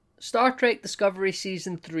Star Trek Discovery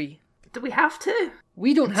Season 3. Do we have to?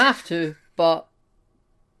 We don't have to, but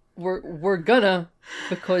we're gonna,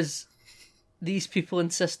 because these people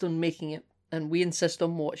insist on making it, and we insist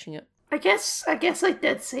on watching it. I guess I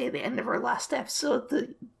did say at the end of our last episode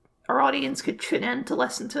that our audience could tune in to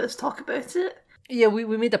listen to us talk about it. Yeah, we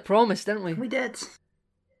made a promise, didn't we? We did.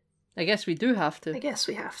 I guess we do have to. I guess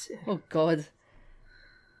we have to. Oh, God.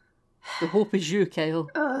 The hope is you,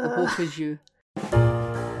 Kyle. The hope is you.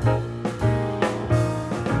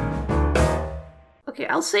 Okay,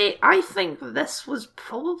 I'll say I think this was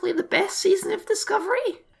probably the best season of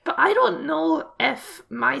Discovery, but I don't know if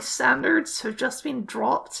my standards have just been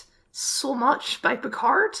dropped so much by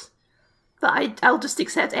Picard that I'll just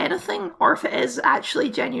accept anything, or if it is actually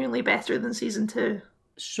genuinely better than season 2.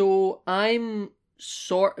 So I'm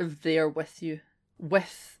sort of there with you,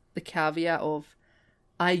 with the caveat of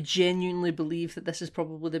I genuinely believe that this is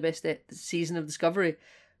probably the best season of Discovery,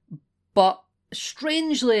 but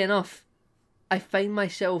strangely enough, I find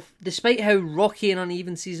myself, despite how rocky and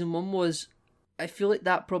uneven season 1 was, I feel like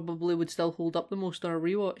that probably would still hold up the most on a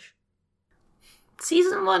rewatch.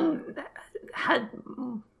 Season 1 had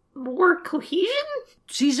more cohesion?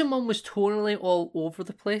 Season 1 was tonally all over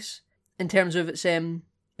the place in terms of its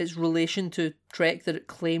relation to Trek that it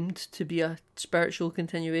claimed to be a spiritual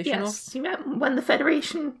continuation of. Yes, you meant when the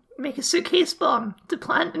Federation make a suitcase bomb to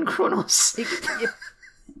plant in Kronos.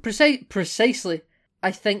 Precisely. I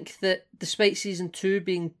think that despite season 2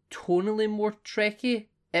 being tonally more Trekky,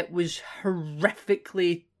 it was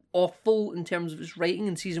horrifically awful in terms of its writing,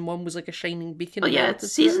 and season 1 was like a shining beacon. Oh yeah,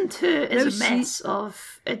 season 2 is a mess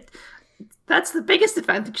of it. That's the biggest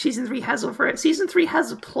advantage season 3 has over it. Season 3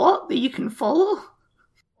 has a plot that you can follow.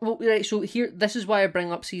 Well, right, so this is why I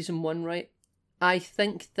bring up season 1, right? I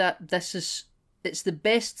think that it's the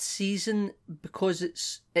best season because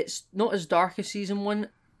it's not as dark as season 1,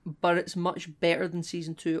 but it's much better than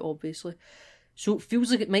season 2, obviously. So it feels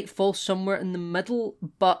like it might fall somewhere in the middle,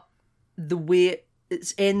 but the way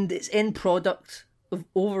its end product of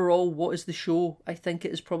overall what is the show, I think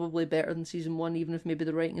it is probably better than season 1, even if maybe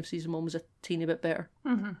the writing of season 1 was a teeny bit better.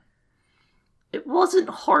 Mm-hmm. It wasn't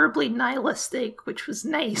horribly nihilistic, which was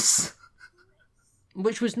nice.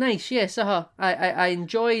 Which was nice, yes. I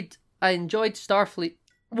enjoyed Starfleet.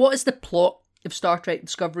 What is the plot of Star Trek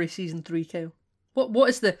Discovery Season 3, Kyle? What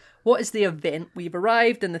is the event? We've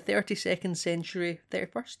arrived in the 32nd century,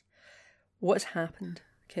 31st. What's happened?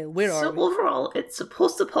 Okay, where are we? So overall, it's a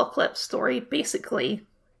post-apocalypse story, basically.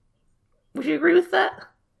 Would you agree with that?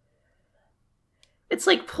 It's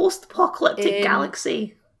like post-apocalyptic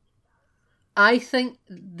galaxy. I think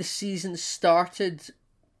the season started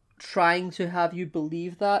trying to have you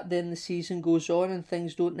believe that, then the season goes on and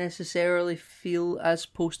things don't necessarily feel as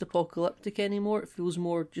post-apocalyptic anymore. It feels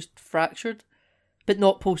more just fractured, but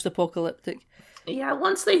not post-apocalyptic. Yeah,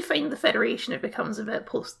 once they find the Federation, it becomes a bit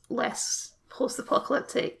less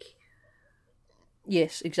post-apocalyptic.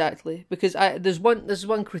 Yes, exactly. Because there's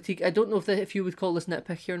one critique. I don't know if you would call this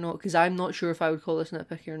nitpicky or not, because I'm not sure if I would call this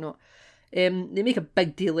nitpicky or not. They make a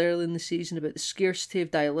big deal early in the season about the scarcity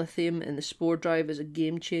of dilithium, and the spore drive as a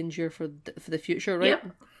game changer for the future, right?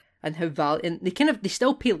 Yep. And how and they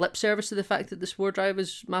still pay lip service to the fact that the spore drive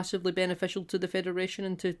is massively beneficial to the Federation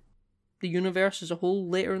and to the universe as a whole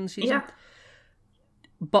later in the season. Yeah.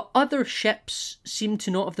 But other ships seem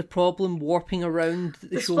to not have the problem warping around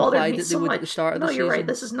the show implied that they would at the start of the season. No, you're right,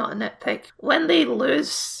 this is not a nitpick. When they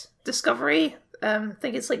lose Discovery, I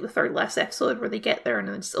think it's like the third last episode where they get there and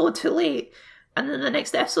it's too late. And then the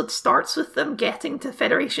next episode starts with them getting to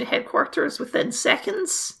Federation headquarters within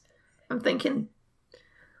seconds. I'm thinking,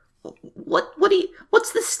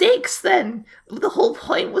 what's the stakes then? The whole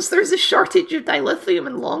point was there's a shortage of dilithium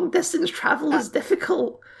and long distance travel is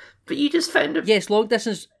difficult. But you just found it. Yes, long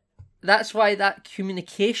distance. That's why that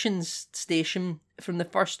communications station from the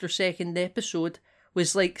first or second episode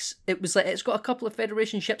was like it's got a couple of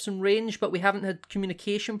Federation ships in range, but we haven't had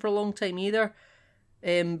communication for a long time either.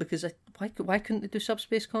 Because why couldn't they do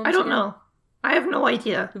subspace comms? I don't know. I have no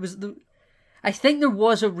idea. I think there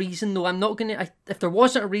was a reason, though. I'm not gonna. If there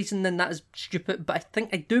wasn't a reason, then that is stupid. But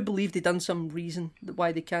I do believe they done some reason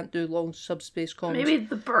why they can't do long subspace comms. Maybe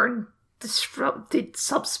the burn disrupted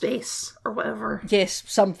subspace or whatever. Yes,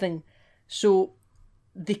 something. So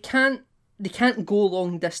they can't go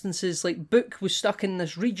long distances. Like Book was stuck in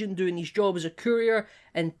this region doing his job as a courier,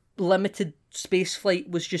 and limited space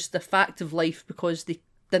flight was just a fact of life because they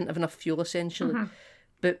didn't have enough fuel, essentially. Mm-hmm.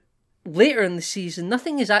 But later in the season,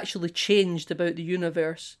 nothing has actually changed about the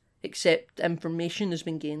universe except information has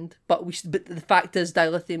been gained. But the fact is,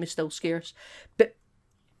 dilithium is still scarce. But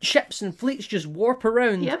ships and fleets just warp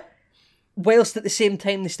around. Yep. whilst at the same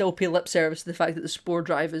time they still pay lip service to the fact that the Spore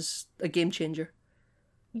Drive is a game changer.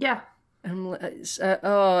 Yeah. And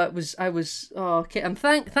okay. And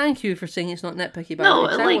thank you for saying it's not nitpicky. No,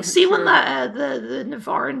 like, see when that the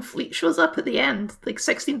Navarran fleet shows up at the end, like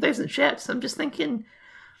 16,000 ships. I'm just thinking,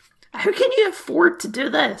 how can you afford to do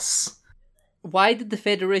this? Why did the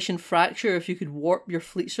Federation fracture if you could warp your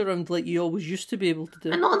fleets around like you always used to be able to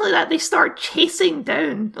do? And not only that, they start chasing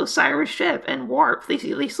down Osiris' ship in warp. They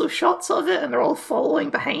show shots of it, and they're all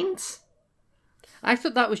following behind. I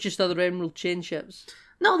thought that was just other Emerald Chain ships.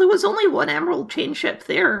 No, there was only one Emerald Chain ship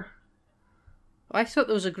there. I thought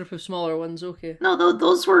there was a group of smaller ones, okay. No,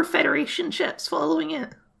 those were Federation ships following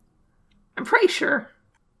it. I'm pretty sure.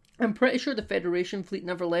 I'm pretty sure the Federation fleet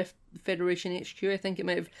never left the Federation HQ. I think it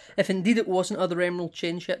might have... If indeed it wasn't other Emerald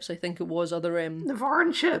Chain ships, I think it was other...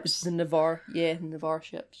 Navarran ships. It was the Navarre. Yeah, Navarre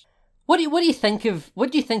ships. What do you think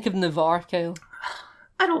of Navarre, Kyle?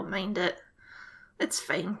 I don't mind it. It's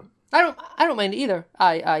fine. I don't mind it either.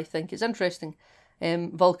 I think it's interesting.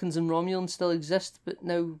 Vulcans and Romulans still exist, but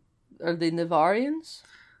now are they Navarrians?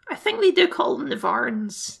 I think they do call them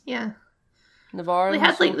Navarrans, yeah. Navarrans? They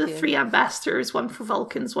had like the 3 ambassadors, one for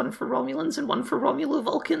Vulcans, one for Romulans, and one for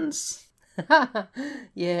Romulo-Vulcans.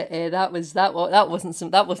 that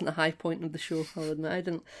wasn't a high point of the show, I'll admit. I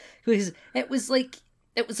didn't, because it was like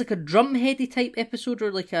a drumheady type episode,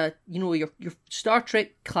 or like a, your Star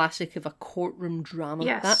Trek classic of a courtroom drama.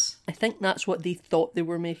 Yes. I think that's what they thought they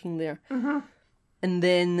were making there. Mm-hmm. And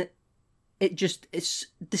then it's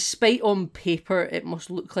despite on paper it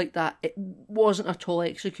must look like that, it wasn't at all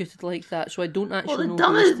executed like that. So I don't actually know.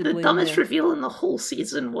 The dumbest reveal in the whole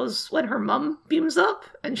season was when her mum beams up,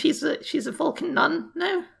 and she's a Vulcan nun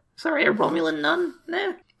now. Sorry, a Romulan nun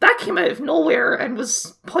now. That came out of nowhere and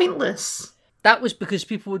was pointless. That was because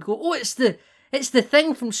people would go, "Oh, it's the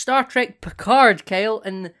thing from Star Trek Picard, Kyle,"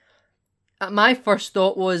 and my first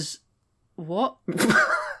thought was, "What?"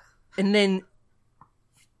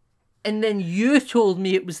 And then you told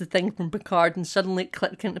me it was the thing from Picard, and suddenly it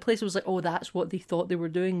clicked into place. I was like, oh, that's what they thought they were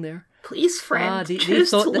doing there. Please, friend, they choose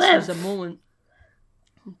thought to this live. was a moment.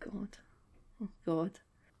 Oh, God.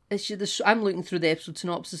 It's just, I'm looking through the episode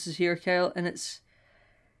synopsises here, Kyle, and it's...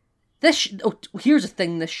 here's a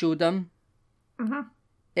thing this show done. Mm-hmm.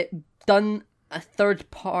 It done a third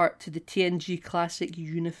part to the TNG classic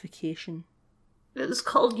Unification. It was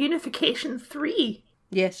called Unification 3.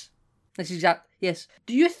 Yes. That's exact. Yes.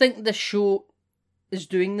 Do you think this show is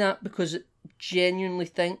doing that because it genuinely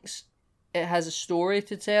thinks it has a story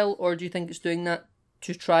to tell, or do you think it's doing that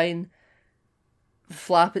to try and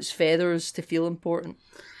flap its feathers to feel important?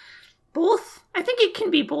 Both. I think it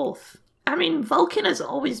can be both. I mean, Vulcan has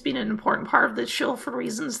always been an important part of this show for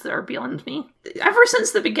reasons that are beyond me. Ever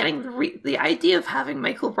since the beginning, the idea of having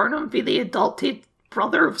Michael Burnham be the adopted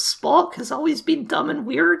brother of Spock has always been dumb and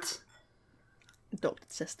weird.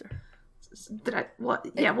 Adopted sister.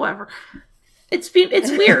 Yeah, whatever. It's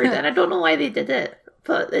weird, and I don't know why they did it,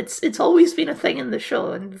 but it's always been a thing in the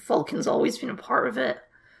show, and Vulcan's always been a part of it.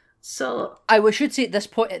 So I should say at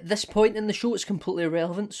this point in the show, it's completely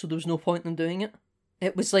irrelevant. So there was no point in doing it.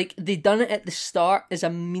 It was like they done it at the start as a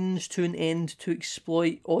means to an end to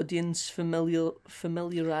exploit audience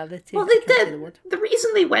familiarity. Well, they did. The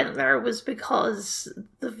reason they went there was because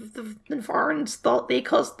the Navarrans thought they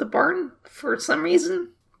caused the burn for some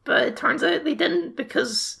reason. But it turns out they didn't,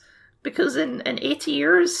 because in 80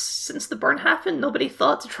 years since the burn happened, nobody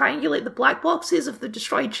thought to triangulate the black boxes of the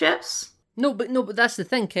destroyed ships. No, but that's the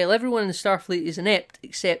thing, Kyle. Everyone in the Starfleet is inept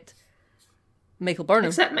except Michael Burnham.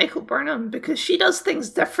 Except Michael Burnham, because she does things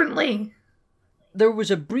differently. There was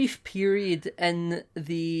a brief period in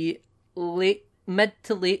the mid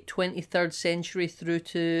to late 23rd century through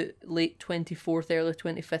to late 24th, early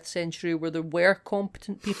 25th century where there were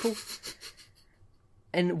competent people.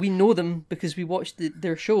 And we know them because we watched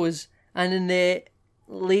their shows. And in the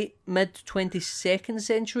mid-22nd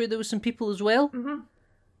century, there was some people as well. Mm-hmm.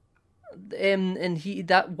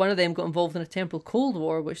 And one of them got involved in a Temple Cold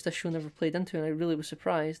War, which this show never played into, and I really was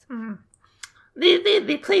surprised. Mm-hmm.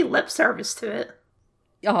 They play lip service to it.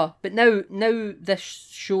 But now this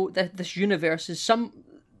show, this universe is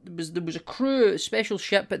there was a crew, a special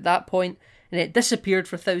ship at that point, and it disappeared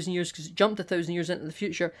for 1,000 years because it jumped 1,000 years into the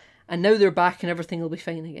future. And now they're back and everything will be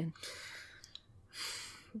fine again.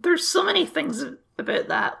 There's so many things about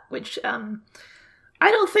that, which I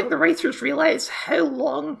don't think the writers realise how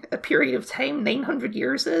long a period of time 900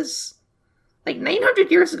 years is. Like,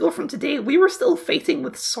 900 years ago from today, we were still fighting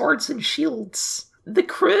with swords and shields. The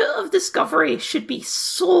crew of Discovery should be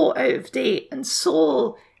so out of date and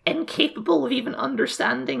so incapable of even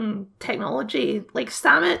understanding technology. Like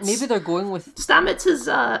Stamets. Maybe they're going with... Stamets is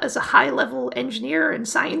a high-level engineer and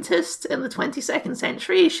scientist in the 22nd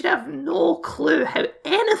century. He should have no clue how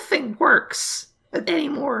anything works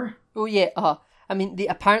anymore. Oh yeah, I mean,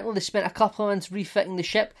 apparently they spent a couple of months refitting the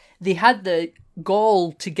ship. They had the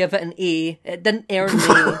gall to give it an A. It didn't earn an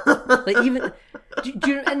A. Like, even...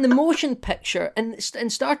 in the motion picture, in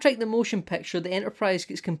Star Trek the motion picture, the Enterprise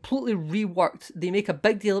gets completely reworked. They make a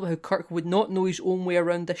big deal about how Kirk would not know his own way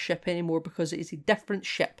around this ship anymore because it is a different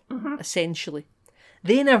ship, essentially.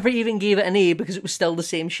 They never even gave it an A because it was still the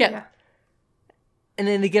same ship. Yeah. And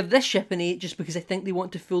then they give this ship an A just because I think they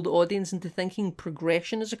want to fool the audience into thinking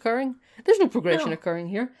progression is occurring. There's no progression occurring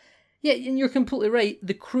here. Yeah, and you're completely right.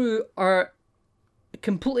 The crew are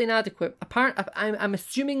completely inadequate. I'm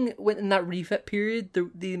assuming in that refit period,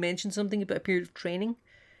 they mentioned something about a period of training.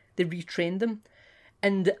 They retrained them.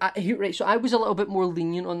 And so I was a little bit more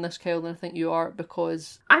lenient on this, Kyle, than I think you are,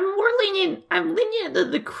 because... I'm lenient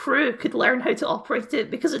that the crew could learn how to operate it,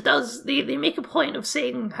 because it does, they make a point of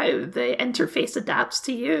saying how the interface adapts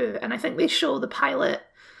to you, and I think they show the pilot,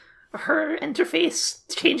 her interface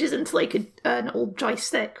changes into like an old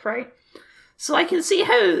joystick, right? So I can see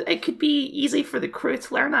how it could be easy for the crew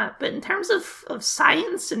to learn that, but in terms of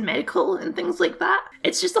science and medical and things like that,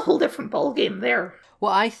 it's just a whole different ballgame there.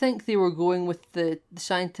 Well, I think they were going with the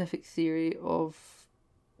scientific theory of...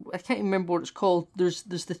 I can't remember what it's called. There's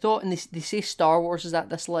the thought, and they say Star Wars is at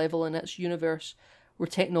this level in its universe where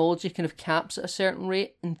technology kind of caps at a certain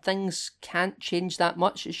rate and things can't change that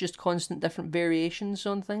much. It's just constant different variations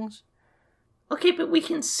on things. Okay, but we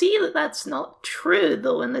can see that that's not true,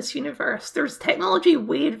 though, in this universe. There's technology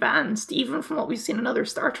way advanced, even from what we've seen in other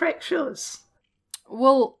Star Trek shows.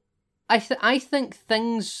 Well, I think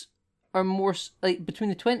things are more, like, between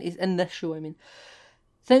the 20s, in this show, I mean,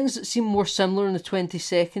 things that seem more similar in the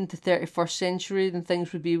 22nd to 31st century than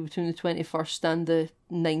things would be between the 21st and the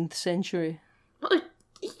 9th century.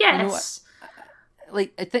 Yes. You know,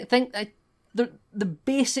 I think the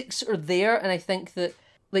basics are there, and I think that,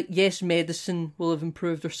 like, yes, medicine will have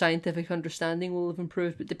improved, or scientific understanding will have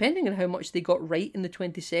improved, but depending on how much they got right in the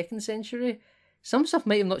 22nd century, some stuff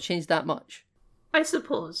might have not changed that much. I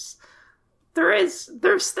suppose. There's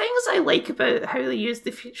things I like about how they use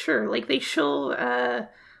the future. Like, they show,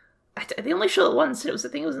 they only show it once, and I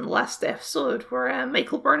think it was in the last episode, where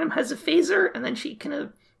Michael Burnham has a phaser, and then she kind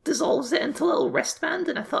of dissolves it into a little wristband,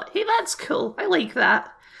 and I thought, hey, that's cool. I like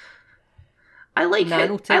that. I like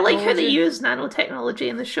how they use nanotechnology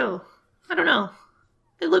in the show. I don't know.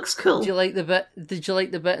 It looks cool. Did you like the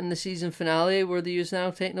bit in the season finale where they use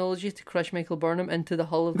nanotechnology to crush Michael Burnham into the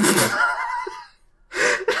hull of the ship?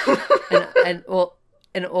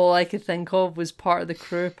 and all I could think of was part of the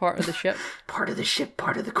crew, part of the ship. Part of the ship,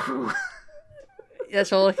 part of the crew.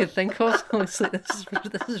 That's all I could think of. I was like,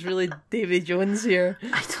 this is really Davy Jones here.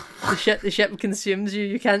 The ship consumes you.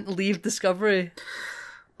 You can't leave Discovery.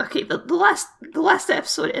 Okay, the last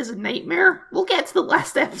episode is a nightmare. We'll get to the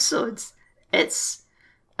last episodes. It's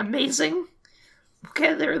amazing. We'll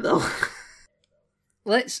get there though.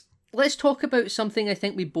 Let's talk about something I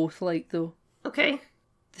think we both like though. Okay.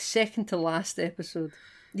 The second to last episode.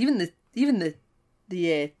 Even the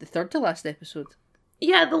third to last episode.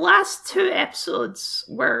 Yeah, the last two episodes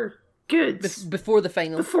were good. Before the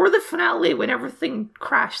final. Before the finale, when everything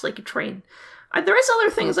crashed like a train. There is other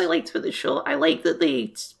things I liked about the show. I like that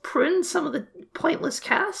they pruned some of the pointless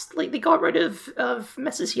cast. Like, they got rid of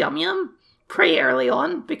Mrs. Yum Yum pretty early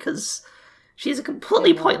on because she's a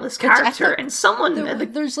completely pointless character, and someone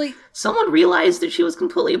realized that she was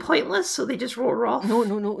completely pointless, so they just wrote her off.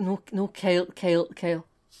 No, Kyle.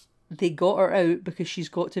 They got her out because she's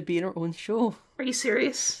got to be in her own show. Are you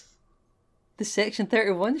serious? The Section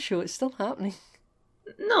 31 show, it's still happening.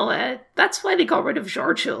 No, that's why they got rid of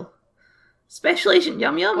Giorgio. Special Agent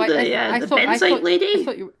Yum Yum, the Benzite lady.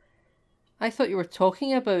 I thought you were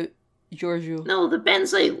talking about Giorgio. No, the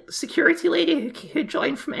Benzite security lady who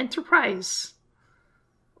joined from Enterprise.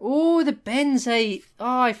 Oh, the Benzite.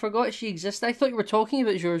 Oh, I forgot she existed. I thought you were talking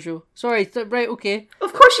about Giorgio. Sorry, right, okay.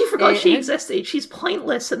 Of course you forgot she existed. She's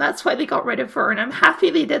pointless, and that's why they got rid of her, and I'm happy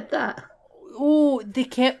they did that. Oh,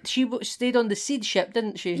 she stayed on the seed ship,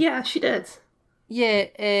 didn't she? Yeah, she did.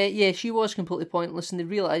 Yeah, she was completely pointless, and they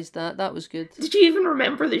realised that. That was good. Did you even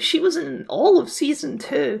remember that she was in all of Season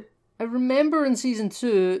 2? I remember in Season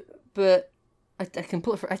 2, but I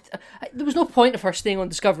completely forgot. There was no point of her staying on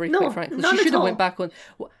Discovery, quite frankly. She should have went back on...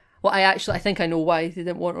 Well, I think I know why they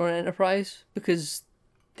didn't want her on Enterprise, because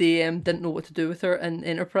they didn't know what to do with her in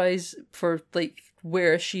Enterprise for, like,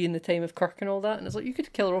 where is she in the time of Kirk and all that, and it's like, you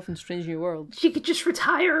could kill her off in Strange New World. She could just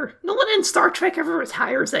retire. No one in Star Trek ever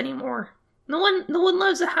retires anymore. No one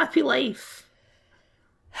lives a happy life.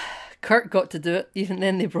 Kirk got to do it. Even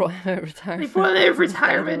then, they brought him out of retirement. They brought him out of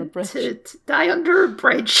retirement to die under a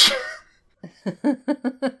bridge.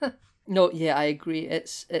 No, yeah, I agree.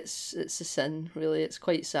 It's a sin, really. It's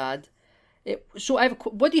quite sad.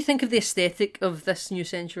 What do you think of the aesthetic of this new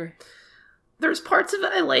century? There's parts of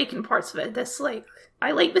it I like and parts of it I dislike.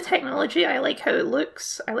 I like the technology, I like how it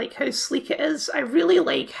looks, I like how sleek it is. I really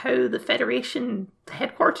like how the Federation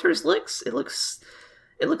headquarters looks. It looks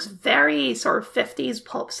very sort of 50s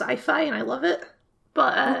pop sci-fi, and I love it.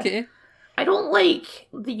 But okay. I don't like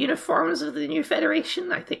the uniforms of the new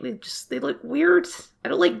Federation. I think they look weird. I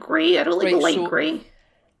don't like grey. I don't like the light grey.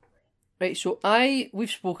 Right, so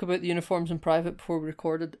we've spoke about the uniforms in private before we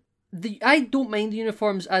recorded. I don't mind the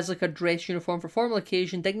uniforms as like a dress uniform for formal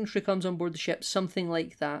occasion. Dignitary comes on board the ship, something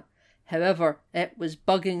like that. However, it was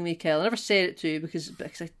bugging me, Kel. I never said it to you because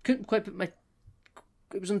I couldn't quite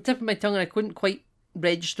it was on the tip of my tongue and I couldn't quite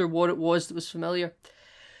register what it was that was familiar.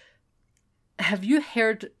 Have you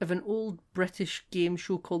heard of an old British game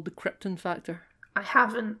show called The Krypton Factor? I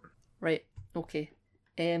haven't. Right, okay.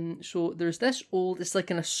 So there's this it's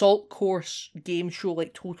like an assault course game show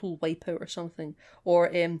like Total Wipeout or something.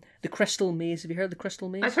 Or The Crystal Maze. Have you heard of The Crystal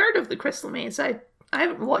Maze? I've heard of The Crystal Maze. I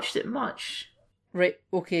haven't watched it much. Right,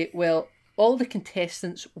 okay. Well, all the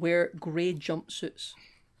contestants wear grey jumpsuits.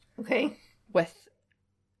 Okay.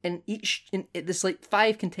 There's like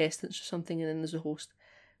 5 contestants or something, and then there's a host.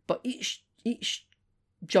 But each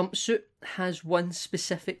jumpsuit has one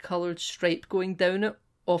specific coloured stripe going down it,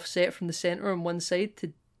 offset from the centre on one side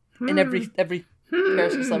and every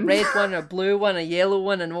person's a red one, a blue one, a yellow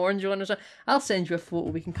one, an orange one or something. I'll send you a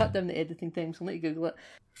photo. We can cut down the editing time, so I'll let you Google it.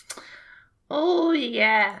 Oh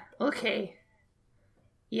yeah. Okay.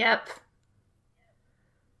 Yep.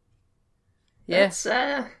 Yes.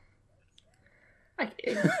 I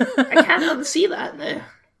can't unsee that now.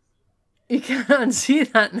 You can't unsee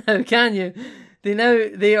that now, can you?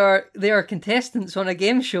 They are contestants on a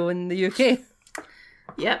game show in the UK.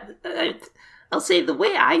 Yeah, I'll say the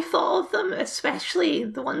way I thought of them, especially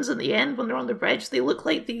the ones at the end when they're on the bridge, they look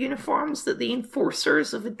like the uniforms that the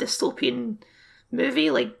enforcers of a dystopian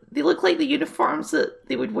movie, like, they look like the uniforms that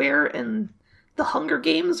they would wear in The Hunger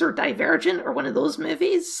Games or Divergent or one of those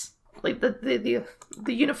movies. Like the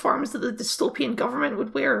uniforms that the dystopian government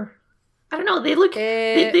would wear. I don't know, they look...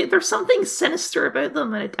 there's something sinister about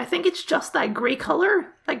them, and I think it's just that grey colour.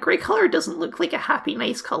 That grey colour doesn't look like a happy,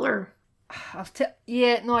 nice colour. I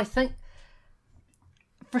think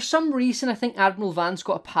for some reason I think Admiral Vance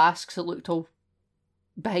got a pass because it looked all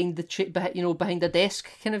behind the desk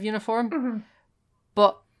kind of uniform. Mm-hmm.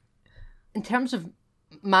 But in terms of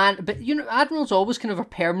Admirals always kind of are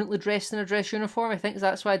permanently dressed in a dress uniform. I think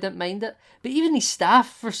that's why I didn't mind it. But even his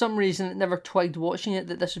staff, for some reason, it never twigged watching it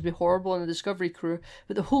that this would be horrible on the Discovery crew.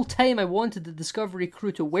 But the whole time I wanted the Discovery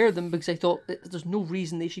crew to wear them because I thought there's no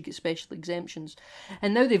reason they should get special exemptions.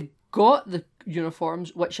 And now they've got the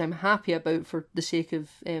uniforms, which I'm happy about for the sake of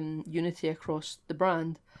unity across the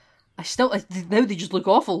brand. Now they just look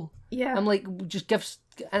awful. Yeah. I'm like,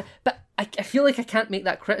 but I feel like I can't make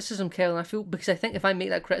that criticism, Kel, because I think if I make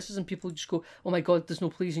that criticism, people just go, oh my god, there's no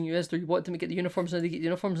pleasing you, is there? You want them to get the uniforms, now they get the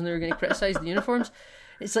uniforms, and they're going to criticise the uniforms.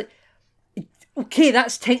 It's like, okay,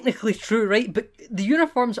 that's technically true, right? But the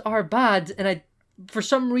uniforms are bad, and for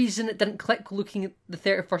some reason it didn't click looking at the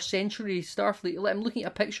 31st century Starfleet. I'm looking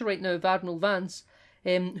at a picture right now of Admiral Vance,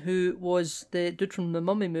 who was the dude from the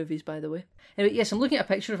Mummy movies, by the way. Anyway, yes, I'm looking at a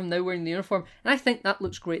picture of him now wearing the uniform, and I think that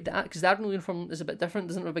looks great. Because the Admiral uniform is a bit different; it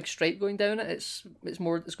doesn't have a big stripe going down it. It's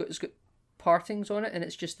got partings on it, and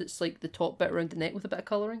it's like the top bit around the neck with a bit of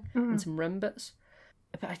colouring and some rim bits.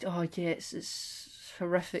 But it's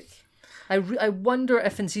horrific. I wonder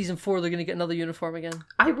if in season 4 they're going to get another uniform again.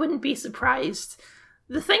 I wouldn't be surprised.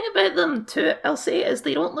 The thing about them too, I'll say, is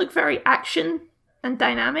they don't look very action and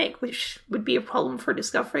dynamic, which would be a problem for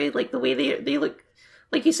Discovery. Like the way they look,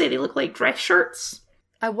 like you say, they look like dress shirts.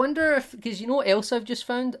 I wonder if, because you know what else I've just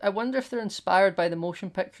found? I wonder if they're inspired by the motion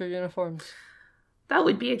picture uniforms. That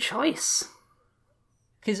would be a choice.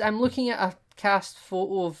 Because I'm looking at a cast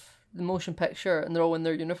photo of the motion picture and they're all in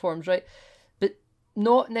their uniforms, right? But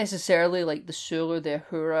not necessarily like the Sulu, the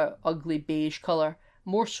Uhura, ugly beige colour.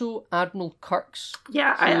 More so Admiral Kirk's.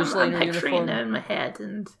 Yeah, I'm picturing it now in my head,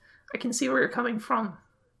 and I can see where you're coming from.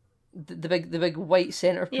 The big white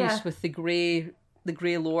centerpiece with the grey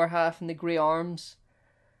lower half and the grey arms.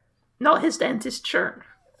 Not his dentist shirt.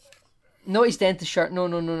 Not his dentist shirt.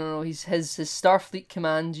 No. He's his Starfleet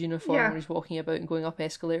Command uniform Yeah. where he's walking about and going up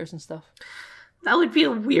escalators and stuff. That would be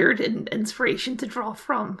a weird inspiration to draw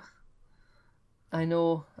from. I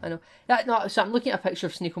know. Yeah, no, so I'm looking at a picture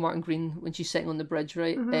of Sneeko Martin Green when she's sitting on the bridge,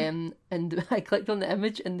 right? And I clicked on the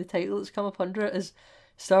image, and the title that's come up under it is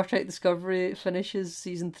Star Trek Discovery finishes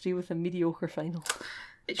season 3 with a mediocre final.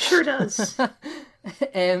 It sure does.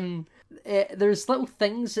 There's little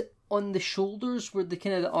things on the shoulders where the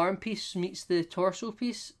kind of the arm piece meets the torso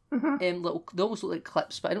piece. They almost look like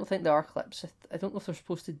clips, but I don't think they are clips. I don't know if they're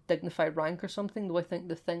supposed to dignify rank or something, though I think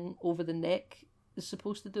the thing over the neck is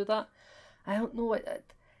supposed to do that. I don't know.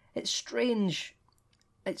 It's strange.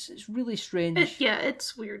 It's really strange.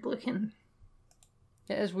 It's weird looking.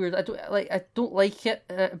 It is weird. I don't like it,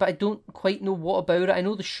 but I don't quite know what about it. I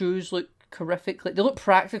know the shoes look horrific. Like, they look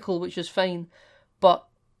practical, which is fine, but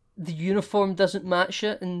the uniform doesn't match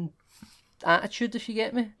it in attitude, if you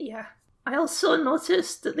get me. Yeah. I also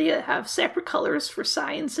noticed that they have separate colours for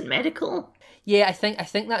science and medical. Yeah, I think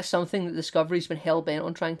that's something that Discovery's been hell bent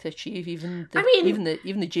on trying to achieve. Even the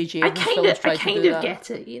JJ Abrams films tried to do that. I kind of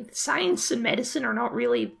get it. Science and medicine are not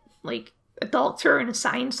really, like, a doctor and a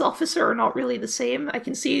science officer are not really the same. I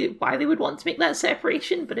can see why they would want to make that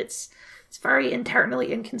separation, but it's very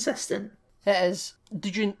internally inconsistent. It is.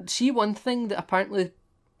 Did you see one thing that apparently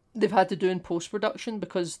they've had to do in post-production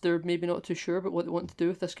because they're maybe not too sure about what they want to do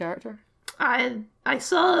with this character? I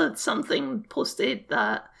saw something posted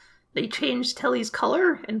that they changed Tilly's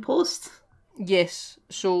colour in post. Yes,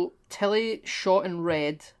 so Tilly shot in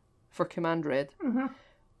red for Command Red,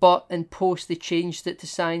 but in post they changed it to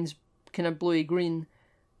Sign's kind of bluey green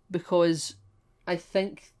because I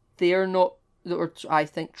think I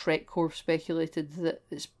think Trek Corp speculated that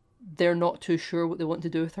they're not too sure what they want to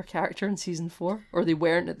do with her character in season 4, or they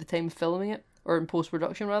weren't at the time of filming it, or in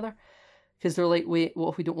post-production rather. Because they're like, wait, what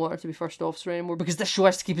if we don't want her to be first officer anymore? Because this show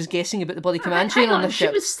has to keep us guessing about the bloody command chain on this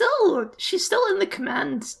ship. She's still in the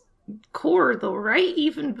command corps though, right?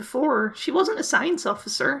 Even before. She wasn't a science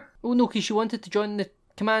officer. Oh no, because she wanted to join the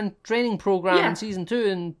command training program in season 2,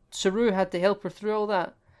 and Saru had to help her through all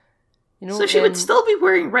that. So she would still be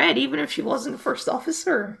wearing red even if she wasn't first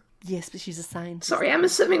officer. Yes, but she's a scientist. Sorry, I'm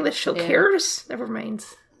assuming this show cares. Never mind.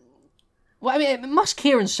 Well, I mean, it must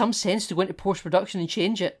care in some sense to go into post-production and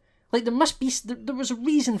change it. Like, there must be... There was a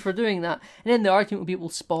reason for doing that. And then the argument would be, well,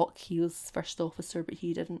 Spock, he was first officer, but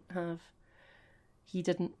he didn't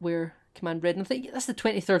wear command red. And I think that's the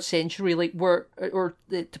 23rd century, like, or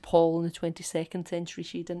to Paul in the 22nd century,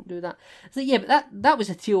 she didn't do that. So, yeah, but that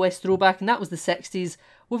was a TOS throwback, and that was the 60s.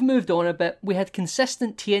 We've moved on a bit. We had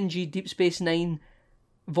consistent TNG Deep Space Nine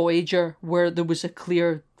Voyager, where there was a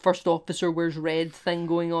clear first officer wears red thing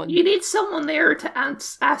going on. You need someone there to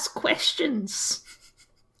ask questions.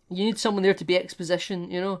 You need someone there to be exposition,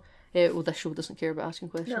 well, this show doesn't care about asking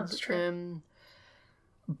questions. No, that's true.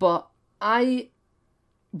 But I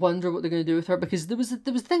wonder what they're going to do with her, because there was a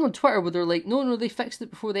thing on Twitter where they're like, no, they fixed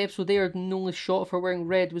it before the episode aired, and the only shot of her wearing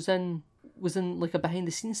red was in like a behind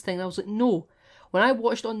the scenes thing. And I was like, no. When I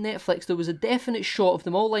watched on Netflix, there was a definite shot of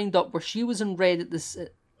them all lined up where she was in red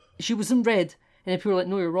she was in red, and people were like,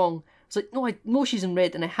 no, you're wrong. It's like, no, I know she's in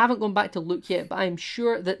red, and I haven't gone back to look yet, but I'm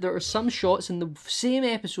sure that there are some shots in the same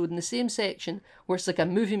episode, in the same section, where it's like a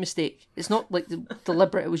movie mistake. It's not like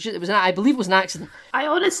deliberate. I believe it was an accident. I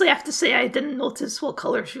honestly have to say I didn't notice what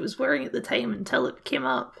colour she was wearing at the time until it came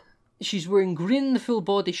up. She's wearing green in the full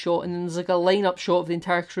body shot, and then there's like a line-up shot of the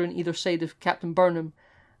entire crew on either side of Captain Burnham,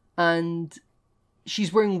 and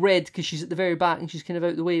she's wearing red because she's at the very back and she's kind of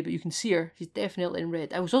out the way, but you can see her. She's definitely in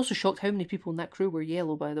red. I was also shocked how many people in that crew were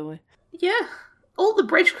yellow, by the way. Yeah, all the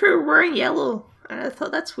bridge crew were wearing yellow, and I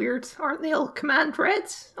thought, that's weird. Aren't they all command red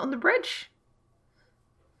on the bridge?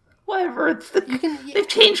 Whatever. They've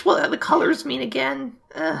changed what the colours mean again.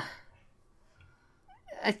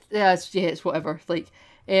 It's whatever. Like,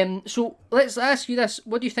 so let's ask you this: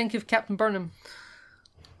 what do you think of Captain Burnham?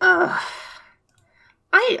 I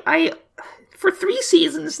for 3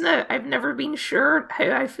 seasons now, I've never been sure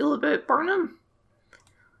how I feel about Burnham.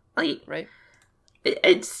 Like, right?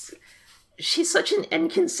 She's such an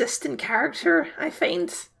inconsistent character, I find,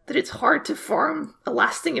 that it's hard to form a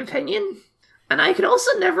lasting opinion. And I can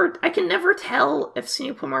never tell if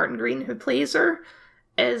Sneeko Martin Green, who plays her,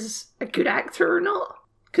 is a good actor or not.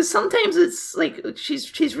 Because sometimes it's like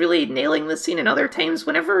she's really nailing the scene, and other times,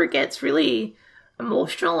 whenever it gets really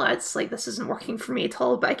emotional, it's like, this isn't working for me at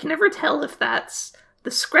all. But I can never tell if that's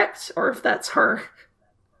the script or if that's her.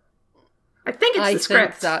 I think it's the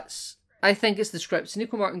script. I think it's the script.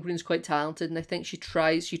 Sneeko Martin Green's quite talented, and I think she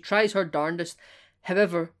tries her darndest.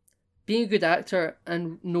 However, being a good actor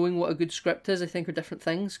and knowing what a good script is, I think, are different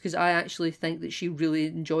things, because I actually think that she really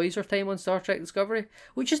enjoys her time on Star Trek Discovery,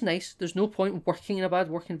 which is nice. There's no point working in a bad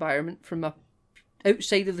work environment from a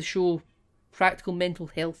outside of the show, practical mental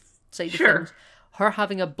health side of things. Her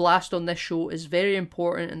having a blast on this show is very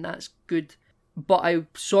important, and that's good. But I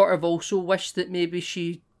sort of also wish that maybe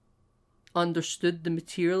she understood the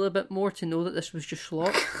material a bit more to know that this was just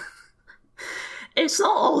schlock. It's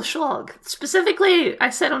not all schlock. Specifically, I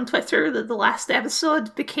said on Twitter that the last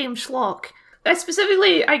episode became schlock.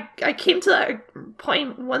 I came to that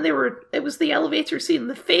point when it was the elevator scene,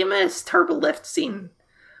 the famous turbo lift scene,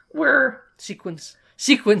 where... Sequence.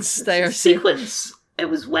 It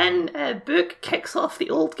was when Book kicks off the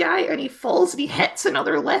old guy and he falls and he hits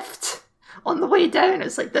another lift on the way down.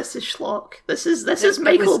 It's like, this is schlock. This is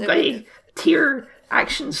Michael Bay tier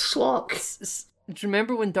action schlock. Do you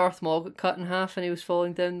remember when Darth Maul got cut in half and he was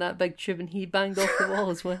falling down that big tube and he banged off the wall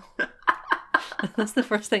as well? That's the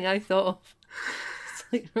first thing I thought of. It's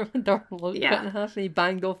like, remember when Darth Maul got cut in half and he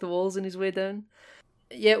banged off the walls on his way down?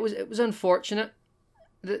 Yeah, it was unfortunate.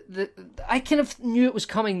 I kind of knew it was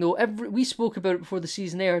coming though. We spoke about it before the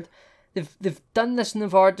season aired. They've done this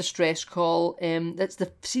Navarre distress call. That's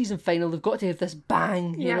the season final. They've got to have this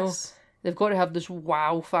bang, you know. They've got to have this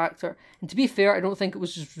wow factor. And to be fair, I don't think it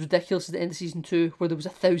was as ridiculous as the end of season 2, where there was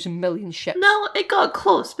 1,000 million ships. No, it got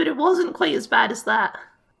close, but it wasn't quite as bad as that.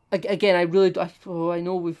 Again, I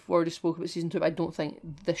know we've already spoke about season 2, but I don't think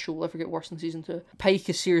this show will ever get worse than season 2. Pike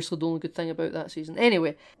is seriously the only good thing about that season.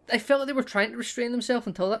 Anyway, I felt like they were trying to restrain themselves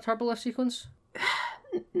until that turbo lift sequence.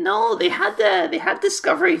 No, they had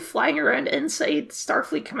Discovery flying around inside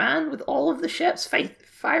Starfleet Command with all of the ships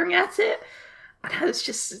firing at it, and I was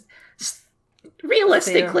just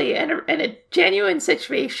realistically, in a genuine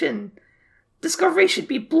situation, Discovery should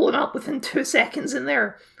be blown up within 2 seconds in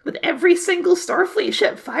there, with every single Starfleet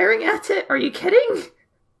ship firing at it. Are you kidding?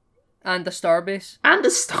 And the starbase.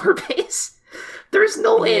 There's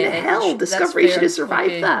no way in hell Discovery should have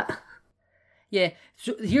survived that. Yeah,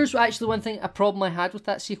 so here's actually one thing, a problem I had with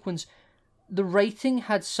that sequence. The writing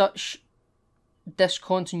had such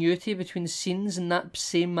discontinuity between the scenes in that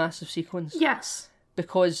same massive sequence. Yes.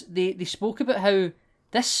 Because they spoke about how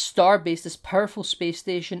this starbase, this powerful space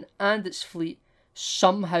station and its fleet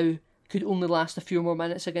somehow could only last a few more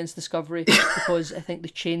minutes against Discovery because I think the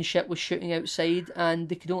chain ship was shooting outside and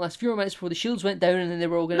they could only last a few more minutes before the shields went down and then they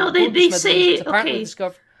were all going to... No, they say, okay,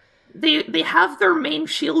 they have their main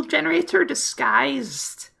shield generator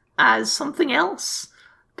disguised as something else,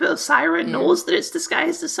 but Osira knows that it's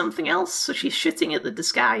disguised as something else, so she's shooting at the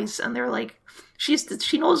disguise and they're like...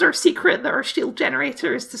 She knows our secret that our shield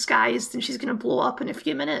generator is disguised and she's going to blow up in a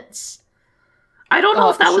few minutes. I don't know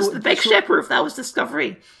if that was the big ship or if that was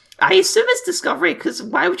Discovery. I assume it's Discovery, because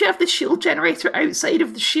why would you have the shield generator outside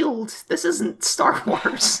of the shield? This isn't Star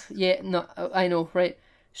Wars. Yeah, no, I know, right?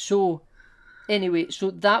 So, anyway,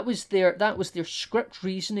 that was their script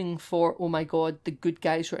reasoning for, oh my god, the good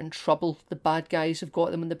guys are in trouble. The bad guys have got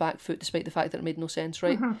them on the back foot, despite the fact that it made no sense,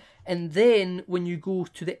 right? Mm-hmm. And then, when you go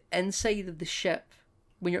to the inside of the ship,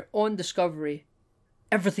 when you're on Discovery,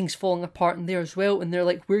 everything's falling apart in there as well, and they're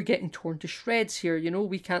like, we're getting torn to shreds here, you know,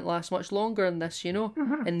 we can't last much longer in this, you know,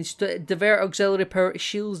 mm-hmm. and they divert auxiliary power to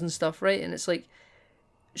shields and stuff, right? And it's like,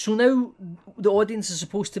 so now the audience is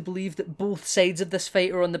supposed to believe that both sides of this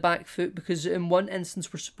fight are on the back foot, because in one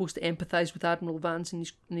instance we're supposed to empathise with Admiral Vance and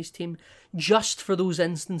his team. Just for those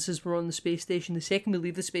instances we're on the space station. The second we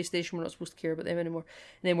leave the space station, we're not supposed to care about them anymore.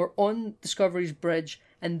 And then we're on Discovery's bridge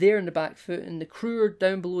and they're in the back foot and the crew are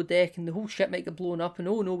down below deck and the whole ship might get blown up, and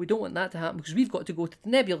oh no, we don't want that to happen because we've got to go to the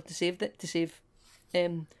Nebula to save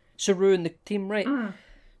Saru and the team, right? Mm.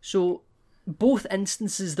 So both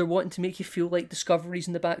instances they're wanting to make you feel like Discovery's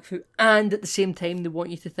in the back foot, and at the same time they want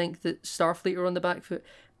you to think that Starfleet are on the back foot,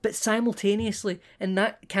 but simultaneously, and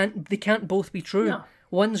they can't both be true. No.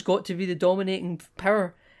 One's got to be the dominating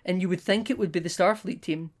power, and you would think it would be the Starfleet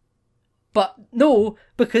team, but no,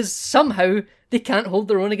 because somehow they can't hold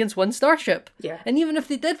their own against one starship. Yeah. And even if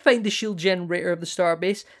they did find the shield generator of the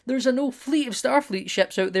starbase, there's a no fleet of Starfleet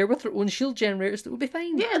ships out there with their own shield generators that would be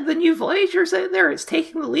fine. Yeah, the new Voyager's out there. It's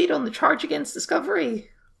taking the lead on the charge against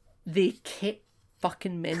Discovery. They kept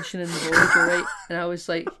fucking mentioning the Voyager, right? And I was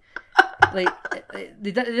like they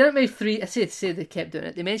did it maybe 3... I say they kept doing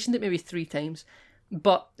it. They mentioned it maybe 3 times.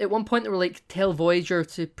 But at one point they were like, tell Voyager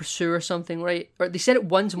to pursue or something, right? Or they said it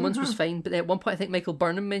once and once was fine, but then at one point I think Michael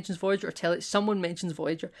Burnham mentions Voyager, or someone mentions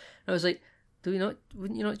Voyager. And I was like,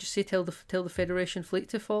 wouldn't you not just say tell the Federation fleet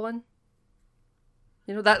to fall in?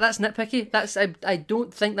 You know, that's nitpicky. I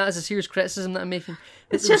don't think that is a serious criticism that I'm making.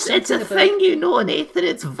 It's a thing, you know, Nathan.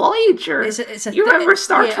 It's Voyager. You remember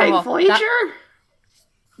Star Trek Voyager?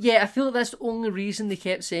 Yeah, I feel like that's the only reason they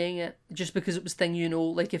kept saying it, just because it was thing, you know.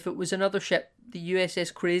 Like, if it was another ship, the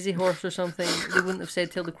USS Crazy Horse or something, they wouldn't have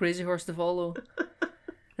said tell the Crazy Horse to follow.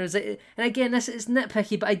 And again, this is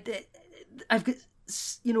nitpicky, but I've got,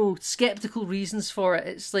 you know, skeptical reasons for it.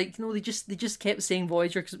 It's like, you know, they just kept saying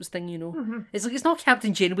Voyager because it was thing, you know. Mm-hmm. It's like, it's not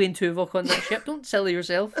Captain Janeway and Tuvok on that ship. Don't silly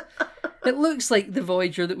yourself. It looks like the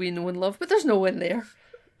Voyager that we know and love, but there's no one there.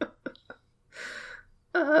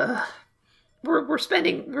 We're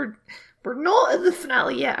not at the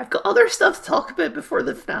finale yet. I've got other stuff to talk about before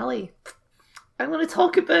the finale. I'm going to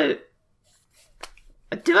talk about...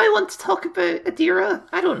 Do I want to talk about Adira?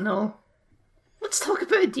 I don't know. Let's talk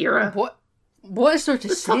about Adira. What is there to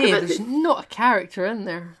say? There's not a character in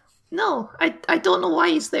there. No, I don't know why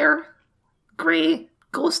he's there. Grey,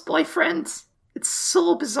 ghost boyfriend. It's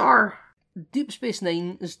so bizarre. Deep Space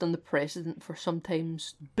Nine has done the precedent for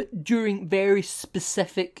sometimes, but during very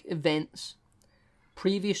specific events,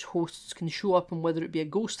 previous hosts can show up in whether it be a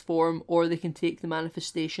ghost form or they can take the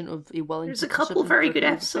manifestation of a willing. There's a couple very good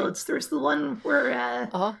episodes. There's the one where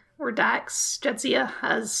Dax, Jadzia,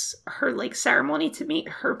 has her like ceremony to meet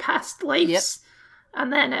her past lives,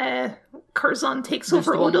 and then Curzon takes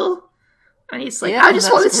over Odo, and he's like, "I just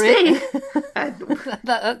want to stay."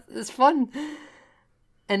 That's fun.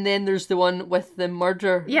 And then there's the one with the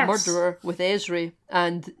murderer with Ezri,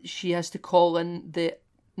 and she has to call in the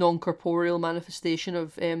non-corporeal manifestation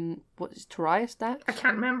of what is Tarius Dax? I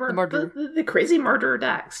can't remember. The murderer. The crazy murderer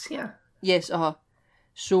Dax, yeah. Yes,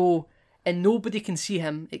 So, and nobody can see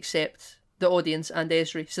him except the audience and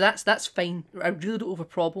Ezri. So that's fine. I really don't have a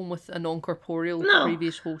problem with a non-corporeal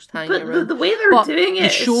previous host hanging around. But the way they're doing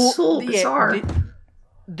it is so bizarre.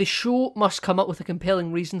 The show must come up with a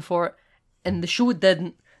compelling reason for it, and the show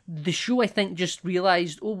didn't. The show, I think, just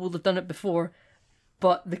realised, oh, well, they've done it before,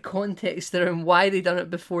 but the context around why they done it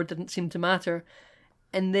before didn't seem to matter.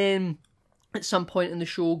 And then, at some point in the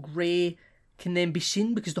show, Grey can then be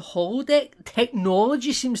seen because the holodeck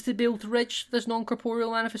technology seems to be able to reach this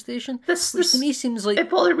non-corporeal manifestation. This to me seems like it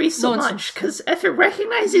bothered me so much, because if it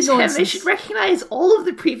recognises him, it should recognise all of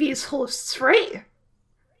the previous hosts, right?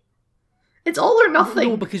 It's all or nothing.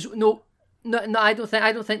 No, because No, I don't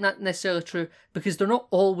think that's necessarily true, because they're not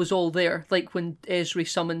always all there. Like when Ezri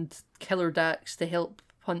summoned Killer Dax to help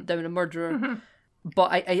hunt down a murderer. Mm-hmm.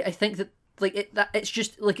 But I think that it's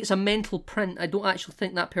just like it's a mental print. I don't actually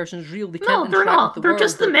think that person's real. No, they're not. They're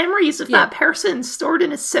just the memories of that person stored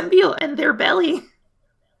in a symbiote in their belly.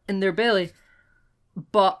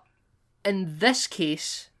 But in this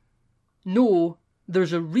case, no,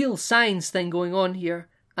 there's a real science thing going on here.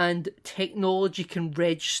 And technology can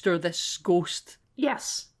register this ghost.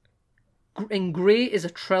 Yes. And Grey is a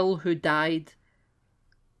Trill who died.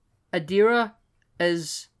 Adira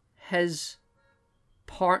is his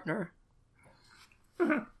partner.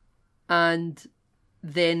 Mm-hmm. And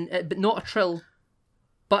then, but not a Trill.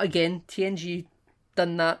 But again, TNG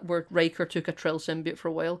done that where Riker took a Trill symbiote for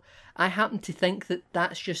a while. I happen to think that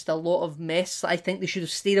that's just a lot of mess. I think they should have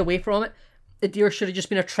stayed away from it. Adira should have just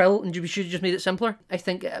been a Trill, and we should have just made it simpler. I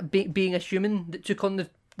think being a human that took on the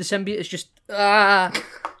symbiote is just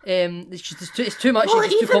it's too much. Well,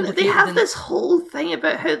 it's just too complicated. They have this whole thing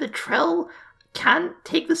about how the Trill can't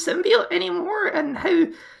take the symbiote anymore, and how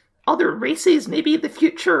other races may be the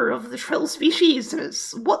future of the Trill species. And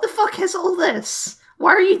it's, what the fuck is all this?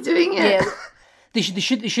 Why are you doing it? Yeah. They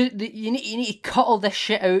should. You need to cut all this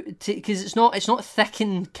shit out because it's not thick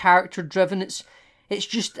and character driven. It's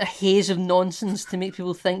just a haze of nonsense to make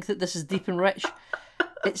people think that this is deep and rich.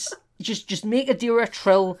 It's just make Adira a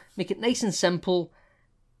Trill, make it nice and simple,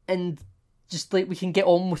 and just like we can get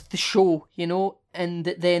on with the show, you know.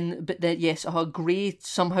 But then yes, Grey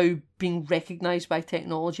somehow being recognised by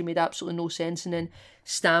technology made absolutely no sense, and then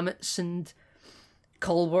Stamets and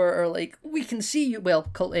Culber are like, we can see you. Well,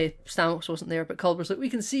 Stamets wasn't there, but Culber's like, we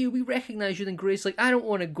can see you, we recognise you. Then Grey's like, I don't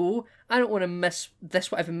want to go. I don't want to miss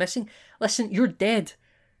this, what I've been missing. Listen, you're dead.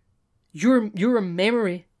 You're a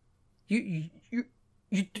memory. You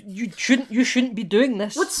shouldn't be doing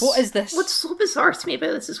this. What is this? What's so bizarre to me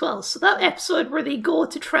about this as well? So that episode where they go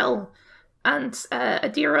to Trill, and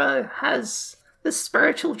Adira has this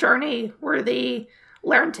spiritual journey where they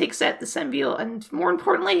learn to accept the symbiote, and more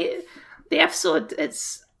importantly, the episode,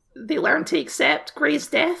 they learn to accept Grey's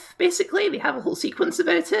death, basically. They have a whole sequence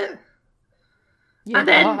about it. Yeah, and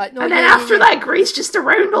then, after that, Grey's just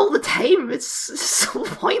around all the time. It's so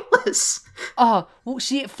pointless. Well,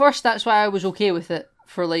 see, at first that's why I was okay with it.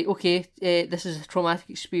 for like, okay, this is a traumatic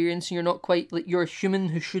experience and you're not quite, like, you're a human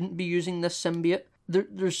who shouldn't be using this symbiote.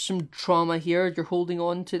 There's some trauma here. You're holding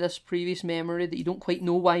on to this previous memory that you don't quite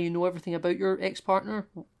know why you know everything about your ex-partner.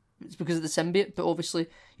 It's because of the symbiote, but obviously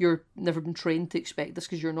you're never been trained to expect this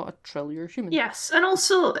because you're not a Trill, you're a human. Yes, and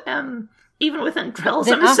also, even within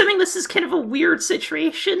Trills, I'm assuming this is kind of a weird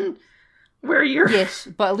situation where you're... Yes,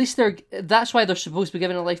 but at least that's why they're supposed to be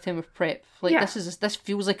given a lifetime of prep. Like, this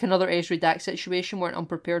feels like another Ezri Dak situation where an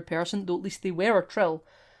unprepared person, though at least they were a Trill,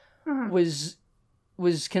 was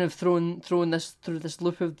kind of thrown this through this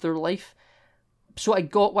loop of their life. So I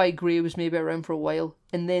got why Grey was maybe around for a while.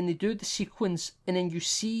 And then they do the sequence, and then you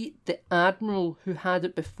see the Admiral who had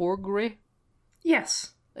it before Grey.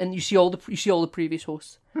 Yes. And you see all the previous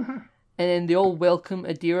hosts. Mm-hmm. And then they all welcome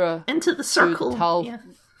Adira into the circle.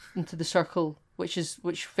 Into the circle,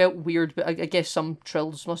 which felt weird, but I guess some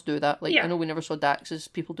Trills must do that. Like, I know we never saw Dax's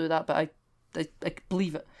people do that, but I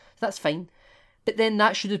believe it. So that's fine. But then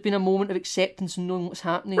that should have been a moment of acceptance and knowing what's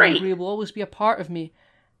happening. Right. And Grey will always be a part of me.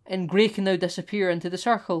 And Grey can now disappear into the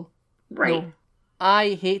circle. Right. No.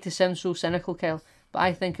 I hate to sound so cynical, Kyle, but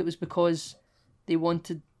I think it was because they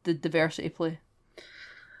wanted the diversity play.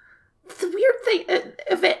 The weird thing,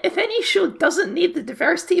 if any show doesn't need the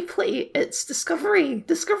diversity play, it's Discovery.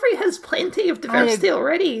 Discovery has plenty of diversity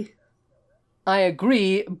already. I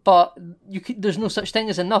agree, but there's no such thing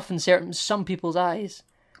as enough in some people's eyes.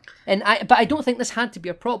 But I don't think this had to be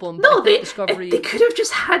a problem. No, they could have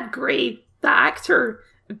just had Grey, the actor,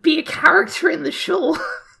 be a character in the show.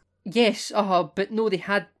 Yes, but no, they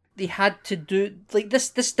had to do, like, this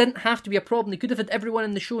didn't have to be a problem. They could have had everyone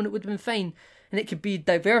in the show and it would have been fine, and it could be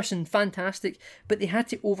diverse and fantastic, but they had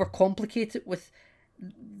to overcomplicate it with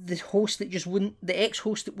the host that just wouldn't, the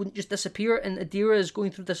ex-host that wouldn't just disappear, and Adira is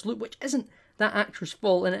going through this loop, which isn't that actor's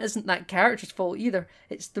fault, and it isn't that character's fault either.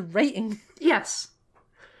 It's the writing. Yes.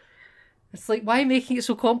 It's like, why making it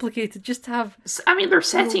so complicated? Just have... I mean, they're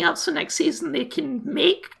setting up so next season they can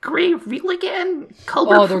make Grey real again.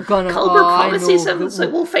 Culber promises him, it's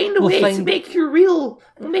like, we'll find a way to make you real.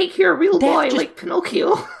 We'll make you a real boy like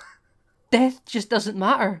Pinocchio. Death just doesn't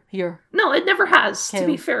matter here. No, it never has, to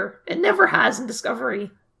be fair. It never has in Discovery.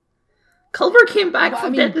 Culber came back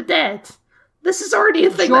from Dead to Dead. This is already a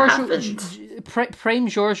thing that happened. Prime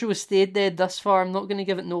Giorgio has stayed dead thus far. I'm not going to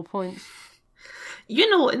give it no points. You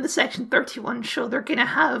know, in the Section 31 show, they're going to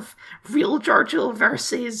have real Giorgio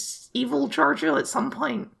versus evil Giorgio at some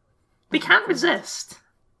point. We can't resist.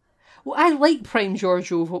 Well, I like Prime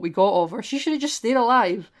Giorgio, what we got of her. She should have just stayed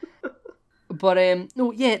alive. But,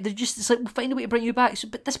 no, yeah, it's like, we'll find a way to bring you back.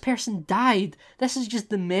 But this person died. This is just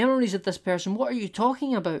the memories of this person. What are you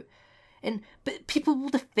talking about? But people will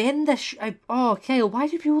defend this. Kyle, why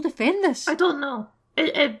do people defend this? I don't know.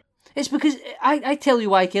 It's because, I tell you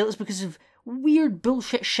why, Kyle, it's because of weird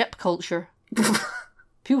bullshit ship culture.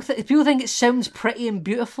 People think it sounds pretty and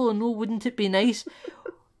beautiful, and oh, wouldn't it be nice?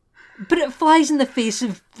 But it flies in the face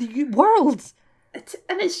of the world.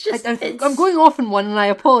 It's just... I'm going off on one, and I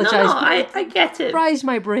apologise. No, I get it. Fries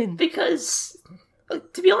my brain. Because,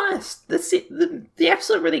 to be honest, the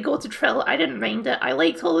episode where they go to Trill, I didn't mind it. I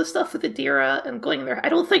liked all the stuff with Adira and going there. I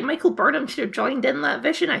don't think Michael Burnham should have joined in that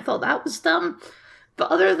vision. I thought that was dumb. But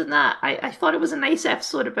other than that, I thought it was a nice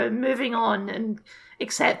episode about moving on and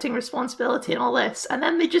accepting responsibility and all this. And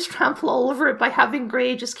then they just trample all over it by having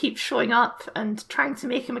Grey just keep showing up and trying to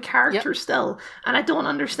make him a character still. And I don't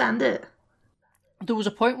understand it. There was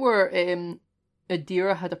a point where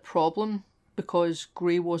Adira had a problem because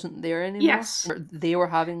Grey wasn't there anymore. Yes. They were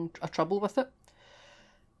having a trouble with it.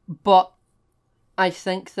 But I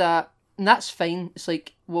think that... And that's fine. It's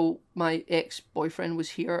like, well, my ex-boyfriend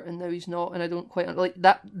was here and now he's not, and I don't quite... Like,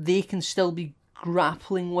 that, they can still be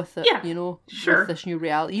grappling with it, you know? Sure. With this new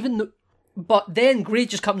reality. Even though... But then Grey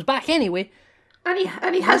just comes back anyway. And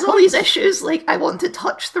he has all these issues, like, I want to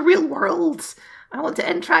touch the real world. I want to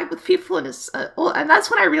interact with people, and and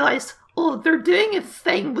that's when I realised, they're doing a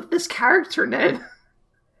thing with this character now.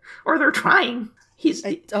 Or they're trying. He's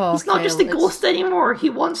not just a ghost anymore. He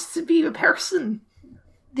wants to be a person.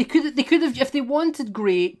 They could have, if they wanted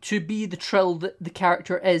Grey to be the Trill that the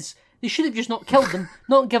character is, they should have just not killed them,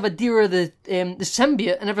 not give Adira the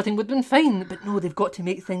symbiote, and everything would have been fine. But no, they've got to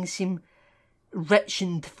make things seem rich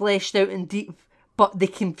and fleshed out and deep, but they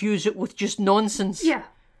confuse it with just nonsense. Yeah.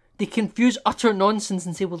 They confuse utter nonsense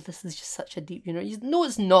and say, well, this is just such a deep, you know. No,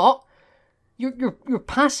 it's not. You're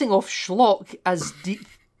passing off schlock as deep,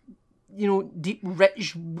 you know, deep,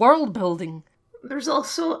 rich world building. There's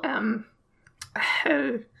also,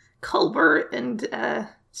 how Culber and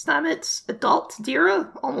Stamets adopt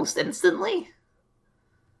Dira almost instantly.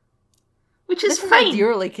 Which is fine.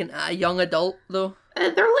 Dira like a young adult, though.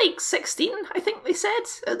 They're like 16, I think they said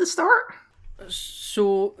at the start.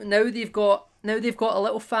 So now they've got a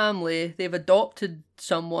little family. They've adopted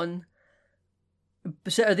someone.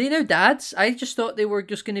 So are they now dads? I just thought they were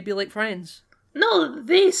just going to be like friends. No,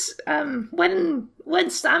 when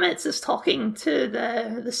Stamets is talking to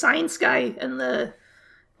the science guy in the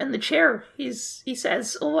chair, he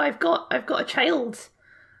says, "Oh, I've got a child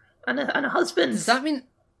and a husband." Does that mean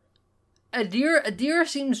Adira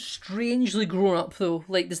seems strangely grown up though?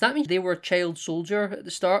 Like, does that mean they were a child soldier at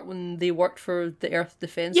the start when they worked for the Earth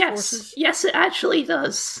Defense Forces? Yes, it actually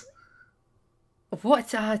does.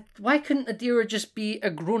 What? Why couldn't Adira just be a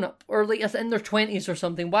grown up or like in their 20s or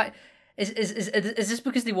something? Why? Is this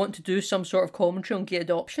because they want to do some sort of commentary on gay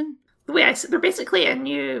adoption? The way they're basically a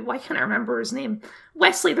new, why can't I remember his name?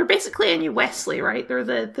 Wesley. They're basically a new Wesley, right? They're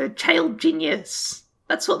the child genius.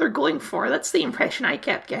 That's what they're going for. That's the impression I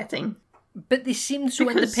kept getting. But they seemed so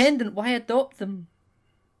independent. Why adopt them?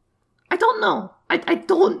 I don't know. I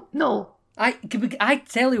don't know. I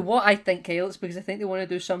tell you what I think, Kyle. It's because I think they want to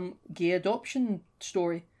do some gay adoption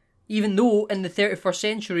story. Even though in the 31st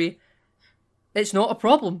century, it's not a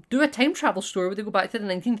problem. Do a time travel story where they go back to the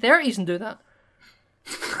 1930s and do that.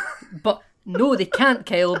 But no, they can't,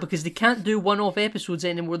 Kyle, because they can't do one-off episodes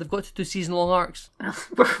anymore. They've got to do season-long arcs.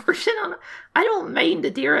 We're shitting on. I don't mind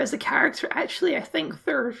Adira as a character. Actually, I think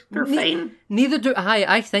they're fine. Neither do I.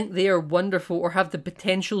 I think they are wonderful, or have the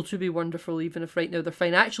potential to be wonderful, even if right now they're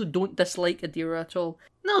fine. I actually don't dislike Adira at all.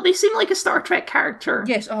 No, they seem like a Star Trek character.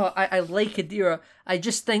 Yes, I like Adira. I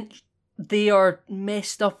just think they are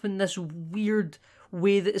messed up in this weird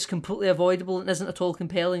way that is completely avoidable and isn't at all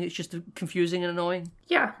compelling. It's just confusing and annoying.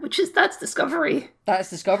 Yeah, that's Discovery. That's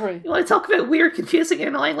Discovery. You want to talk about weird, confusing, and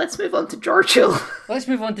annoying? Let's move on to Giorgio. Let's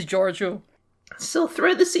move on to Giorgio. So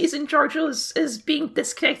throughout the season, Giorgio is being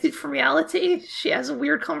disconnected from reality. She has a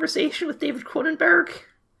weird conversation with David Cronenberg.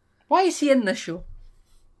 Why is he in this show?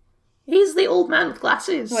 He's the old man with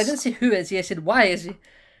glasses. No, I didn't say who is he. I said why is he?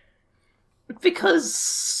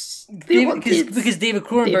 Because David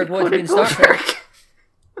Cronenberg wanted to be in Star Trek.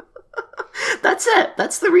 That's it.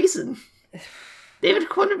 That's the reason. David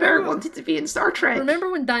Cronenberg wanted to be in Star Trek.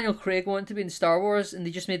 Remember when Daniel Craig wanted to be in Star Wars and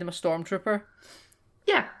they just made him a stormtrooper?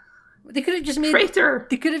 Yeah. They could have just made Traitor.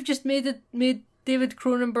 They could have just made David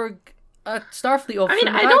Cronenberg a Starfleet officer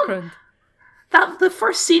in the background. The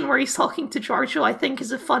first scene where he's talking to Giorgio, I think,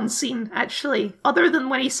 is a fun scene, actually. Other than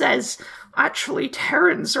when he says, actually,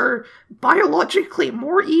 Terrans are biologically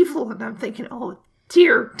more evil. And I'm thinking, oh,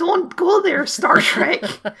 dear, don't go there, Star Trek.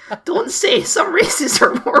 Don't say some races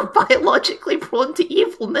are more biologically prone to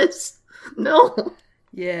evilness. No.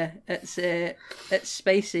 Yeah, it's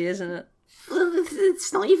spicy, isn't it?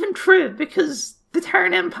 It's not even true, because the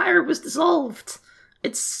Terran Empire was dissolved.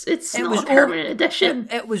 It's not a permanent addition.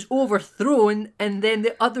 It was overthrown, and then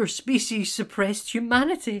the other species suppressed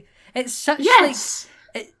humanity. It's such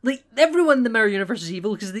like everyone in the Mirror Universe is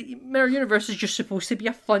evil, because the Mirror Universe is just supposed to be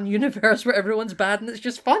a fun universe where everyone's bad and it's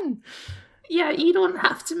just fun. Yeah, you don't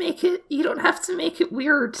have to make it. You don't have to make it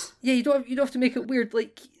weird. Yeah, you don't have to make it weird.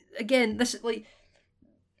 Like, again, this is like.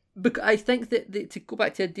 But I think that to go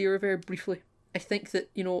back to Adira very briefly, I think that,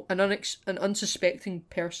 you know, an unsuspecting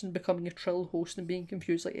person becoming a Trill host and being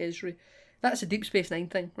confused like Ezri, that's a Deep Space Nine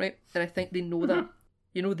thing, right? And I think they know that.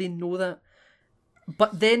 You know, they know that.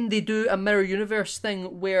 But then they do a Mirror Universe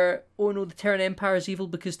thing where, oh no, the Terran Empire is evil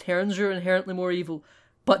because Terrans are inherently more evil.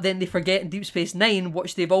 But then they forget in Deep Space Nine,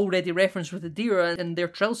 which they've already referenced with Adira and their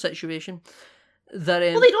Trill situation, that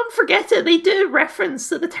well, they don't forget it. They do reference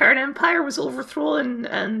that the Terran Empire was overthrown,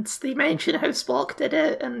 and they mention how Spock did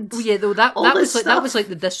it, and yeah, though that was like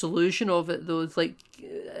the dissolution of it. Though, it's like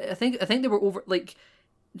I think they were over, like,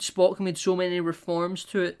 Spock made so many reforms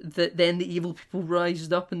to it that then the evil people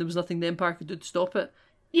rised up, and there was nothing the Empire could do to stop it.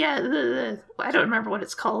 Yeah, I don't remember what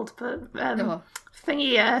it's called, but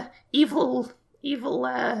thingy, evil.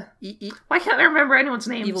 Why can't I remember anyone's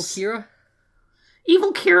names? Evil Kira.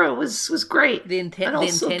 Evil Kira was great. And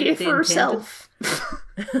also gay for herself.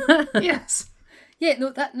 Yes. Yeah,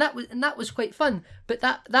 no, that was quite fun. But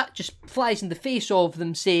that just flies in the face of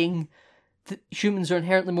them saying that humans are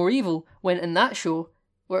inherently more evil, when in that show,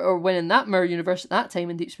 or when in that Mirror Universe at that time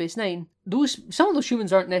in Deep Space Nine, some of those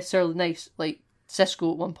humans aren't necessarily nice, like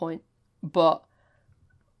Sisko at one point,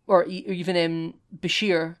 or even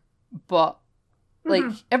Bashir, but like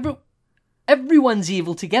everyone's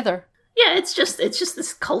evil together. Yeah, it's just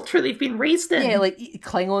this culture they've been raised in. Yeah, like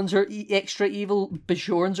Klingons are extra evil,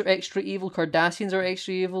 Bajorans are extra evil, Cardassians are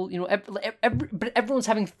extra evil. You know, but everyone's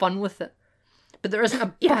having fun with it. But there isn't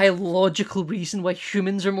a biological reason why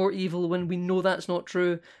humans are more evil when we know that's not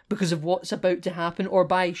true because of what's about to happen, or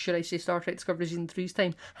by, should I say, Star Trek Discovery Season 3's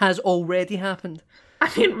time, has already happened.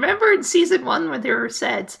 I mean, remember in Season 1 when they were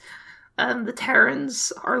said the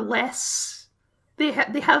Terrans are less... They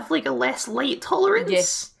have, like, a less light tolerance?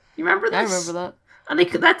 Yes. You remember this? I remember that. And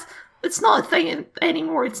it's not a thing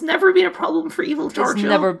anymore. It's never been a problem for evil Georgiou. It's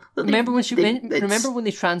never... Remember when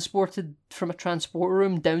they transported from a transport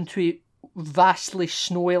room down to a vastly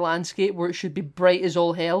snowy landscape where it should be bright as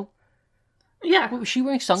all hell? Yeah. Was she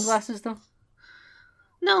wearing sunglasses though?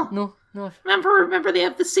 No. No. Remember they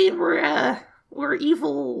have the scene where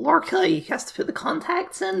evil Lorca has to put the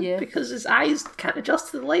contacts in because his eyes can't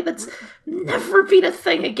adjust to the light. That's never been a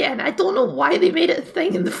thing again. I don't know why they made it a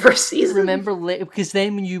thing in the first season. Remember later, because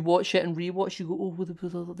then when you watch it and rewatch, you go, "Oh,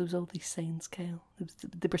 there was all these signs, Kyle.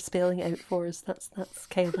 They were spelling it out for us. That's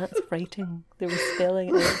Kyle. That's writing. They were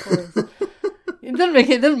spelling it out for us." It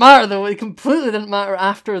didn't matter though. It completely didn't matter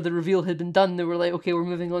after the reveal had been done. They were like, okay, we're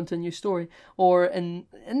moving on to a new story. Or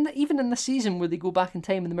even in the season where they go back in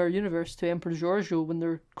time in the Mirror Universe to Emperor Giorgio when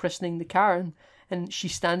they're christening the Karen, and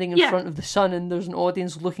she's standing in front of the sun, and there's an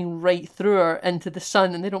audience looking right through her into the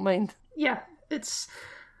sun, and they don't mind. Yeah, it's...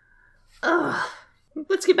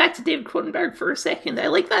 Let's get back to David Cronenberg for a second. I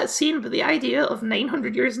like that scene, but the idea of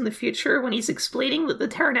 900 years in the future when he's explaining that the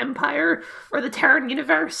Terran Empire or the Terran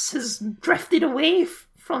universe has drifted away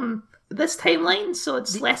from this timeline, so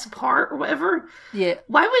it's less apart or whatever. Yeah.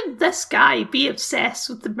 Why would this guy be obsessed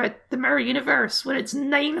with the Mirror Universe when it's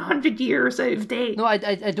 900 years out of date? No, I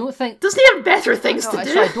don't think... Doesn't he have better things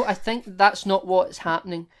to do? I think that's not what's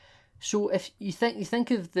happening. So if you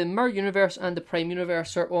think of the Mirror Universe and the Prime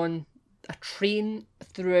Universe are on a train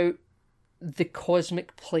throughout the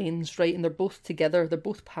cosmic planes, right? And they're both together, they're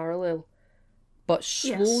both parallel. But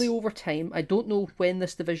slowly over time, I don't know when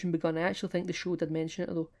this division began, I actually think the show did mention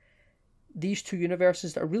it though. These two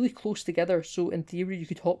universes that are really close together, so in theory you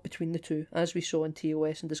could hop between the two, as we saw in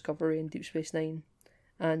TOS and Discovery and Deep Space Nine.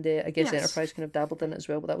 And I guess Enterprise kind of dabbled in it as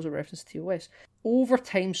well, but that was a reference to TOS. Over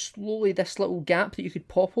time, slowly, this little gap that you could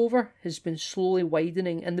pop over has been slowly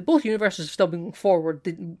widening, and both universes have still been going forward.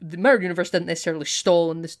 The Mirror Universe didn't necessarily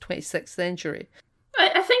stall in this 26th century.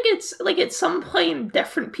 I think it's, like, at some point,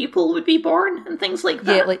 different people would be born and things like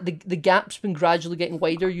that. Yeah, like, the gap's been gradually getting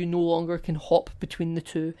wider. You no longer can hop between the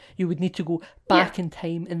two. You would need to go back in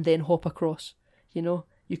time and then hop across, you know?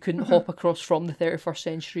 You couldn't hop across from the 31st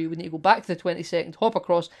century. You would need to go back to the 22nd, hop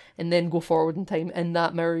across, and then go forward in time in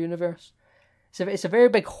that Mirror Universe. It's a very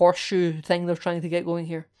big horseshoe thing they're trying to get going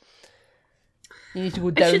here. You need to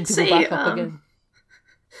go down to go back up again.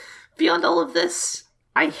 Beyond all of this,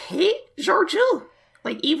 I hate Georgiou.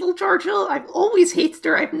 Like, evil Georgiou. I've always hated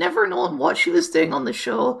her. I've never known what she was doing on the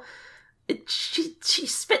show. She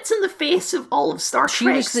spits in the face of all of Star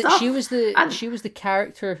Trek stuff. She was the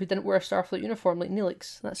character who didn't wear a Starfleet uniform like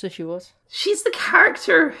Neelix. That's who she was. She's the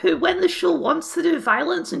character who, when the show wants to do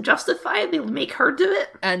violence and justify it, they'll make her do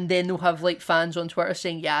it. And then they'll have like fans on Twitter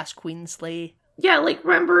saying, "Yes, Queen Slay." Yeah, like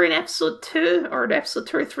remember in episode 2 or episode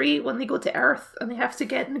 2 or 3 when they go to Earth and they have to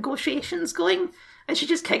get negotiations going, and she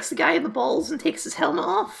just kicks the guy in the balls and takes his helmet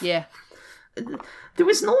off. Yeah. There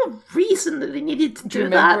was no reason that they needed to do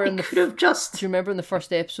that. They could have just... Do you remember in the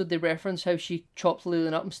first episode they reference how she chopped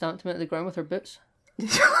Leland up and stamped him into the ground with her boots?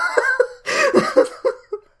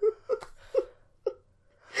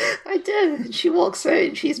 I did. She walks out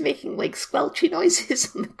and she's making like squelchy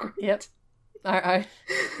noises on the ground. Yep.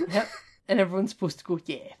 Yep. And everyone's supposed to go,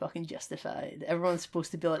 yeah, fucking justified. Everyone's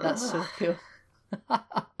supposed to be like, that's so cool.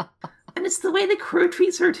 And it's the way the crew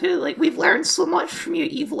treats her too. Like, we've learned so much from you,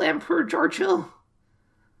 evil Emperor Georgiou.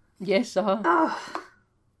 Yes, It's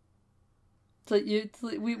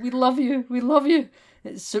like we love you. We love you.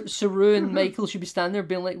 It's Saru and Michael should be standing there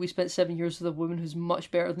being like, we spent 7 years with a woman who's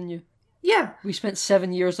much better than you. Yeah. We spent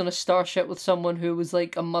 7 years on a starship with someone who was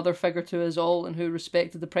like a mother figure to us all and who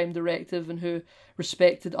respected the Prime Directive and who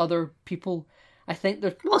respected other people. I think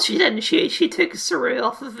they're... Well, she didn't. She took Saru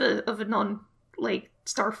off of a non, like,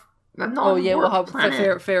 star... Oh yeah, well,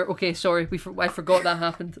 fair. Okay, sorry, I forgot that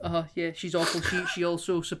happened. Yeah, she's awful. She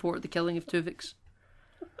also supported the killing of Tuvix.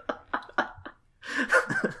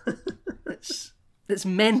 It's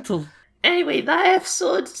mental. Anyway, that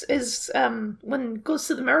episode is when it goes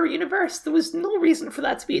to the Mirror Universe. There was no reason for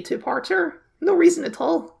that to be a two-parter. No reason at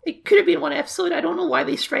all. It could have been one episode. I don't know why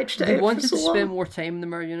they stretched it out for so long. They wanted to spend more time in the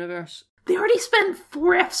Mirror Universe. They already spent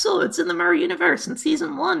 4 episodes in the Mirror Universe in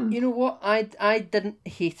season 1. You know what? I didn't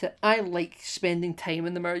hate it. I like spending time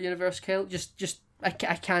in the Mirror Universe, Kyle. I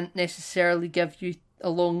can't necessarily give you a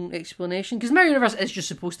long explanation. Because Mirror Universe is just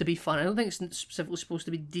supposed to be fun. I don't think it's specifically supposed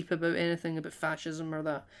to be deep about anything about fascism or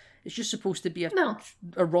that. It's just supposed to be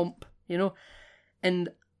a romp, you know? And,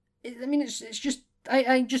 I mean, it's just...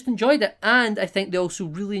 I just enjoyed it, and I think they also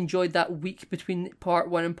really enjoyed that week between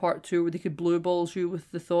part 1 and part 2 where they could blue balls you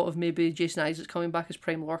with the thought of maybe Jason Isaacs coming back as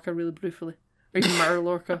Prime Lorca really briefly. Or even Mirror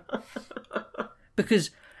Lorca.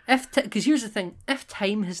 Because here's the thing, if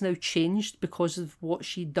time has now changed because of what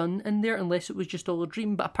she'd done in there, unless it was just all a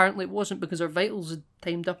dream, but apparently it wasn't because her vitals had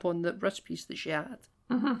timed up on the wrist piece that she had.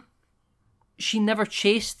 Mm-hmm. She never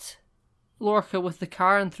chased Lorca with the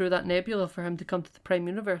car and through that nebula for him to come to the Prime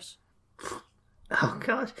Universe. Oh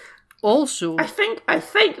god. Also, I think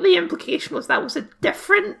the implication was that was a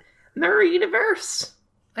different Mirror Universe.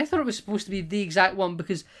 I thought it was supposed to be the exact one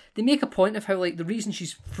because they make a point of how, like, the reason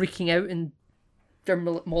she's freaking out and their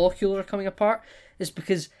molecules are coming apart is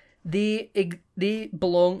because they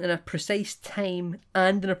belong in a precise time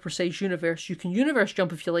and in a precise universe. You can universe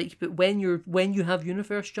jump if you like, but when you have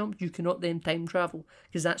universe jump, you cannot then time travel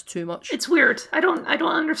because that's too much. It's weird. I don't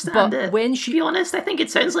understand it. To be honest, I think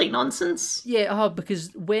it sounds like nonsense. Yeah,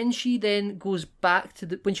 because when she then goes back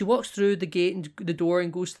to when she walks through the gate and the door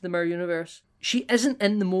and goes to the Mirror Universe, she isn't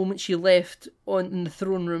in the moment she left in the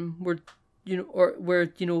throne room where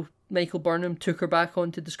Michael Burnham took her back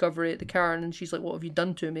onto Discovery at the Cairn, and she's like, "What have you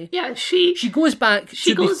done to me?" Yeah, she goes back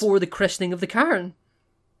before the christening of the Cairn.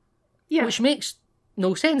 Yeah, which makes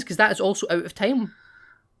no sense because that is also out of time.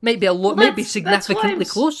 Might be might be significantly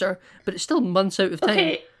closer, but it's still months out of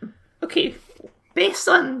time. Okay. Based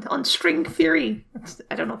on string theory,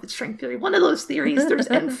 I don't know if it's string theory. One of those theories. There's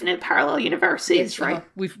infinite parallel universes, right?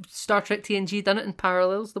 We've Star Trek TNG done it in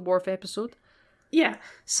Parallels, the Worf episode. Yeah,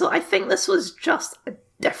 so I think this was just a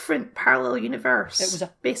different parallel universe. It was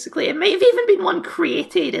basically. It may have even been one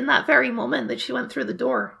created in that very moment that she went through the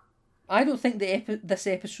door. I don't think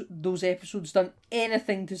those episodes done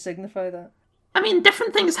anything to signify that. I mean,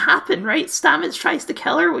 different things happen, right? Stamets tries to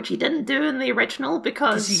kill her, which he didn't do in the original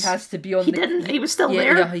because he has to be on. He was still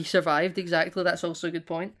there. Yeah, he survived. Exactly. That's also a good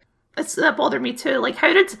point. That bothered me too. Like,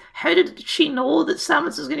 how did she know that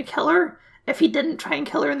Stamets was going to kill her if he didn't try and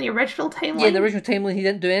kill her in the original timeline? Yeah, in the original timeline, he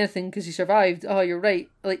didn't do anything because he survived. Oh, you're right.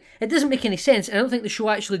 Like, it doesn't make any sense. And I don't think the show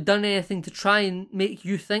actually done anything to try and make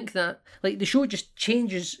you think that. Like, the show just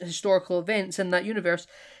changes historical events in that universe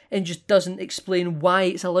and just doesn't explain why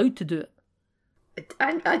it's allowed to do it.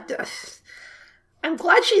 I'm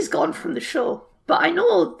glad she's gone from the show, but I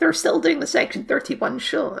know they're still doing the Section 31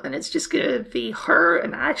 show, and it's just going to be her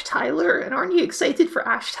and Ash Tyler. And aren't you excited for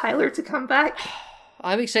Ash Tyler to come back?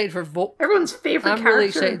 I'm excited for Vok. Everyone's favourite character. I'm really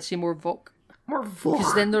excited to see more Vok. More Vok.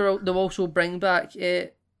 Because then they'll also bring back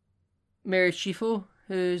Mary Chieffo,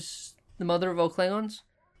 who's the mother of all Klingons.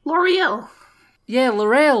 L'Oreal. Yeah,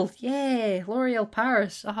 L'Oreal. Yeah, L'Oreal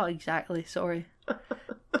Paris. Oh, exactly. Sorry.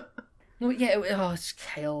 No, yeah, it's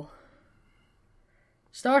Kyle.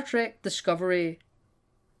 Star Trek Discovery,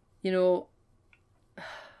 it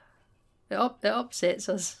upsets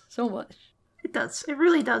us so much. It does. It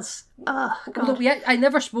really does. God. I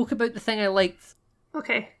never spoke about the thing I liked.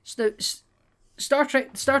 Okay. So, Star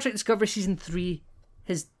Trek Discovery Season 3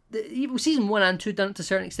 Season 1 and 2 done it to a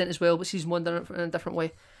certain extent as well, but Season 1 done it in a different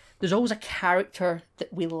way. There's always a character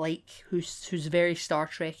that we like who's very Star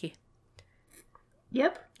Trek-y.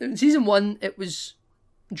 Yep. In Season 1, it was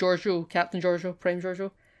Giorgio, Captain Giorgio, Prime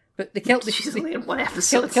Giorgio. But She's only in one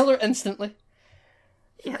episode. Kill her instantly.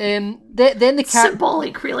 Yeah. Then the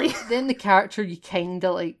symbolic, really. Then the character you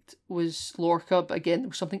kinda liked was Lorca, but again, there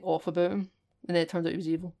was something off about him. And then it turned out he was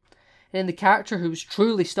evil. And then the character who was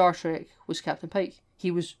truly Star Trek was Captain Pike. He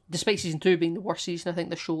was, despite Season 2 being the worst season I think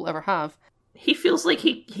the show will ever have, he feels like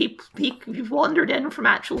he wandered in from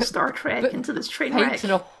actual Star Trek into this train wreck. Pike's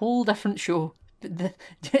in a whole different show.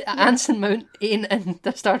 Anson Mount ain't in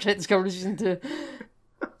the Star Trek Discovery Season 2.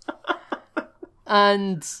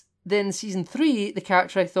 And then Season 3, the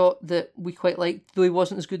character I thought that we quite liked, though he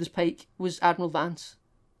wasn't as good as Pike, was Admiral Vance.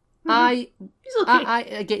 Mm-hmm. He's okay.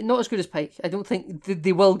 I get not as good as Pike. I don't think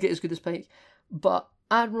they will get as good as Pike. But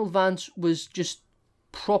Admiral Vance was just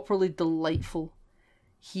properly delightful.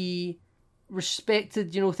 He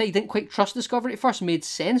respected, he didn't quite trust Discovery at first. Made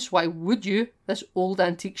sense. Why would you? This old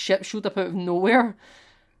antique ship showed up out of nowhere.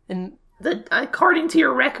 And that, according to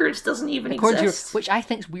your records, doesn't even exist. Which I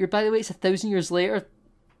think is weird, by the way. It's 1,000 years later.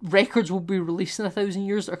 Records will be released in 1,000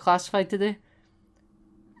 years that are classified today.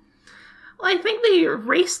 Well, I think they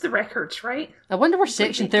erased the records, right? I wonder where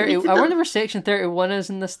Section 30. I wonder where Section 31 is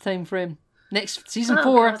in this time frame. Next Season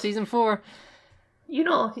 4. God. Season 4.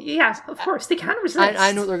 Yeah, of course they can't resist.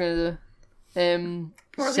 I know what they're going to do.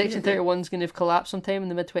 Section 31 is going to have collapsed sometime in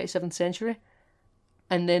the mid-27th century.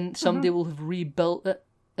 and then somebody will have rebuilt it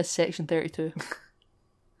as Section 32.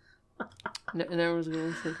 And everyone's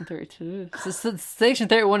going, Section 32. So Section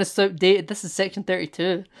 31 is so outdated. This is Section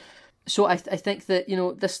 32. So I think that,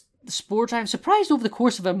 this spore drive, I'm surprised over the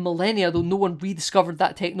course of a millennia, though, no one rediscovered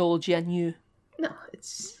that technology anew. No,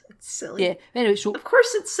 it's silly. Yeah, anyway, so... Of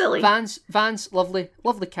course it's silly. Vance, lovely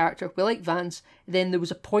character. We like Vance. Then there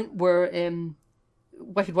was a point where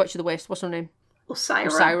Wicked Witch of the West, what's her name?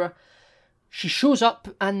 Osira. She shows up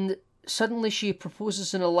and suddenly she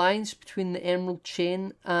proposes an alliance between the Emerald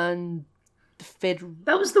Chain and the Federal...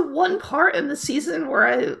 That was the one part in the season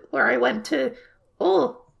where I went to,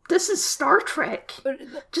 oh, this is Star Trek.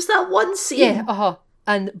 Just that one scene. Yeah,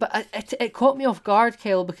 But it caught me off guard,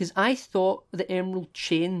 Kyle, because I thought the Emerald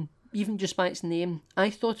Chain, even just by its name, I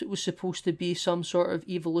thought it was supposed to be some sort of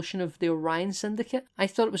evolution of the Orion Syndicate. I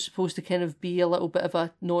thought it was supposed to kind of be a little bit of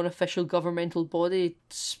a non-official governmental body,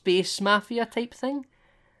 space mafia type thing.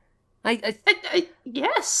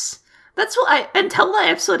 Yes. That's what until that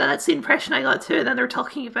episode, that's the impression I got too. And then they're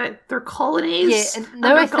talking about their colonies and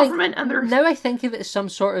their government and their... Now I think of it as some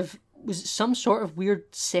sort of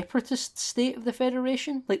weird separatist state of the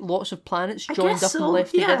Federation? Like lots of planets joined up and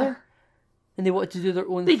left together? And they wanted to do their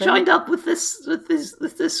own thing? They joined up with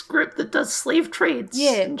this group that does slave trades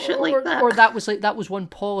and shit like that. Or that was one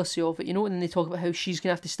policy of it, and then they talk about how she's going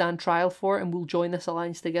to have to stand trial for it and we'll join this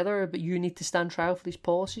alliance together, but you need to stand trial for these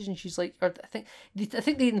policies. And she's like, I think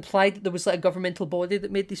they implied that there was like a governmental body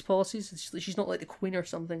that made these policies. She's not like the Queen or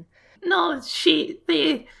something. No, she's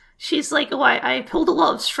like, oh, I pulled a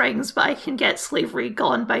lot of strings, but I can get slavery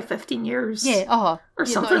gone by 15 years. Yeah, Or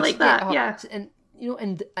something like that, yeah.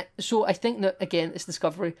 So I think that, again, it's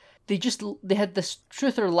Discovery. They had this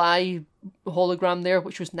truth or lie hologram there,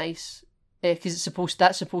 which was nice, because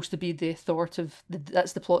that's supposed to be the authoritative,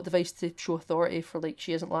 that's the plot device to show authority for, like,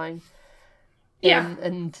 she isn't lying. Yeah.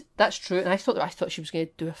 And that's true, and I thought she was going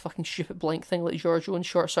to do a fucking stupid blank thing like Giorgio and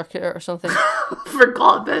Short Circuit or something.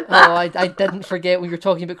 Forgot about that. Oh, I didn't forget when you were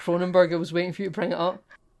talking about Cronenberg. I was waiting for you to bring it up.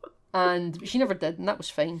 And she never did, and that was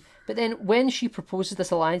fine. But then when she proposes this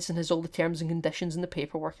alliance and has all the terms and conditions and the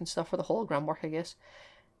paperwork and stuff, or the hologram work, I guess,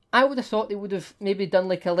 I would have thought they would have maybe done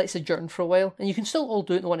like a let's adjourn for a while. And you can still all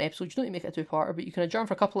do it in one episode. You don't need to make it a two-parter, but you can adjourn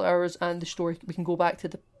for a couple of hours and the story, we can go back to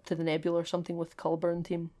the Nebula or something with Culber and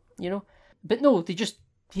team, But no, he just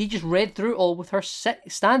read through it all with her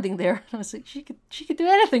standing there. And I was like, she could do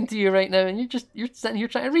anything to you right now, and you're sitting here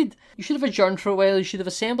trying to read. You should have adjourned for a while. You should have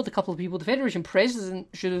assembled a couple of people. The Federation president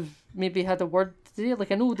should have maybe had a word today.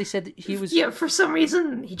 Like, I know they said that he was... Yeah, for some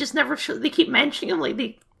reason, he just never... They keep mentioning him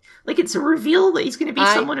like it's a reveal that he's going to be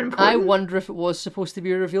someone important. I wonder if it was supposed to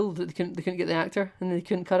be a reveal that they couldn't get the actor and they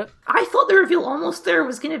couldn't cut it. I thought the reveal almost there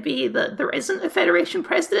was going to be that there isn't a Federation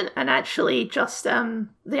president and actually just the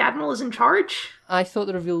Admiral is in charge. I thought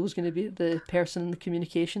the reveal was going to be the person in the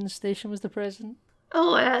communications station was the president.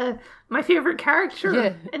 Oh, my favourite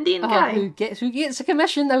character, Indian guy. Who gets a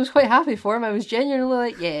commission. I was quite happy for him. I was genuinely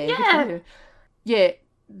like, yeah.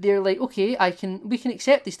 They're like, okay, we can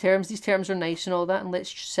accept these terms are nice and all that, and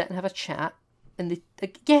let's just sit and have a chat. And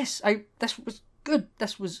this was good.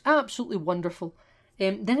 This was absolutely wonderful.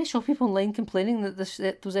 Then I saw people online complaining that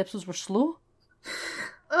those episodes were slow.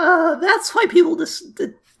 That's why people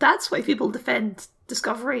defend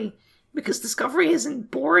Discovery, because Discovery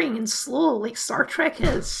isn't boring and slow like Star Trek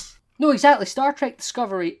is. No, exactly. Star Trek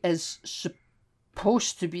Discovery is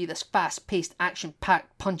supposed to be this fast-paced,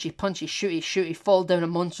 action-packed, punchy, shooty, fall down a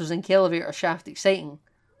monster's ink elevator shaft exciting.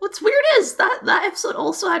 What's weird is that episode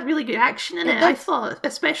also had really good action in it, I thought,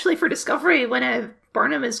 especially for Discovery, when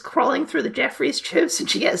Burnham is crawling through the Jeffries tubes and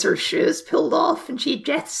she gets her shoes pulled off and she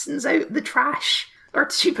jettisons out the trash. Or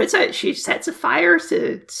she sets a fire so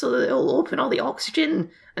that it'll open all the oxygen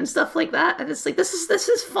and stuff like that. And it's like, this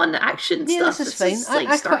is fun action stuff. This is fine.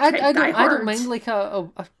 I don't mind like a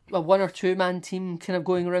 1 or 2 man team kind of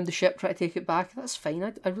going around the ship trying to take it back. That's fine.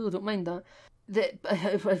 I really don't mind that.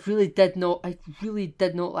 I really did not.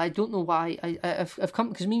 I don't know why. I've come,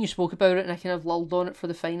 because me and you spoke about it and I kind of lulled on it for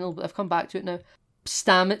the final, but I've come back to it now.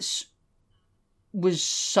 Stamets was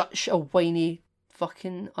such a whiny,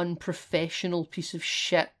 fucking unprofessional piece of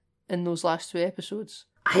shit in those last 2 episodes.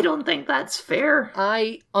 I don't think that's fair.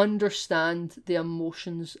 I understand the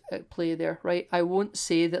emotions at play there, right? I won't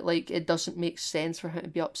say that like it doesn't make sense for him to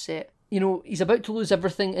be upset. He's about to lose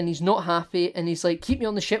everything and he's not happy and he's like, keep me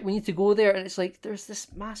on the ship, we need to go there. And it's like, there's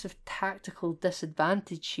this massive tactical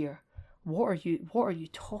disadvantage here. What are you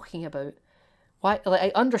talking about? Why? Like,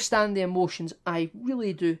 I understand the emotions. I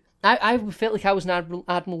really do. I felt like I was in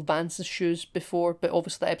Admiral Vance's shoes before, but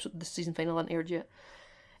obviously the season final hadn't aired yet.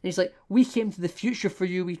 he's like, we came to the future for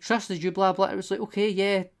you, we trusted you, blah, blah. It was like, okay,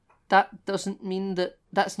 yeah, that doesn't mean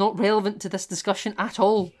that's not relevant to this discussion at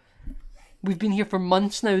all. We've been here for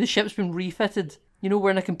months now, the ship's been refitted. You know,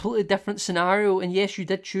 we're in a completely different scenario, and yes, you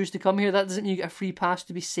did choose to come here. That doesn't mean you get a free pass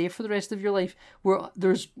to be safe for the rest of your life.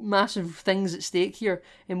 There's massive things at stake here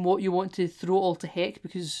in what you want to throw all to heck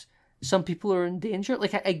because some people are in danger.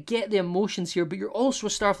 Like, I get the emotions here, but you're also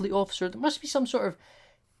a Starfleet officer. There must be some sort of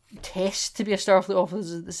test to be a Starfleet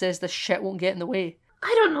officer that says this shit won't get in the way.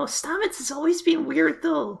 I don't know, Stamets has always been weird,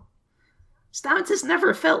 though. Stamets has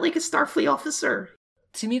never felt like a Starfleet officer.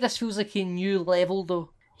 To me, this feels like a new level,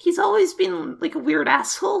 though. He's always been like a weird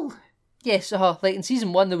asshole. Yes, like in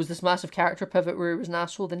season 1 there was this massive character pivot where he was an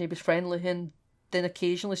asshole, then he was friendly, and then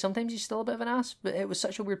occasionally, sometimes he's still a bit of an ass, but it was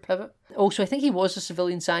such a weird pivot. Also, I think he was a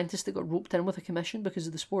civilian scientist that got roped in with a commission because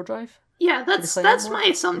of the spore drive. Yeah, that's my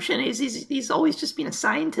assumption, is he's always just been a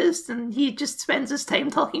scientist, and he just spends his time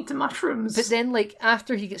talking to mushrooms. But then, like,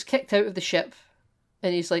 after he gets kicked out of the ship,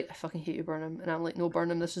 and he's like, I fucking hate you, Burnham, and I'm like, no,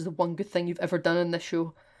 Burnham, this is the one good thing you've ever done in this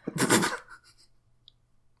show.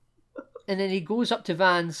 And then he goes up to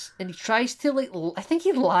Vance, and he tries to, like, I think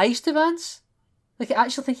he lies to Vance. Like, I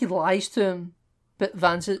actually think he lies to him, but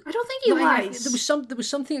Vance is... I don't think he lies. There was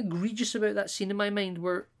something egregious about that scene in my mind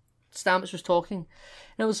where Stamets was talking,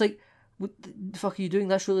 and I was like, what the fuck are you doing?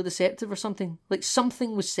 That's really deceptive or something. Like,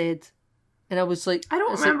 something was said, and I was like... I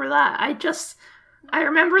don't remember that. I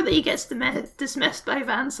remember that he gets dismissed by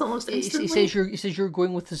Vance almost instantly. He says you're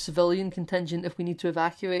going with the civilian contingent if we need to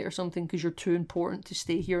evacuate or something because you're too important to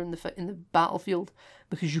stay here in the battlefield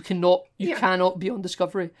because you cannot be on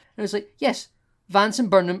Discovery. And I was like, yes, Vance and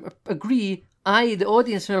Burnham agree. I, the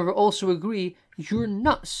audience member, also agree. You're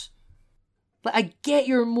nuts. Like, I get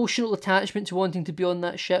your emotional attachment to wanting to be on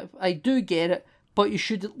that ship. I do get it, but you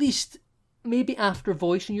should at least, maybe after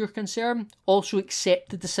voicing your concern, also accept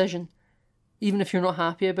the decision. Even if you're not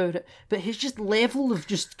happy about it. But his just level of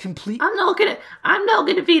just complete... I'm not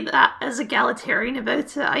gonna be that as egalitarian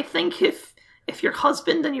about it. I think if your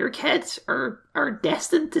husband and your kids are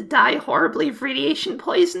destined to die horribly of radiation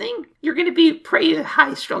poisoning, you're gonna be pretty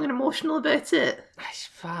high-strung and emotional about it.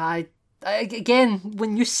 Again,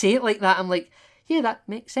 when you say it like that, I'm like, yeah, that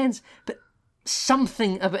makes sense. But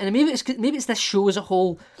something about... And maybe it's this show as a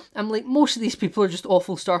whole. I'm like, most of these people are just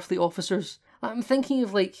awful Starfleet officers. I'm thinking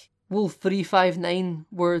of, like, Wolf 359,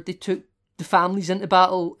 where they took the families into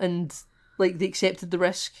battle and, like, they accepted the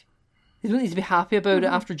risk. They don't need to be happy about it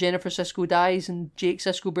after Jennifer Sisko dies and Jake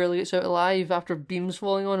Sisko barely gets out alive after beams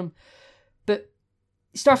falling on him. But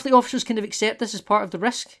Starfleet officers kind of accept this as part of the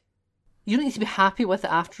risk. You don't need to be happy with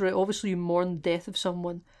it after it. Obviously, you mourn the death of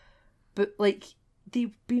someone. But, like,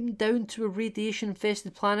 they beamed down to a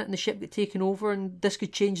radiation-infested planet and the ship got taken over, and this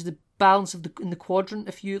could change the balance in the quadrant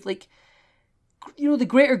if you, like... You know, the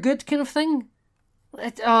greater good kind of thing.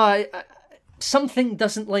 Something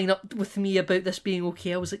doesn't line up with me about this being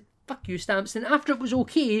okay. I was like, fuck you, Stamets. And after it was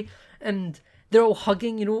okay, and they're all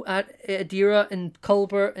hugging, you know, at Adira and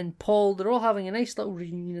Culber and Paul, they're all having a nice little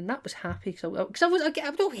reunion, and that was happy. I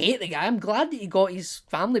don't hate the guy. I'm glad that he got his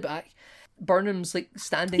family back. Burnham's like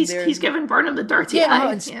standing there. He's giving Burnham the dirty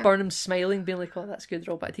eye. And Burnham's smiling, being like, oh, that's good,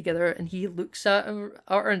 they're all back together. And he looks at her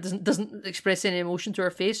and doesn't express any emotion to her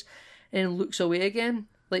face. And looks away again,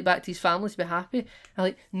 like back to his family to be happy. I'm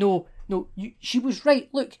like, no, she was right.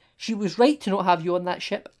 Look, she was right to not have you on that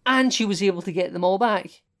ship, and she was able to get them all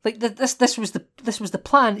back. Like this was the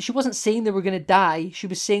plan. She wasn't saying they were going to die. She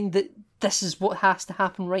was saying that this is what has to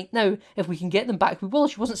happen right now. If we can get them back, we will.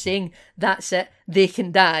 She wasn't saying that's it, they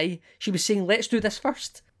can die. She was saying, let's do this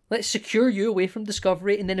first. Let's secure you away from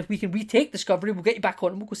Discovery, and then if we can retake Discovery, we'll get you back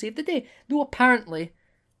on and we'll go save the day. No, apparently,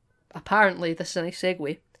 this is a nice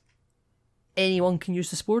segue. Anyone can use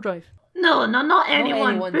the spore drive. No, not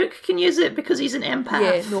anyone. Book can use it because he's an empath.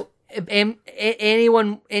 Yeah, no.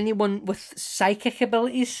 Anyone with psychic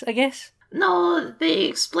abilities, I guess. No, they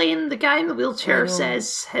explain. The guy in the wheelchair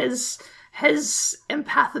says his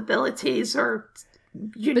empath abilities are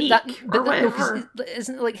unique or whatever.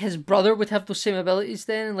 Isn't it like his brother would have those same abilities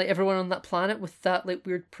then, and like everyone on that planet with that like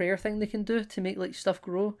weird prayer thing they can do to make like stuff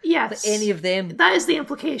grow? Yes, like, any of them. That is the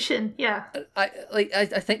implication. Yeah, I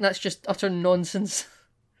think that's just utter nonsense.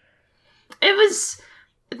 It was.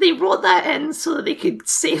 They wrote that in so that they could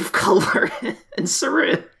save Culber and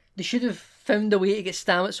Saru. They should have found a way to get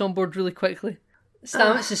Stamets on board really quickly.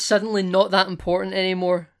 Stamets is suddenly not that important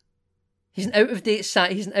anymore. He's an out-of-date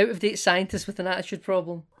scientist with an attitude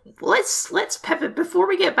problem. let's pivot before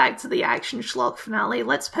we get back to the action schlock finale.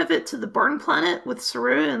 Let's pivot to the burn planet with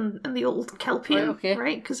Saru and the old Kelpian,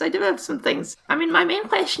 right? Because I do have some things. I mean, my main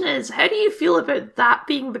question is, how do you feel about that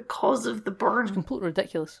being the cause of the burn? It's completely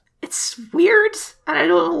ridiculous. It's weird, and I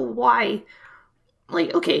don't know why.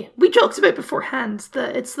 Like, okay, we joked about beforehand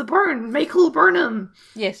that it's the burn. Michael Burnham.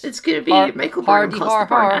 Yes. It's going to be Michael Burnham caused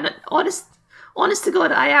the burn. And honest to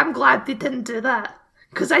God, I am glad they didn't do that.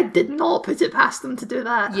 Because I did not put it past them to do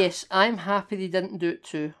that. Yes, I'm happy they didn't do it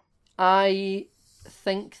too. I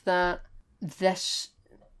think that this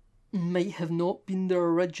might have not been their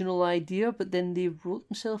original idea, but then they wrote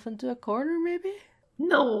themselves into a corner, maybe?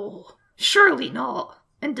 No, surely not.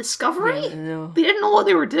 In Discovery? No. They didn't know what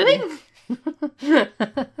they were doing?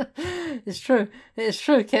 It's true,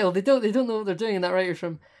 Kettle. They don't know what they're doing in that writer's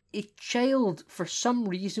room. A child, for some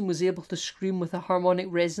reason, was able to scream with a harmonic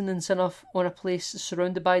resonance enough on a place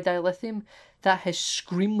surrounded by dilithium that his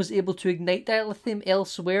scream was able to ignite dilithium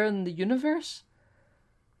elsewhere in the universe?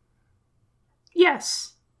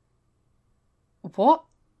 Yes. What?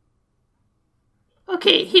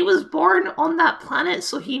 Okay, he was born on that planet,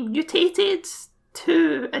 so he mutated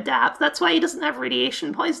to adapt. That's why he doesn't have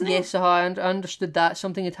radiation poisoning. Yes, I understood that.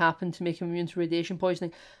 Something had happened to make him immune to radiation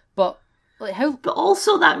poisoning. But like how? But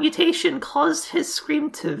also that mutation caused his scream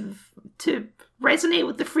to resonate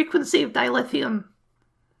with the frequency of dilithium.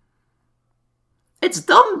 It's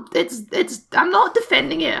dumb. It's. I'm not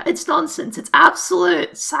defending it. It's nonsense. It's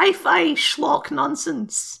absolute sci-fi schlock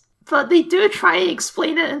nonsense. But they do try and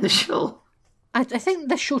explain it in the show. I think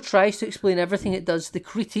this show tries to explain everything it does. The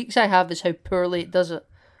critiques I have is how poorly it does it.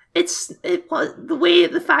 It was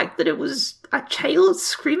the fact that it was a child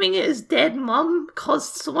screaming at his dead mum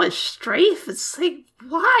caused so much strife. It's like,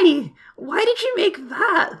 why? Why did you make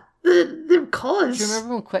that the cause? Do you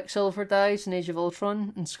remember when Quicksilver dies in Age of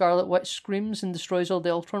Ultron and Scarlet Witch screams and destroys all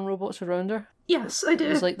the Ultron robots around her? Yes, I do. It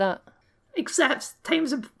was like that. Except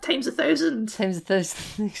times 1,000. Times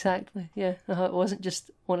 1,000, exactly. Yeah, it wasn't just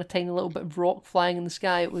on a tiny little bit of rock flying in the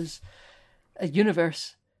sky. It was a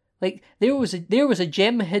universe. Like there was a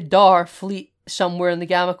Jem'Hadar fleet somewhere in the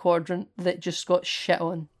Gamma Quadrant that just got shit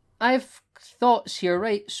on. I've thoughts here,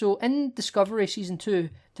 right? So in Discovery Season 2,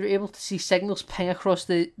 they're able to see signals ping across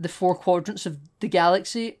the four quadrants of the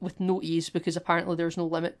galaxy with no ease because apparently there's no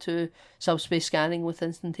limit to subspace scanning with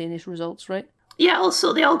instantaneous results, right? Yeah,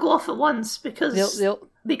 also they all go off at once because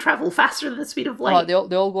they travel faster than the speed of light. They all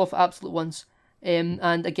go off at absolute once.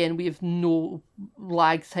 And again, we have no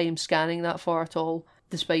lag time scanning that far at all,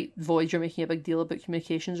 despite Voyager making a big deal about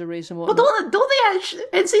communications arrays and whatnot. But don't they actually,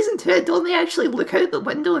 in Season 2, don't they actually look out the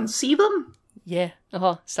window and see them? Yeah,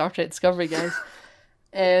 Star Trek Discovery, guys.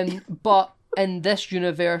 But in this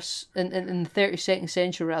universe, in the 32nd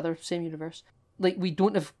century rather, same universe, like we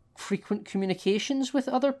don't have frequent communications with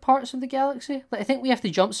other parts of the galaxy. Like I think we have to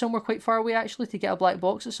jump somewhere quite far away actually to get a black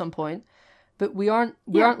box at some point. But we aren't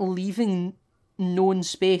leaving known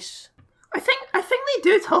space. I think they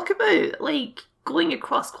do talk about like going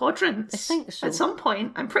across quadrants. I think so. At some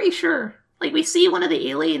point, I'm pretty sure. Like we see one of the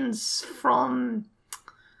aliens from,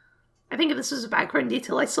 I think this was a background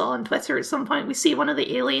detail I saw on Twitter at some point. We see one of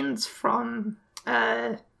the aliens from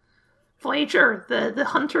Voyager, the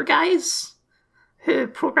Hunter guys who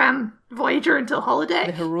program Voyager into a holodeck.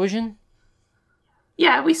 The Herosian?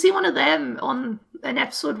 Yeah, we see one of them in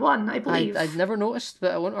episode 1, I believe. I'd never noticed,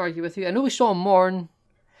 but I won't argue with you. I know we saw Morn.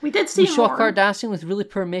 We did see Morn. We saw Cardassian with really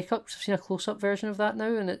poor makeup. I've seen a close-up version of that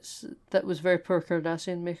now, and that was very poor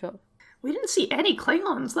Cardassian makeup. We didn't see any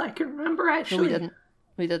Klingons that I can remember, actually. No,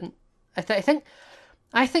 we didn't. I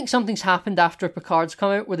think something's happened after Picard's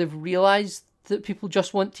come out where they've realised that people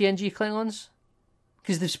just want TNG Klingons.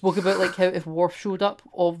 Because they've spoke about like how if Worf showed up,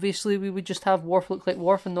 obviously we would just have Worf look like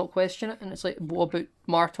Worf and not question it. And it's like, what about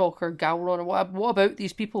Martok or Gowron or what about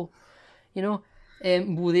these people? You know,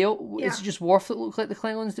 is it just Worf that look like the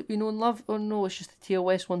Klingons that we know and love? Or no, it's just the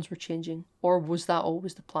TOS ones were changing. Or was that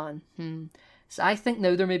always the plan? So I think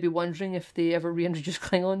now they're maybe wondering if they ever reintroduce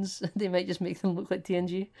Klingons, they might just make them look like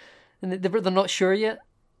TNG, and they're not sure yet,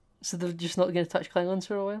 so they're just not going to touch Klingons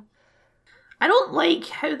for a while. I don't like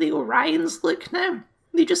how the Orions look now.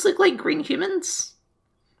 They just look like green humans.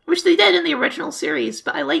 Which they did in the original series,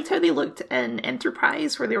 but I liked how they looked in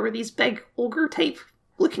Enterprise, where there were these big ogre-type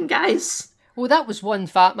looking guys. Well, that was one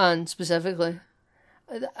fat man, specifically.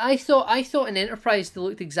 I thought in Enterprise they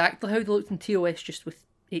looked exactly how they looked in TOS, just with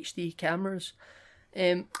HD cameras.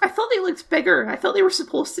 I thought they looked bigger. I thought they were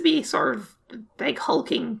supposed to be sort of big,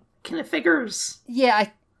 hulking kind of figures. Yeah,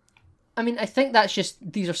 I mean, I think that's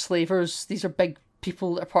just, these are slavers. These are big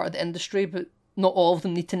people that are part of the industry, but not all of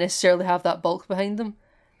them need to necessarily have that bulk behind them.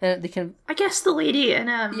 and they can. I guess the lady in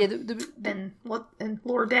Yeah, in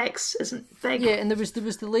Lower Decks isn't big. Yeah, and there was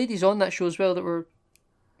the ladies on that show as well that were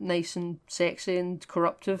nice and sexy and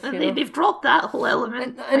corruptive. And they've dropped that whole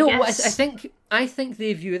element. I know. I think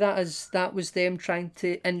they view that as that was them trying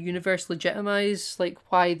to in universe legitimize like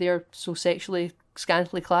why they're so sexually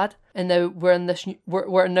scantily clad, and now we're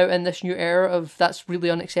now in this new era of that's really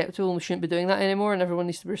unacceptable and we shouldn't be doing that anymore, and everyone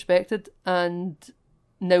needs to be respected, and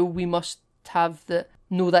now we must have the.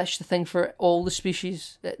 No, that's the thing for all the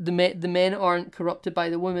species. The men aren't corrupted by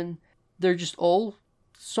the women. They're just all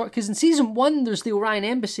sort. Because in season 1, there's the Orion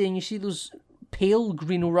Embassy, and you see those pale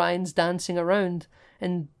green Orions dancing around,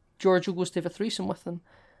 and Giorgio goes to have a threesome with them.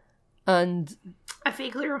 And I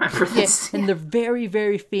vaguely remember this. Yeah, and they're very,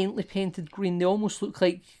 very faintly painted green. They almost look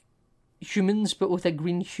like humans, but with a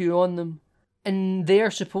green hue on them. And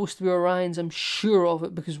they're supposed to be Orions. I'm sure of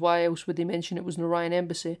it, because why else would they mention it was an Orion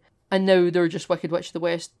Embassy? And now they're just Wicked Witch of the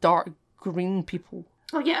West, dark green people.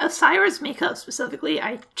 Oh yeah, Osira's makeup specifically,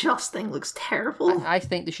 I just think looks terrible. I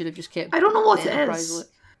think they should have just kept. I don't know what it is.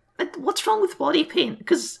 What's wrong with body paint?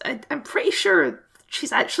 Because I'm pretty sure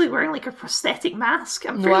she's actually wearing like a prosthetic mask.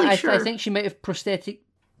 I'm fairly sure. I think she might have prosthetic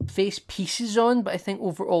face pieces on, but I think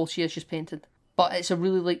overall she is just painted. But it's a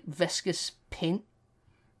really like viscous paint.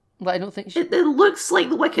 Like, I don't think it looks like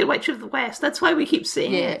the Wicked Witch of the West. That's why we keep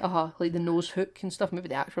saying it. Yeah, like the nose hook and stuff. Maybe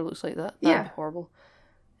the actor looks like that. That'd be horrible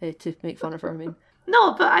to make fun of her. I mean,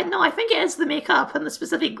 no, but I think it is the makeup and the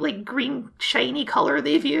specific like green shiny color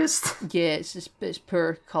they've used. Yeah, it's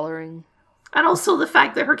poor coloring, and also the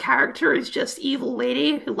fact that her character is just evil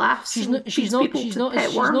lady who laughs. She's not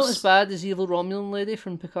as bad as evil Romulan lady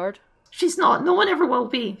from Picard. She's not. No one ever will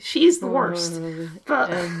be. She's the worst.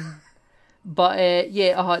 But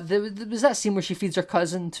there was that scene where she feeds her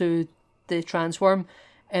cousin to the transform,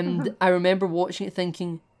 and I remember watching it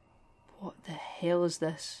thinking, what the hell is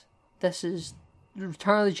this? This is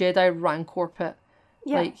Return of the Jedi Rancor pit.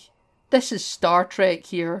 Yeah. Like, this is Star Trek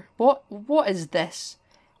here. What is this?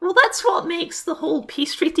 Well, that's what makes the whole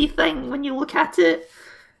peace treaty thing, when you look at it,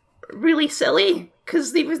 really silly,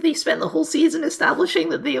 because they spent the whole season establishing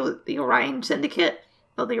that the Orion Syndicate,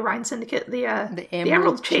 the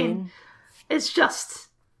Emerald Chain is just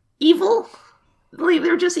evil. Like,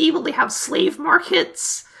 they're just evil. They have slave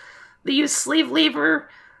markets. They use slave labor.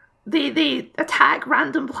 They attack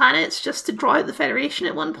random planets just to draw out the Federation.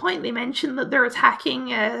 At one point, they mentioned that they're attacking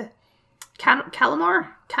Calamar.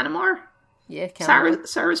 Yeah, Calamar.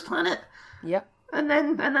 Sarah's planet. Yep. And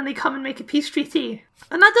then they come and make a peace treaty,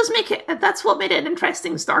 and that does make it. That's what made it an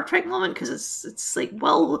interesting Star Trek moment, because it's like,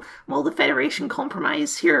 well, the Federation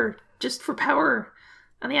compromise here just for power?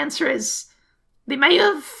 And the answer is, they might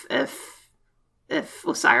have if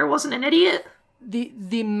Osira wasn't an idiot.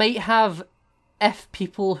 They might have if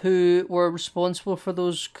people who were responsible for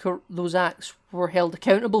those acts were held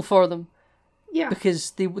accountable for them. Yeah.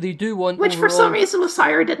 Because they do want... Which for some reason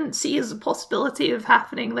Osira didn't see as a possibility of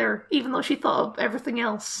happening there, even though she thought of everything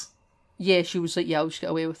else. Yeah, she was like, yeah, I'll just get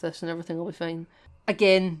away with this and everything will be fine.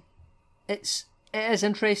 Again, it is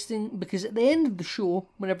interesting because at the end of the show,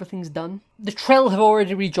 when everything's done, the Trill have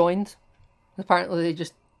already rejoined. Apparently they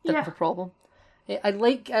just didn't have a problem. I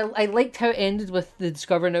liked how it ended with the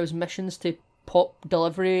Discovery Now's missions to pop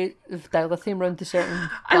delivery of dilithium around to certain...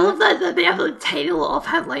 I love that they have a tiny little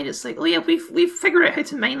offhand line. It's like, oh yeah, we've figured out how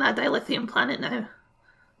to mine that dilithium planet now.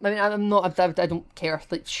 I mean, I don't care.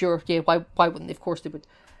 Like, sure, yeah, why wouldn't they? Of course they would.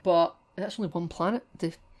 But that's only one planet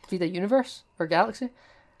to feed a universe or galaxy.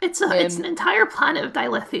 It's an entire planet of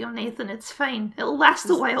dilithium, Nathan. It's fine. It'll last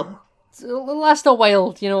a while. It'll last a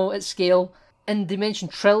while, at scale. And they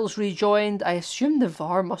mentioned Trill's rejoined. I assume the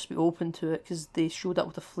VAR must be open to it because they showed up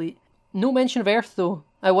with a fleet. No mention of Earth, though.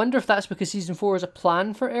 I wonder if that's because Season 4 is a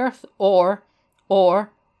plan for Earth, or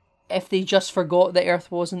if they just forgot that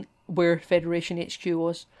Earth wasn't where Federation HQ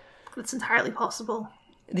was. That's entirely possible.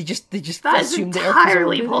 They just that assumed is that Earth was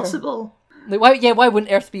entirely possible. Like, why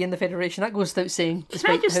wouldn't Earth be in the Federation? That goes without saying,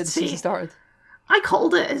 despite how the season started. I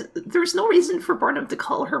called it. There's no reason for Burnham to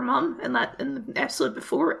call her mum in the episode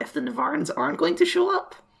before if the Navarans aren't going to show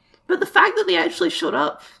up. But the fact that they actually showed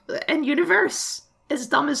up in universe is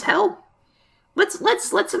dumb as hell.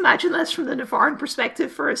 Let's imagine this from the Navaran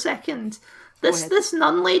perspective for a second. This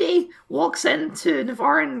nun lady walks into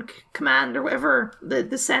Navaran command or whatever,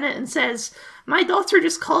 the Senate, and says, "My daughter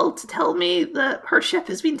just called to tell me that her ship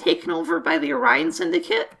has been taken over by the Orion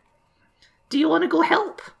Syndicate. Do you want to go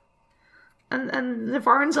help?" And the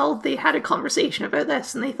Navarans they had a conversation about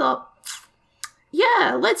this, and they thought,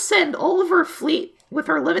 yeah, let's send all of our fleet with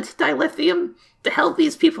our limited dilithium to help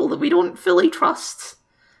these people that we don't fully trust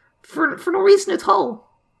for no reason at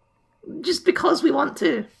all. just because we want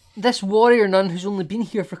to. This warrior nun who's only been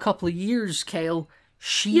here for a couple of years, Kyle,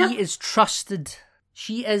 she is trusted.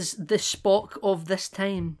 She is the Spock of this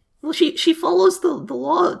time. Well, she follows the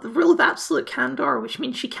law, the rule of absolute candor, which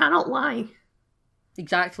means she cannot lie.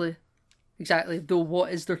 Exactly. Though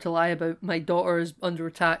what is there to lie about? My daughter is under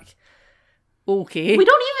attack. Okay. We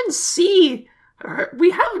don't even see her.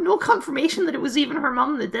 We have no confirmation that it was even her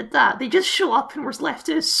mum that did that. They just show up and we're left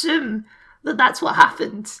to assume that that's what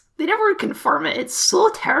happened. They never confirm it. It's so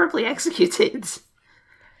terribly executed.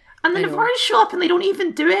 And the Navaras show up and they don't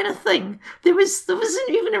even do anything. There wasn't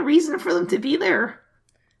even a reason for them to be there.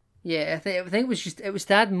 Yeah, I think it was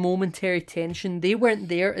that momentary tension. They weren't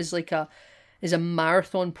there as a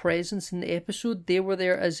marathon presence in the episode. They were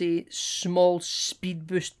there as a small speed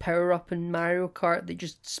boost power up in Mario Kart that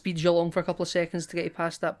just speeds you along for a couple of seconds to get you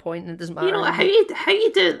past that point, and it doesn't matter. You know how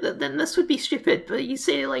you do it, then this would be stupid. But you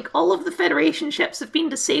say like all of the Federation ships have been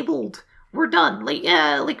disabled. We're done. Like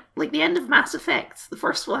the end of Mass Effect, the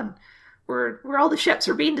first one, where all the ships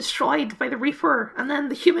are being destroyed by the Reaper, and then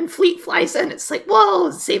the human fleet flies in. It's like, whoa,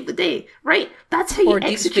 save the day, right? That's how you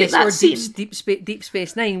execute that scene. Deep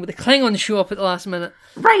Space Nine, with the Klingons show up at the last minute.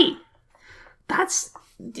 Right.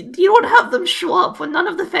 You don't have them show up when none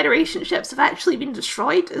of the Federation ships have actually been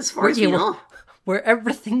destroyed, as far as we know. Where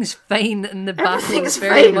everything's fine and the battle everything's is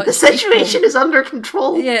very fine. much The situation is under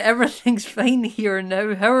control. Yeah, everything's fine here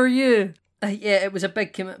now. How are you? Yeah, it was a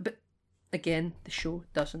big commitment, but again, the show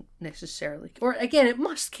doesn't necessarily... Or, again, it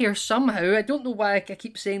must care somehow. I don't know why I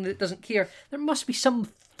keep saying that it doesn't care. There must be some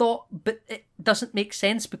thought, but it doesn't make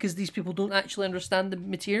sense because these people don't actually understand the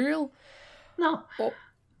material. No.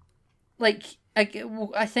 I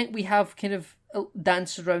think we have kind of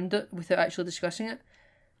danced around it without actually discussing it.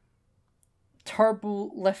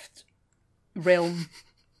 Turbo Lift Realm.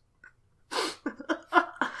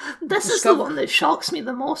 This is the one that shocks me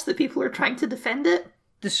the most, that people are trying to defend it.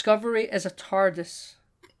 Discovery is a TARDIS.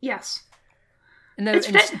 Yes. Now,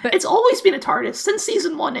 it's always been a TARDIS. Since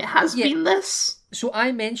season 1, it has been this. So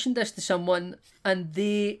I mentioned this to someone, and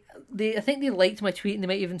they I think they liked my tweet, and they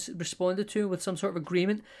might even responded to it with some sort of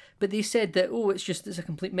agreement, but they said that, it's a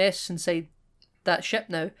complete mess inside that ship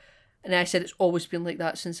now. And I said it's always been like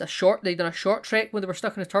that since they'd done a short trek when they were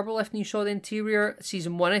stuck in a turbolift and you saw the interior.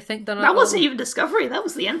 Season 1, I think, done it. That wasn't even Discovery, that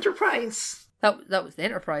was the Enterprise. That was the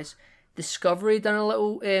Enterprise. Discovery done a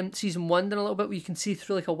little, season 1 done a little bit where you can see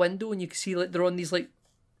through like a window and you can see like they're on these like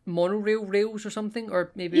monorail rails or something,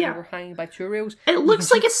 or maybe they were hanging by two rails. It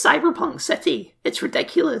looks like a cyberpunk city. It's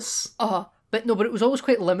ridiculous. But it was always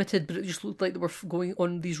quite limited, but it just looked like they were going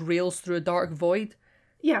on these rails through a dark void.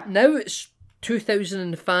 Yeah. Now it's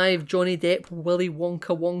 2005 Johnny Depp Willy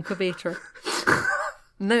Wonka Wonkavator.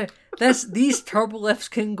 Now, these turbolifts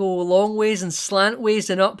can go long ways and slant ways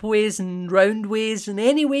and up ways and round ways and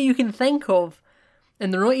any way you can think of.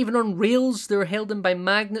 And they're not even on rails, they're held in by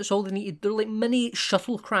magnets. All they need, they're like mini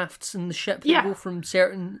shuttlecrafts in the ship that go from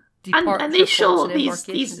certain departure and they show points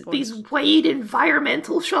and these wide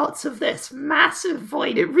environmental shots of this massive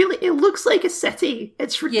void. It looks like a city.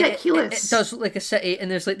 It's ridiculous. Yeah, it does look like a city,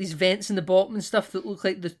 and there's like these vents in the bottom and stuff that look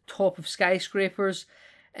like the top of skyscrapers,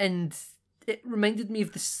 and it reminded me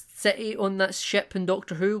of the city on that ship in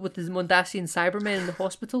Doctor Who with the Mondasian Cybermen in the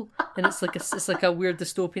hospital, and it's like a weird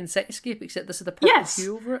dystopian cityscape, except this is the purple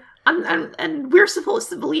hue over it. And we're supposed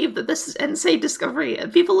to believe that this is inside Discovery,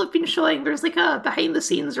 and people have been showing, there's like a behind the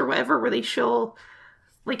scenes or whatever where they show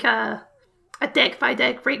like a deck by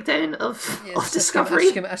deck breakdown of Discovery.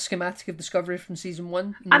 A schematic of Discovery from season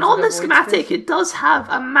 1. And on the schematic it does have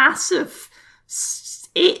a massive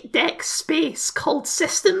 8-deck space called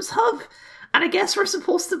Systems Hub. And I guess we're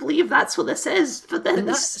supposed to believe that's what this is, but then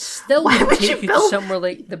that still would take you to somewhere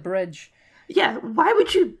like the bridge. Yeah, why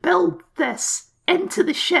would you build this into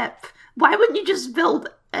the ship? Why wouldn't you just build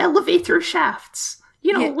elevator shafts?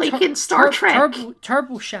 Like in Star Trek.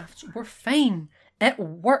 Turbo shafts were fine. It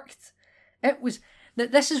worked. It was.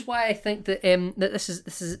 This is why I think that that this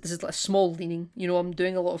is like a small leaning. I'm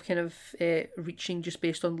doing a lot of kind of reaching just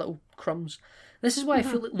based on little crumbs. This is why I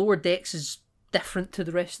feel like Lower Decks is different to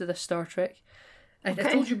the rest of this Star Trek. I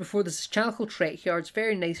told you before, this is channel called Trek Yards,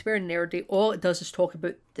 very nice, very nerdy. All it does is talk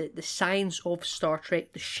about the science of Star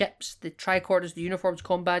Trek, the ships, the tricorders, the uniforms,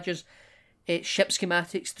 comm badges, ship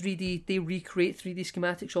schematics, 3D. They recreate 3D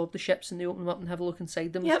schematics of the ships and they open them up and have a look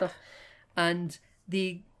inside them and stuff. And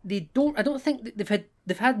they don't. I don't think that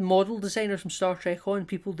they've had model designers from Star Trek on,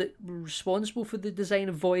 people that were responsible for the design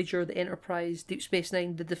of Voyager, the Enterprise, Deep Space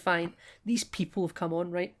Nine, the Defiant. These people have come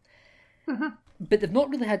on, right? Mm-hmm. But they've not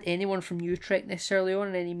really had anyone from New Trek necessarily on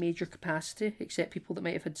in any major capacity, except people that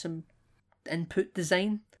might have had some input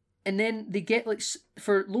design. And then they get like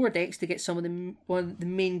for lower decks, they get some of the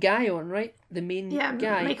main guy on, right? The main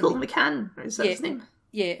guy, Michael McCann, is that his name?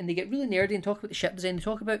 Yeah, and they get really nerdy and talk about the ship design.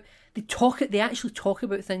 They actually talk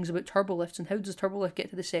about things about turbo lifts and how does turbo lift get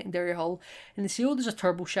to the secondary hull. And they say, oh, there's a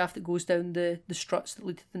turbo shaft that goes down the struts that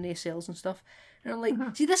lead to the nacelles and stuff. And I'm like,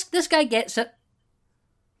 see, this guy gets it.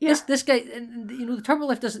 Yeah. This guy, and the turbo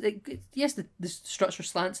lift doesn't. Yes, the struts are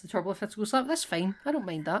slants. The turbo lift has to go slant. That's fine. I don't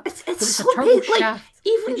mind that. It's so a turbo shaft.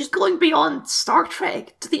 Even just going beyond Star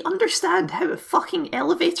Trek, do they understand how a fucking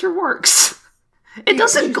elevator works? It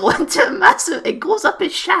doesn't go into a massive. It goes up a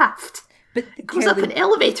shaft. But it goes up an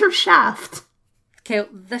elevator shaft. Kyle,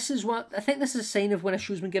 this is what I think. This is a sign of when a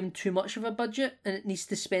show's been given too much of a budget and it needs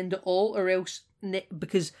to spend it all, or else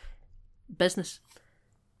because business.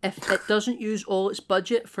 If it doesn't use all its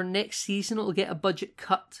budget for next season, it'll get a budget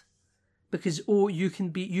cut because you're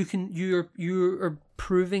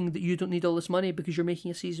proving that you don't need all this money because you're making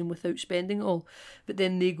a season without spending it all. But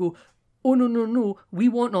then they go, oh no, we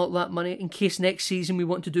want all that money in case next season we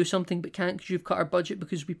want to do something but can't because you've cut our budget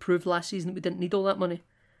because we proved last season that we didn't need all that money.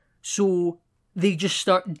 So they just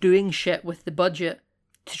start doing shit with the budget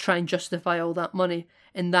to try and justify all that money.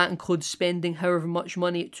 And that includes spending however much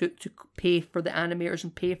money it took to pay for the animators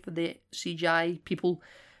and pay for the CGI people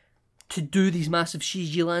to do these massive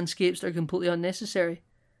CG landscapes that are completely unnecessary.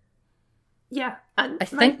 Yeah. I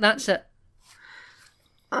think that's it.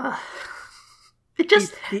 It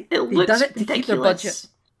just, it looks ridiculous.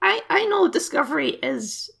 I know Discovery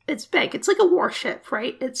it's big. It's like a warship,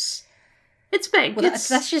 right? It's big. Well,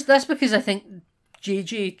 that's because I think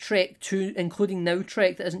JJ Trek 2, including now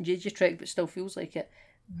Trek that isn't JJ Trek but still feels like it,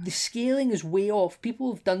 the scaling is way off.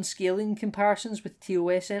 People have done scaling comparisons with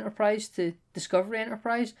TOS Enterprise to Discovery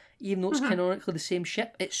Enterprise, even though it's canonically the same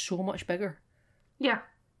ship. It's so much bigger. Yeah.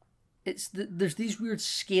 There's these weird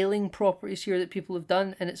scaling properties here that people have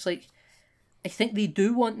done, and it's like, I think they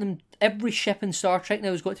do want them. Every ship in Star Trek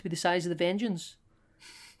now has got to be the size of the Vengeance.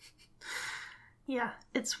 Yeah,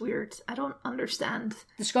 it's weird. I don't understand.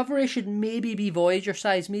 Discovery should maybe be Voyager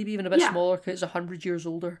size, maybe even a bit smaller because it's 100 years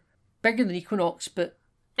older. Bigger than Equinox, but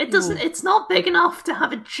it doesn't. It's not big enough to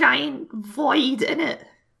have a giant void in it.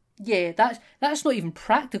 Yeah, that's not even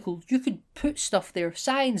practical. You could put stuff there.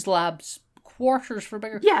 Science labs, quarters for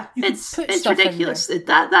bigger. Yeah, it's ridiculous.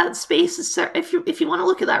 That space is if you want to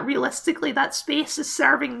look at that realistically, that space is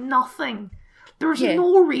serving nothing. There's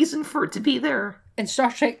no reason for it to be there. And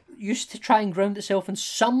Star Trek used to try and ground itself in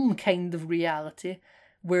some kind of reality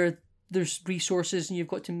where there's resources and you've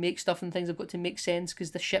got to make stuff and things have got to make sense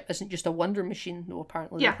because the ship isn't just a wonder machine. No,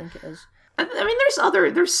 apparently I think it is. I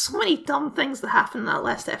mean, there's so many dumb things that happened in that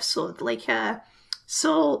last episode. Like,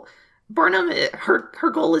 so Burnham,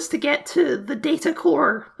 her goal is to get to the data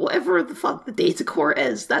core, whatever the fuck the data core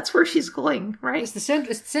is. That's where she's going, right? It's the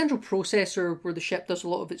central processor where the ship does a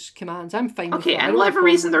lot of its commands. I'm fine with that. Okay, and whatever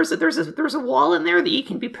reason, there's a wall in there that you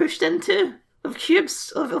can be pushed into of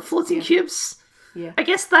cubes, of floating cubes. Yeah. I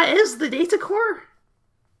guess that is the data core.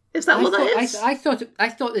 Is that what that is? I thought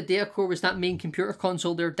the data core was that main computer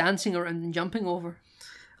console they're dancing around and jumping over.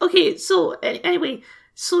 Okay, so anyway,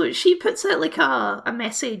 so she puts out like a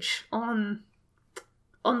message on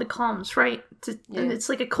the comms, right? And it's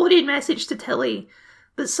like a coded message to Tilly,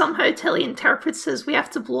 but somehow Tilly interprets as we have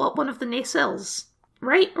to blow up one of the nacelles,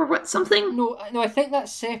 right? Or what, something? No, I think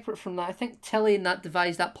that's separate from that. I think Tilly and that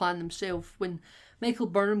devised that plan themselves. When Michael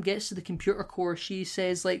Burnham gets to the computer core, she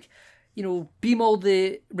says, like, beam all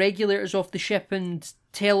the regulators off the ship and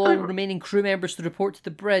tell all remaining crew members to report to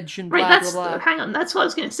the bridge and blah, blah, blah. Hang on, that's what I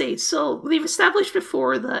was going to say. So they've established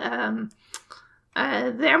before that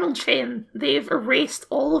the Emerald Chain, they've erased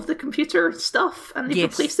all of the computer stuff and they've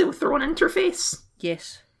replaced it with their own interface.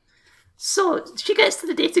 Yes. So she gets to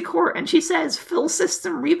the data core and she says full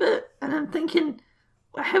system reboot, and I'm thinking,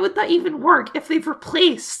 how would that even work if they've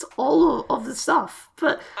replaced all of the stuff?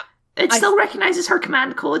 But it still recognises her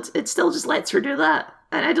command code. It still just lets her do that.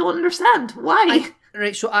 And I don't understand. Why?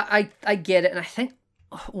 Right, so I get it. And I think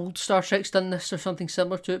old Star Trek's done this or something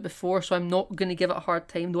similar to it before. So I'm not going to give it a hard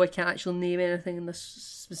time, though I can't actually name anything in this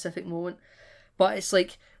specific moment. But it's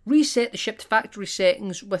like, reset the ship to factory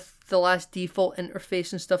settings with the last default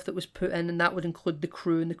interface and stuff that was put in, and that would include the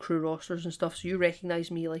crew and the crew rosters and stuff, so you recognise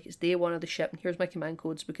me like it's day one of the ship and here's my command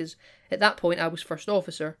codes, because at that point I was first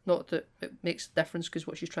officer. Not that it makes a difference, because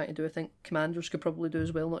what she's trying to do I think commanders could probably do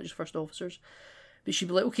as well, not just first officers. But she'd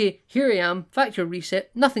be like, okay, here I am, factory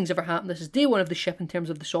reset, nothing's ever happened, this is day one of the ship in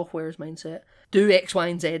terms of the software's mindset. Do X, Y,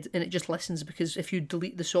 and Z, and it just listens, because if you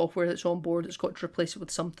delete the software that's on board, it's got to replace it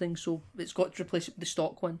with something, so it's got to replace it with the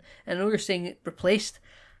stock one. And I know you're saying it replaced.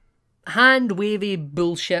 Hand-wavy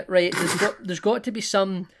bullshit, right? There's got to be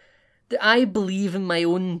some I believe in my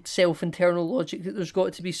own self-internal logic that there's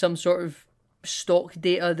got to be some sort of stock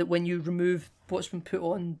data that when you remove what's been put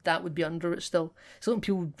on, that would be under it still. So when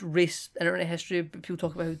people race internet history, but people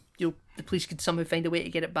talk about how, you know, the police could somehow find a way to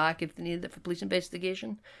get it back if they needed it for police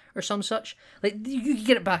investigation or some such. Like, you can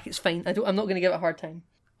get it back, it's fine. I'm not going to give it a hard time.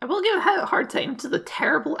 I will give a hard time to the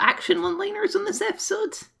terrible action one-liners in this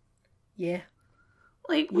episode. Yeah.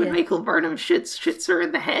 Like, when Michael Burnham shoots her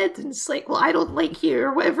in the head, and it's like, well, I don't like you,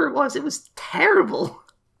 or whatever it was terrible.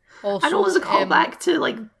 Also, I know it was a callback to,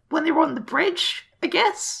 like, when they were on the bridge, I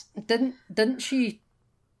guess. Didn't she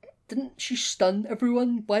stun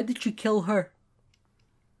everyone? Why did she kill her?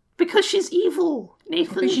 Because she's evil,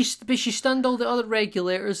 Nathan. But she stunned all the other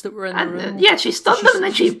regulators that were in the room. Yeah, she stunned them and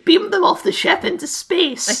then she beamed them off the ship into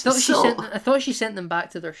space. I thought she sent them back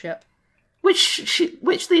to their ship.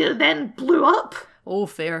 Which they then blew up. Oh,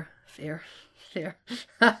 fair. You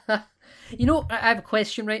know, I have a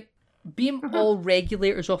question, right? Beam all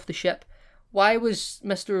regulators off the ship. Why was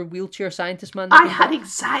Mr. Wheelchair Scientist Man... I had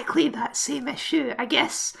exactly that same issue, I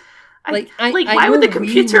guess. I why would the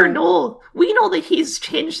computer know? We know that he's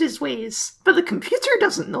changed his ways, but the computer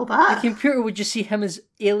doesn't know that. The computer would just see him as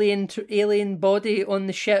alien body on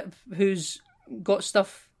the ship who's got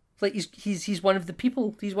stuff... Like, he's one of the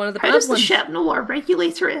people. He's one of the bad ones. How does the ship know what a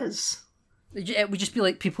regulator is? It would just be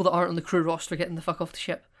like people that aren't on the crew roster getting the fuck off the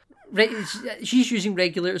ship. She's using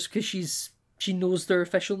regulators because she knows their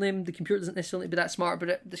official name. The computer doesn't necessarily be that smart,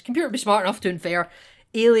 but this computer would be smart enough to infer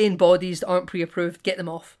alien bodies that aren't pre-approved, get them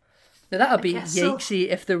off. Now that would be yikesy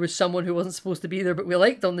if there was someone who wasn't supposed to be there but we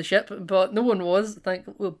liked on the ship, but no one was.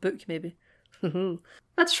 Book maybe.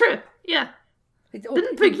 That's true, yeah.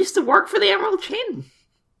 Didn't Book used to work for the Emerald Chain?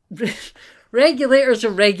 Regulators are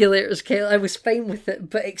regulators, Kyle. I was fine with it,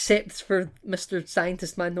 but except for Mr.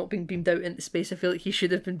 Scientist Man not being beamed out into space, I feel like he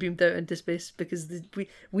should have been beamed out into space because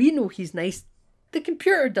we know he's nice. The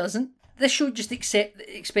computer doesn't. This show just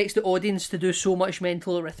expects the audience to do so much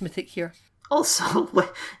mental arithmetic here. Also,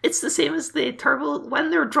 it's the same as the Turbo when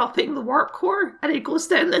they're dropping the warp core and it goes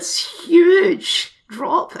down this huge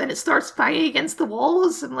drop and it starts banging against the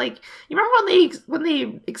walls. And like, you remember when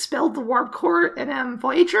they expelled the warp core in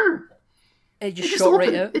Voyager? It just shot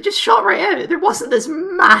right out. It just shot right out. There wasn't this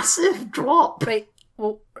massive drop. Right.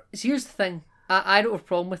 Well, so here's the thing. I don't have a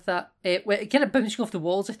problem with that. It kind of bouncing off the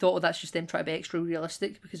walls. I thought, that's just them trying to be extra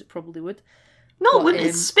realistic because it probably would. No, when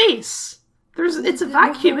it's space. It's a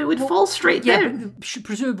vacuum. It would fall straight down. But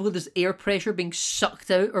presumably there's air pressure being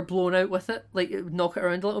sucked out or blown out with it. Like, it would knock it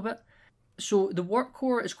around a little bit. So the warp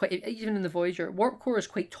core is quite, even in the Voyager, warp core is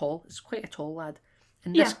quite tall. It's quite a tall lad.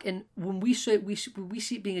 And when we see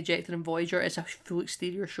it being ejected in Voyager, it's a full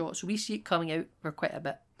exterior shot, so we see it coming out for quite a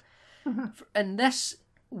bit. Mm-hmm. In this,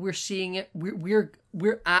 we're seeing it. We're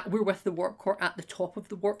with the warp core at the top of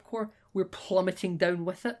the warp core. We're plummeting down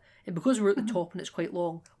with it, and because we're at the top and it's quite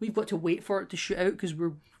long, we've got to wait for it to shoot out because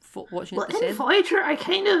we're watching it descend. In Voyager, it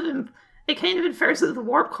kind of infers that the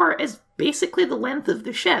warp core is basically the length of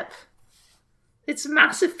the ship. It's a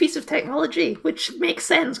massive piece of technology, which makes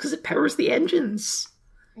sense because it powers the engines.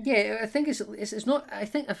 Yeah, I think it's not. I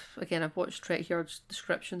think I've watched Trek Yard's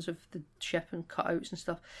descriptions of the ship and cutouts and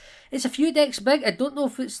stuff. It's a few decks big. I don't know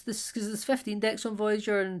if it's this because there's 15 decks on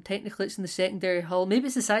Voyager and technically it's in the secondary hull. Maybe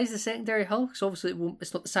it's the size of the secondary hull because obviously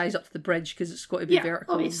it's not the size up to the bridge because it's got to be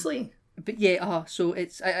vertical. Obviously. But yeah, so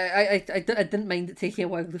it's I didn't mind it taking a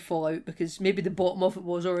while to fall out because maybe the bottom of it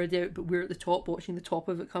was already out, but we're at the top watching the top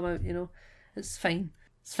of it come out. You know, it's fine.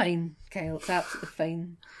 It's fine, Kyle. It's absolutely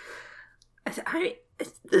fine.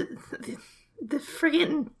 The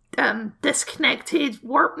friggin' disconnected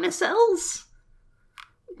warp nacelles,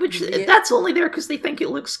 which that's only there because they think it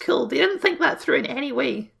looks cool. They didn't think that through in any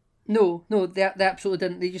way. No, they absolutely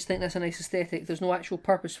didn't. They just think that's a nice aesthetic. There's no actual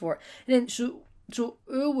purpose for it. And then so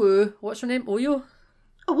Owo, what's her name? Oyo?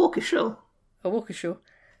 Awokosho.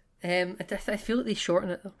 I feel like they shorten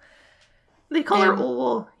it though. They call her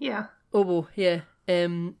Owo, yeah. Owo, yeah.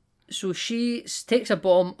 So she takes a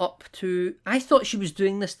bomb up to... I thought she was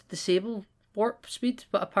doing this to disable warp speed,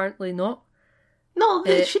 but apparently not. No,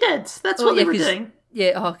 she did. That's what they were doing.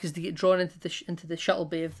 Yeah, because they get drawn into the shuttle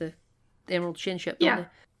bay of the Emerald Chain ship, don't they?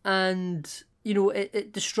 And, you know,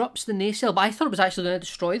 it disrupts the nacelle, but I thought it was actually going to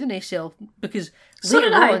destroy the nacelle, because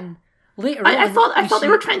later on... I thought they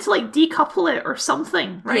were trying to, like, decouple it or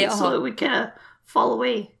something, right? Yeah, so it would kind of fall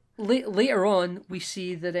away. Later on, we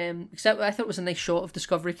see that, except I thought it was a nice shot of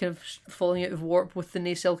Discovery kind of falling out of warp with the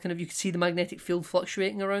nacelle, kind of, you could see the magnetic field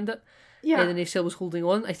fluctuating around it. Yeah. And the nacelle was holding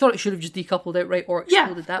on. I thought it should have just decoupled outright or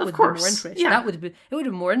exploded. That would have been more interesting. Yeah. It would have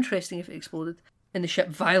been more interesting if it exploded and the ship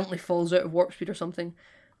violently falls out of warp speed or something.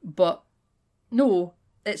 But no,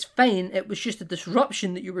 it's fine. It was just a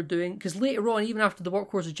disruption that you were doing, because later on, even after the warp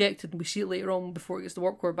core is ejected, and we see it later on before it gets the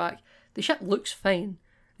warp core back, the ship looks fine.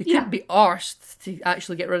 They couldn't be arsed to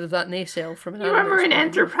actually get rid of that nacelle from an. You remember in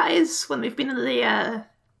Enterprise when they've been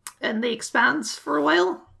in the Expanse for a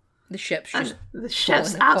while? The ship's just the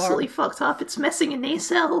ship's absolutely fucked up. It's missing a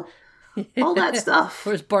nacelle. All that stuff.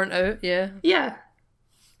 Or it's burnt out, yeah. Yeah.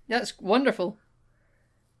 That's wonderful.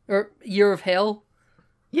 Or Year of Hell.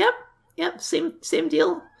 Yep, same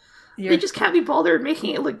deal. They just can't be bothered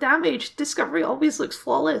making it look damaged. Discovery always looks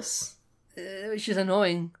flawless. Which is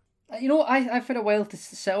annoying. You know, I've had a while to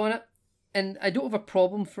sit on it, and I don't have a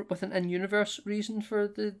problem with an in-universe reason for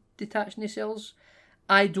the detached nacelles.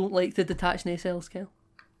 I don't like the detached nacelles, Kel.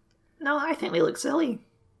 No, I think they look silly.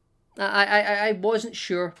 I wasn't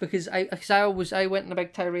sure, because I went in a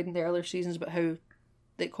big tirade in the earlier seasons about how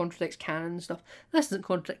it contradicts canon and stuff. This doesn't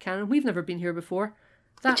contradict canon. We've never been here before.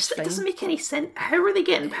 That's fine. It doesn't make any sense. How are they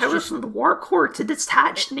getting power from the warp core to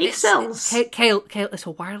detach nacelles? Kyle, it's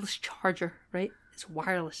a wireless charger, right? It's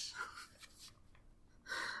wireless.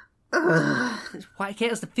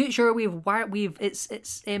 It's the future.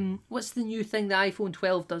 It's what's the new thing the iPhone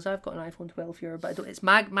 12 does? I've got an iPhone 12 here, but I don't. It's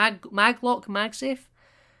MagLock, MagSafe.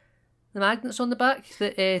 The magnets on the back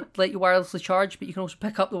that let you wirelessly charge, but you can also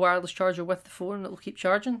pick up the wireless charger with the phone and it'll keep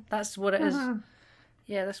charging. That's what it is.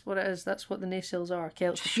 Yeah, that's what it is. That's what the nacelles are. Okay,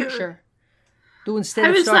 it's the future. Though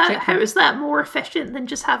How is that more efficient than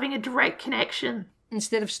just having a direct connection?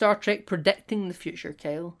 Instead of Star Trek predicting the future,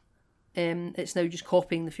 Kyle, it's now just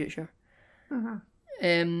copying the future.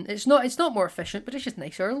 It's not more efficient, but it's just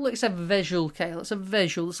nicer. Look, it's a visual, Kyle. It's a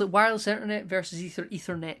visual. It's like wireless internet versus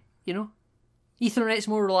Ethernet. You know, Ethernet's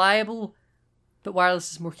more reliable, but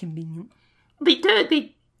wireless is more convenient. They do.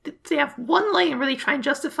 They have one line where they try and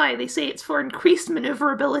justify. They say it's for increased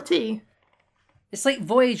maneuverability. It's like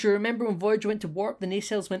Voyager. Remember when Voyager went to warp, the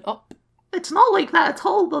nacelles went up? It's not like that at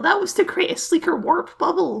all, though. That was to create a sleeker warp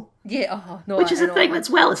bubble. Yeah, no, which is a thing that's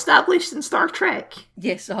well established in Star Trek.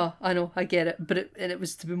 Yes, I know, I get it. But it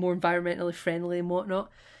was to be more environmentally friendly and whatnot.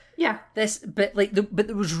 Yeah. But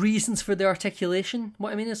there was reasons for the articulation.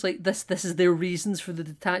 What I mean is, like, this is their reasons for the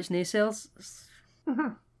detached nacelles.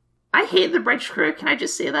 I hate the bridge crew. Can I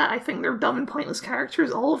just say that? I think they're dumb and pointless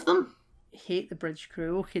characters, all of them. Hate the bridge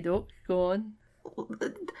crew. Okay, doke. Go on.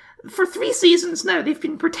 For 3 seasons now, they've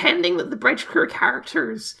been pretending that the bridge crew are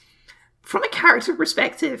characters. From a character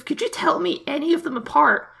perspective, could you tell me any of them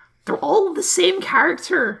apart? They're all the same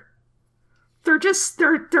character. They're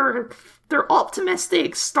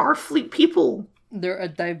optimistic Starfleet people. They're a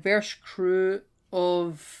diverse crew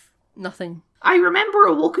of nothing. I remember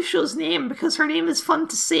Awokosho's name because her name is fun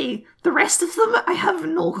to say. The rest of them, I have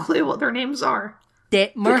no clue what their names are.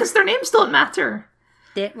 Detmer. Because their names don't matter.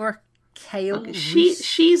 Detmer. Kyle.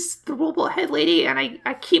 She's the robot head lady, and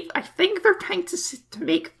I think they're trying to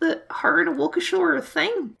make her and Awokosho a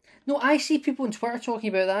thing. No, I see people on Twitter talking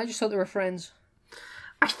about that. I just thought they were friends.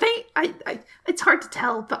 I think it's hard to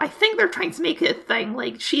tell, but I think they're trying to make it a thing.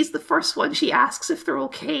 Like, she's the first one. She asks if they're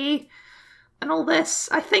okay, and all this.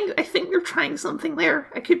 I think they're trying something there.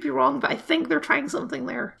 I could be wrong, but I think they're trying something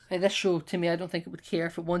there. This show, to me, I don't think it would care.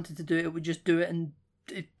 If it wanted to do it, it would just do it, and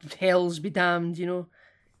hell's be damned. You know.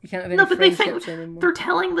 You can't have any friendships anymore. They're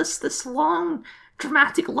telling this long,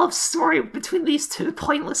 dramatic love story between these two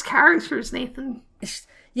pointless characters, Nathan. It's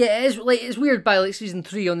weird. By like season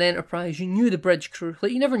 3 on the Enterprise, you knew the bridge crew.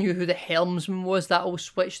 Like, you never knew who the helmsman was. That always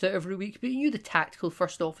switched out every week. But you knew the tactical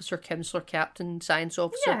first officer, counselor, captain, science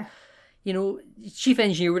officer. Yeah. You know, chief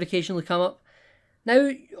engineer would occasionally come up. Now,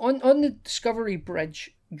 on the Discovery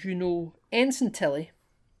bridge, you know Ensign Tilly.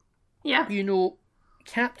 Yeah. You know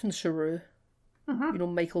Captain Saru. You know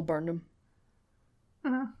Michael Burnham.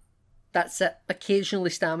 That's it. Occasionally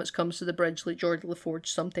Stamets comes to the bridge, like Geordi LaForge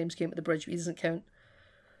sometimes came to the bridge, but he doesn't count.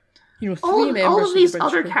 You know, all of these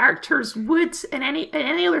other characters would, in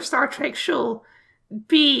any other Star Trek show,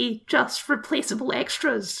 be just replaceable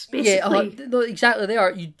extras, basically. Yeah, no, exactly. They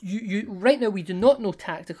are. You right now we do not know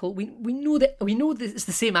tactical. We know that it's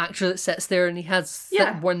the same actor that sits there and he has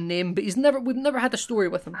that one name, but we've never had a story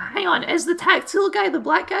with him. Hang on, is the tactical guy the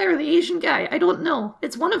black guy or the Asian guy? I don't know.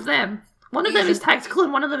 It's one of them. One of them is tactical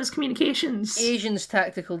and one of them is communications. Asian's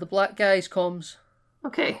tactical. The black guy's comms.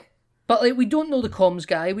 Okay. But like, we don't know the comms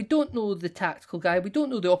guy, we don't know the tactical guy, we don't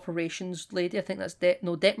know the operations lady. I think that's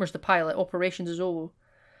Detmer's the pilot. Operations is Ovo.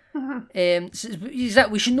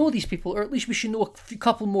 We should know these people, or at least we should know a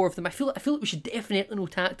couple more of them. I feel like we should definitely know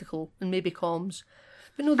tactical and maybe comms.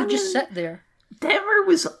 But no, they just sit there. Detmer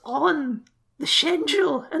was on the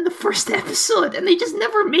Shenjo in the first episode, and they just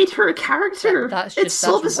never made her a character. It's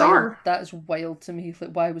so bizarre. Wild. That's wild to me.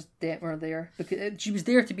 Like, why was Detmer there? Because she was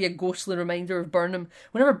there to be a ghostly reminder of Burnham.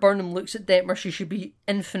 Whenever Burnham looks at Detmer, she should be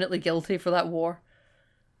infinitely guilty for that war.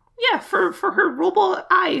 Yeah, for her robot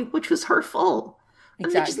eye, which was her fault.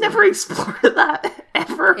 Exactly. And they just never explored that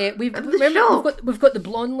ever. We've got the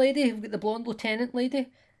blonde lady. We've got the blonde lieutenant lady.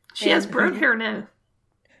 She has brown hair now.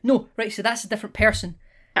 No, right. So that's a different person.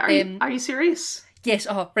 Are you serious? Yes.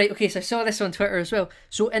 Right. Okay. So I saw this on Twitter as well.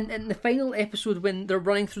 So in the final episode, when they're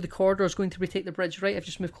running through the corridors going to retake the bridge, right? I've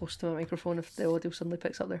just moved close to my microphone if the audio suddenly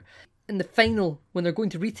picks up there. In the final, when they're going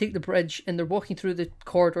to retake the bridge and they're walking through the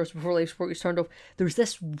corridors before life support gets turned off, there's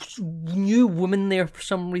this new woman there for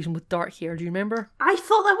some reason with dark hair. Do you remember? I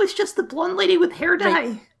thought that was just the blonde lady with hair dye.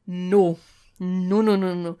 Right. No.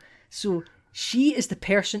 So she is the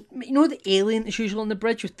person. You know the alien that's usually on the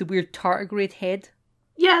bridge with the weird tardigrade head.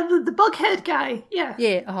 Yeah, the bug head guy. Yeah.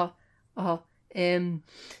 Yeah.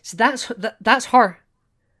 So that's her.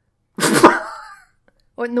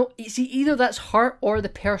 Oh no! See, either that's her or the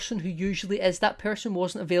person who usually is that person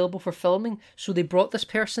wasn't available for filming, so they brought this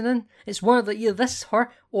person in. It's one of the either this is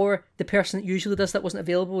her or the person that usually does that wasn't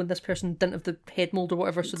available, and this person didn't have the head mold or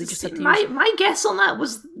whatever, so they just had to my guess on that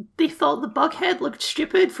was they thought the bug head looked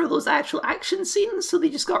stupid for those actual action scenes, so they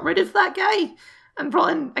just got rid of that guy and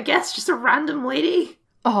brought in, I guess, just a random lady.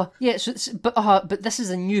 Yeah. But this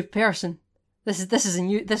is a new person.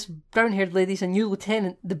 This brown-haired lady's a new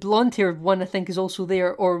lieutenant. The blonde-haired one, I think, is also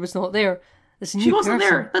there, or was not there. She wasn't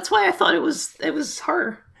there. That's why I thought it was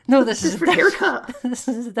her. No, this is a different haircut. This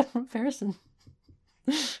is a different person.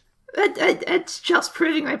 It's just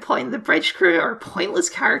proving my point. The bridge crew are pointless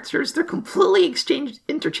characters. They're completely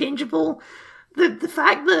interchangeable. The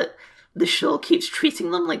fact that the show keeps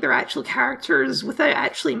treating them like they're actual characters without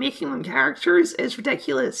actually making them characters is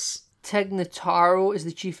ridiculous. Tig Notaro is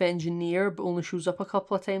the chief engineer, but only shows up a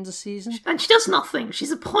couple of times a season. And she does nothing. She's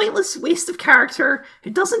a pointless waste of character who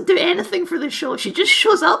doesn't do anything for the show. She just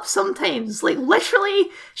shows up sometimes. Like, literally,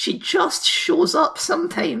 she just shows up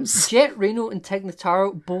sometimes. Jet Reno and Tig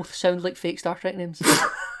Notaro both sound like fake Star Trek names.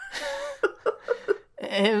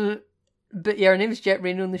 But yeah, her name is Jet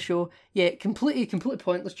Reno in the show. Yeah, completely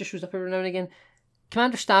pointless, just shows up every now and again.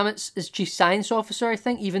 Commander Stamets is chief science officer, I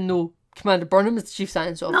think, even though Commander Burnham is the chief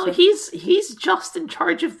science officer. No, he's just in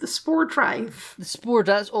charge of the spore drive. The spore,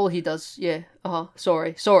 that's all he does, yeah.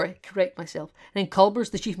 Sorry, correct myself. And then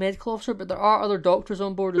Culber's the chief medical officer, but there are other doctors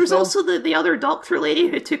on board as well. There's also the other doctor lady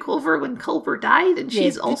who took over when Culber died, and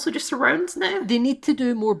she's also just around now. They need to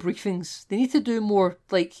do more briefings. They need to do more,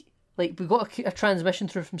 like we got a transmission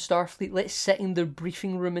through from Starfleet, let's sit in the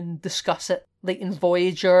briefing room and discuss it. Like in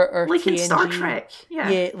Voyager or like TNG. In Star Trek, yeah.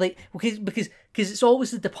 Yeah, like, because it's always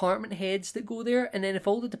the department heads that go there, and then if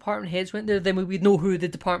all the department heads went there, then we would know who the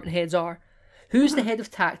department heads are. Who's the head of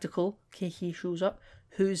tactical? Okay, he shows up.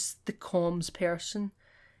 Who's the comms person?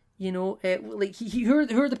 You know, who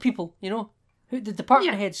are the people? You know, who the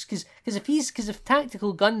department heads? Because if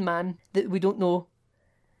tactical gunman that we don't know,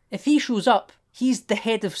 if he shows up, he's the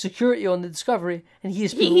head of security on the Discovery, and he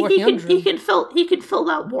is people working under him. He can fill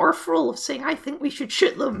that Worf role of saying, "I think we should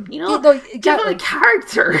shoot them." You know, yeah, no, exactly. Give him a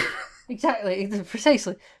character. Exactly,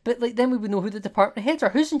 precisely. But like, then we would know who the department heads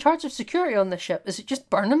are. Who's in charge of security on this ship? Is it just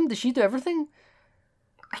Burnham? Does she do everything?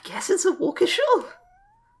 I guess it's a Woka show.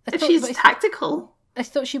 If she's tactical, I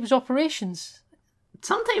thought she was operations.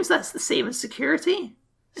 Sometimes that's the same as security.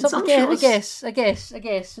 I guess.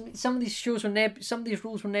 Some of these shows were some of these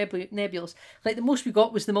roles were nebulous. Like the most we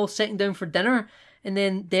got was them all sitting down for dinner, and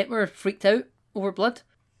then Detmer freaked out over blood.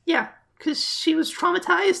 Yeah, because she was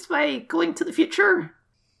traumatized by going to the future.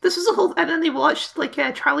 This was a whole, and then they watched like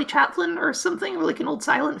Charlie Chaplin or something, or like an old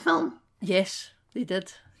silent film. Yes, they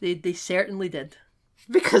did. They certainly did.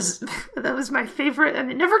 Because that was my favourite, and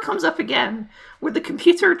it never comes up again, where the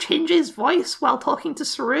computer changes voice while talking to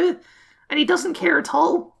Saru, and he doesn't care at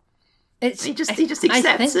all. He just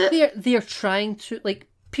accepts it. They're trying to, like,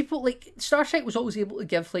 people, like, Star Trek was always able to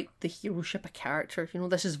give, like, the hero ship a character. You know,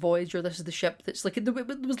 this is Voyager, this is the ship that's, like, there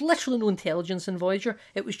was literally no intelligence in Voyager.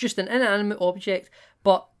 It was just an inanimate object,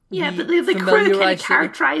 but the crew kind of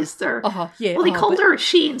characterised her. They called her a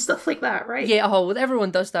she and stuff like that, right? Yeah, well,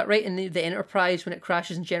 everyone does that, right? In the Enterprise, when it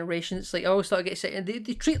crashes in Generation, it's like, I always thought I get excited.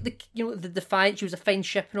 They treat the Defiant, she was a fine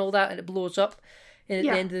ship and all that, and it blows up at the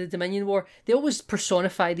end of the Dominion War. They always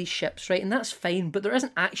personify these ships, right? And that's fine, but there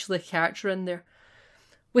isn't actually a character in there.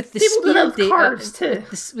 With the sphere data,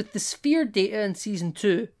 with the sphere data in season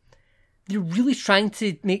 2, they're really trying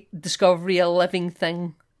to make Discovery a living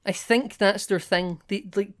thing. I think that's their thing.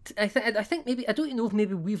 I think maybe, I don't even know if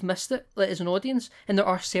maybe we've missed it, like, as an audience, and there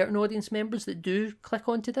are certain audience members that do click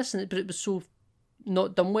onto this, but it was so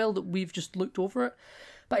not done well that we've just looked over it.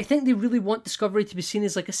 But I think they really want Discovery to be seen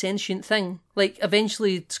as like a sentient thing. Like,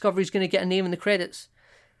 eventually Discovery's going to get a name in the credits.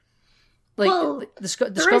 Like, well, there is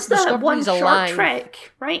that Discovery's one short alive.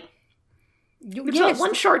 Trek, right? There's that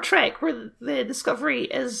one short Trek where the Discovery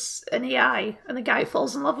is an AI and the guy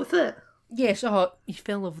falls in love with it. Yes, he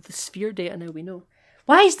fell in love with the sphere data, now we know.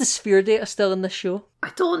 Why is the sphere data still in this show?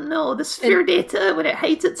 I don't know. The sphere data, when it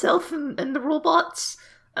hides itself in the robots,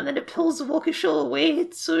 and then it pulls the Waukesha away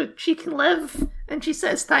so she can live, and she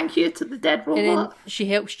says thank you to the dead robot. And then she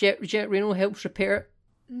helps, Jet Reno helps repair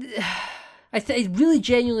it. I really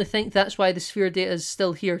genuinely think that's why the sphere data is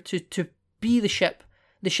still here, to be the ship.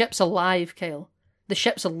 The ship's alive, Kyle. The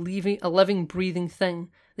ship's a living, breathing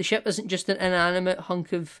thing. The ship isn't just an inanimate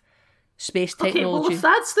hunk of space technology. Okay, well, if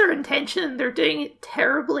that's their intention, they're doing it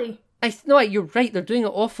terribly. No, you're right, they're doing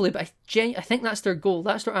it awfully, but I think that's their goal,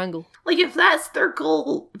 that's their angle. Like, if that's their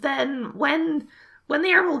goal, then when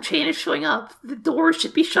the Emerald Chain is showing up, the doors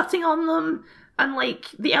should be shutting on them, and, like,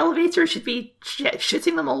 the elevator should be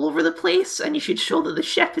shooting them all over the place, and you should show that the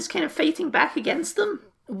ship is kind of fighting back against them.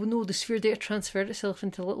 Well, no, the sphere data transferred itself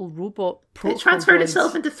into a little robot protocol. It transferred droids.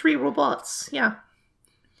 itself into 3 robots, yeah.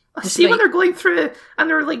 I see when they're going through and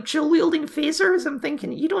they're like dual-wielding phasers, I'm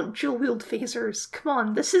thinking, you don't dual-wield phasers. Come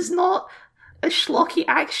on, this is not a schlocky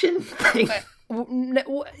action thing.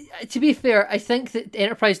 To be fair, I think that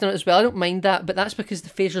Enterprise done it as well. I don't mind that, but that's because the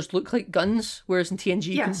phasers look like guns, whereas in TNG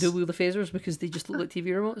you can dual-wield the phasers because they just look like TV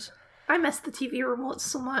remotes. I miss the TV remotes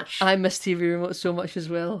so much. I miss TV remotes so much as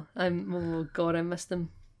well. Oh god, I miss them.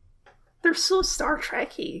 They're so Star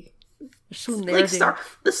Trek-y. They're so nerdy. Like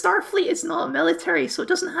the Starfleet is not military, so it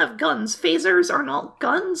doesn't have guns. Phasers are not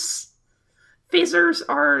guns. Phasers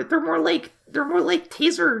they're more like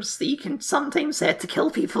tasers that you can sometimes set to kill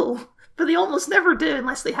people, but they almost never do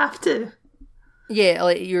unless they have to. Yeah,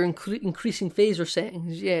 like you're increasing phaser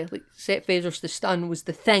settings. Yeah, like set phasers to stun was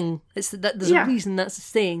the thing. There's a reason that's a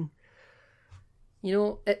saying. You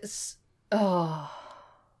know, it's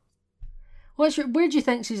where do you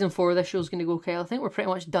think season 4 of this show's going to go, Kyle? I think we're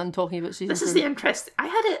pretty much done talking about season 4. This is the interest. I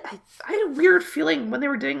had a weird feeling when they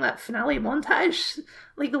were doing that finale montage.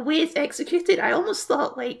 Like, the way it's executed, I almost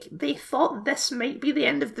thought, like, they thought this might be the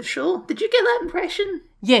end of the show. Did you get that impression?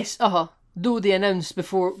 Yes, though they announced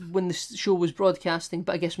before when the show was broadcasting,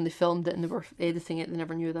 but I guess when they filmed it and they were editing it, they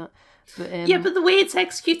never knew that. But, yeah, but the way it's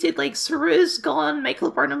executed, like, Saru's gone, Michael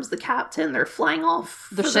Burnham's the captain, they're flying off.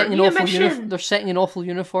 They're setting in awful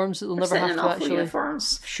uniforms that they'll never have to actually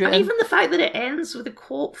shoot. And even the fact that it ends with a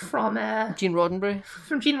quote from Gene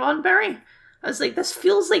Roddenberry. I was like, this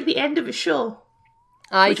feels like the end of a show.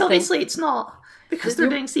 Which obviously it's not, because they're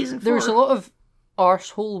doing season 4. There's a lot of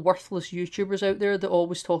arsehole, worthless YouTubers out there that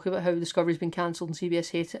always talk about how Discovery's been cancelled and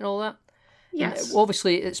CBS hate it and all that. Yes. And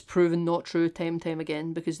obviously, it's proven not true time and time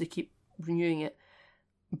again because they keep renewing it.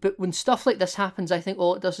 But when stuff like this happens, I think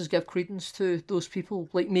all it does is give credence to those people.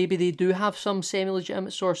 Like, maybe they do have some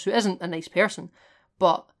semi-legitimate source who isn't a nice person,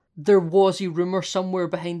 but there was a rumour somewhere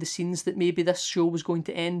behind the scenes that maybe this show was going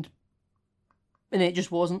to end, and it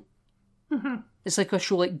just wasn't. Mm-hmm. It's like a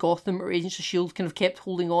show like Gotham or Agents of S.H.I.E.L.D. kind of kept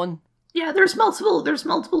holding on. Yeah, there's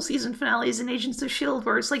multiple season finales in Agents of S.H.I.E.L.D.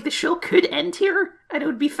 where it's like the show could end here and it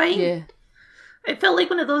would be fine. Yeah. It felt like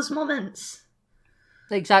one of those moments.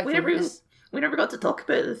 Exactly. We never got to talk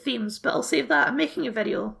about the themes, but I'll save that. I'm making a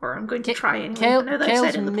video, or I'm going to try anyway.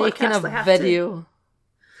 Kyle's making a video.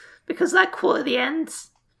 Because that quote at the end,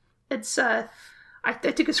 it's I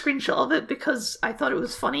took a screenshot of it because I thought it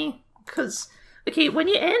was funny. Because, okay, when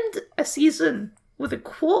you end a season with a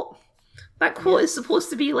quote, that quote is supposed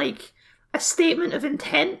to be like a statement of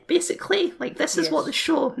intent, basically. Like, this is what the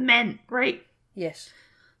show meant, right? Yes.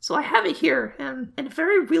 So I have it here, and in a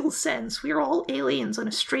very real sense, we are all aliens on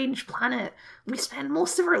a strange planet. We spend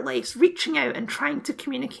most of our lives reaching out and trying to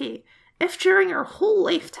communicate. If during our whole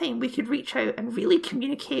lifetime we could reach out and really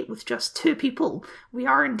communicate with just 2 people, we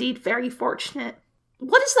are indeed very fortunate.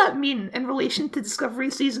 What does that mean in relation to Discovery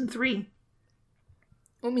Season 3?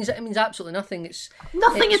 Well, it means absolutely nothing. It's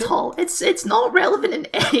nothing at all. It's not relevant in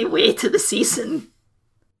any way to the season.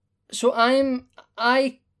 So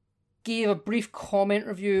I gave a brief comment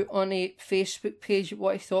review on a Facebook page of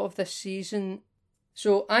what I thought of this season.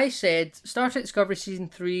 So I said Star Trek Discovery Season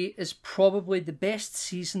 3 is probably the best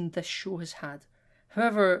season this show has had.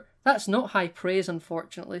 However, that's not high praise,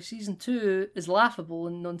 unfortunately. Season 2 is laughable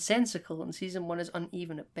and nonsensical, and Season 1 is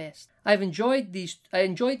uneven at best. I enjoyed the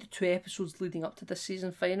 2 episodes leading up to this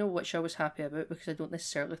season final, which I was happy about because I don't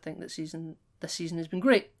necessarily think that this season has been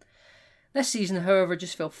great. This season, however,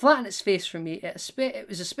 just fell flat on its face for me. It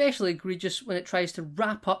was especially egregious when it tries to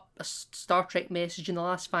wrap up a Star Trek message in the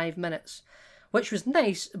last 5 minutes, which was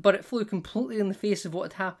nice, but it flew completely in the face of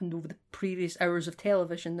what had happened over the previous hours of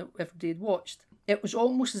television that everybody had watched. It was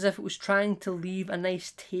almost as if it was trying to leave a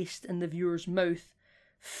nice taste in the viewer's mouth,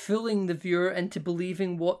 fooling the viewer into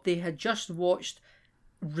believing what they had just watched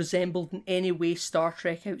resembled in any way Star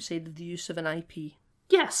Trek outside of the use of an IP.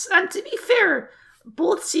 Yes, and to be fair,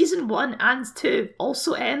 both Season 1 and 2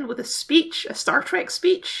 also end with a speech, a Star Trek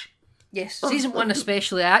speech. Yes, Season 1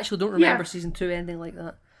 especially. I actually don't remember Season 2 ending like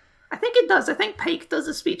that. I think it does. I think Pike does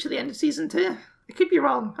a speech at the end of Season 2. I could be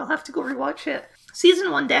wrong. I'll have to go rewatch it.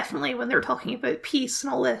 Season 1 definitely, when they were talking about peace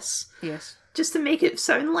and all this. Yes. Just to make it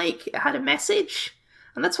sound like it had a message.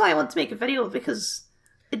 And that's why I want to make a video, because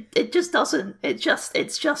it just doesn't.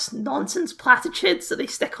 It's just nonsense platitudes that they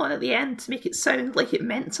stick on at the end to make it sound like it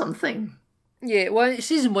meant something. Yeah, well,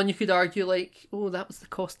 Season 1 you could argue like, oh, that was the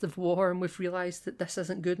cost of war, and we've realised that this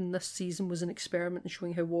isn't good, and this season was an experiment in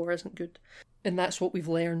showing how war isn't good. And that's what we've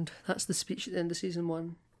learned. That's the speech at the end of Season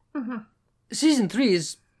 1. Mm-hmm. Season 3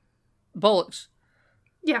 is bollocks.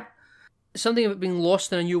 Yeah. Something about being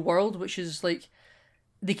lost in a new world, which is like,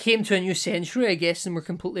 they came to a new century, I guess, and were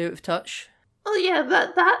completely out of touch. Well, yeah,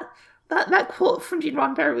 that quote from Gene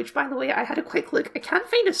Roddenberry, which, by the way, I had a quick look. I can't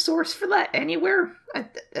find a source for that anywhere.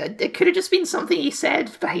 It could have just been something he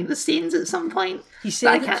said behind the scenes at some point. He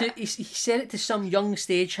said it to some young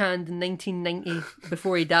stagehand in 1990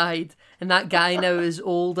 before he died, and that guy now is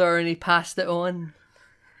older and he passed it on.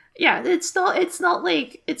 Yeah, it's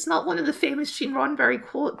not one of the famous Gene Roddenberry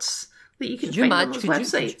quotes that you can find on those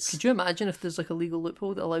websites. Could you imagine if there's like a legal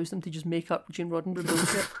loophole that allows them to just make up Gene Roddenberry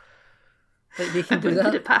bullshit? Like they can do that.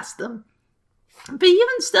 Put it past them. But even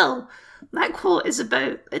still, that quote is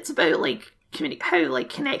about like how like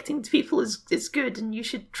connecting to people is good, and you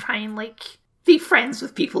should try and like be friends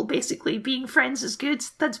with people. Basically, being friends is good.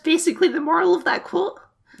 That's basically the moral of that quote.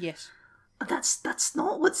 Yes. But that's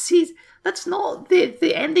not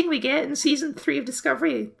the ending we get in Season 3 of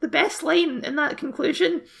Discovery. The best line in that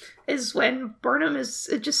conclusion is when Burnham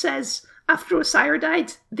it just says, after Osira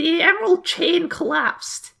died, the Emerald Chain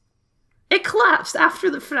collapsed. It collapsed after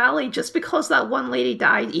the finale just because that one lady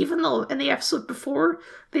died, even though in the episode before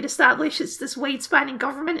they'd established it's this wide-spanning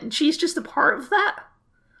government and she's just a part of that.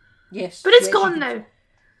 Yes. But it's gone now.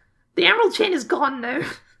 The Emerald Chain is gone now.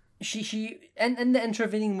 She in the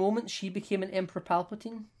intervening moment, she became an Emperor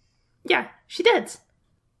Palpatine. Yeah, she did.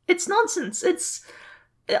 It's nonsense. It's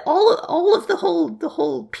all of the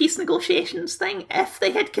whole peace negotiations thing. If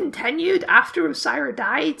they had continued after Osira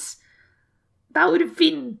died, that would have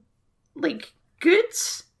been like good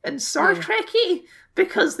and Star Trek-y,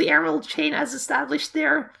 because the Emerald Chain, as established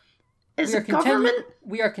there, is a government.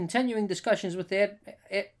 We are continuing discussions with the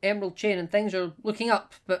Emerald Chain, and things are looking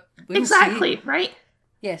up. But we'll exactly see. Right.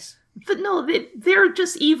 Yes. But no, they're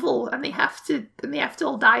just evil, and they have to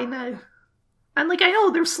all die now. And like, I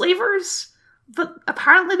know they're slavers, but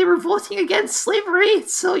apparently they were voting against slavery,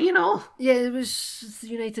 so you know. Yeah, it was the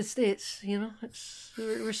United States. You know,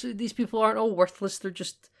 these people aren't all worthless.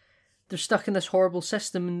 They're stuck in this horrible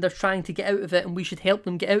system, and they're trying to get out of it, and we should help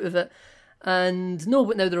them get out of it. And no,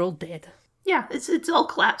 but now they're all dead. Yeah, it's all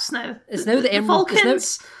collapsed now. It's now the Emerald.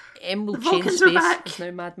 Vulcans. Emerald The Chain Vulcans space are back. is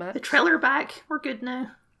now Mad Max. The trailer back. We're good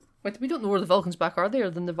now. Wait, we don't know where the Vulcans back are. They?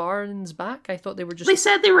 Are the Navarans back? I thought they were just. They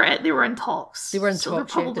said they were in talks. They were in so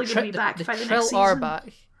talks. they're probably going to be back the by the Trill next season. are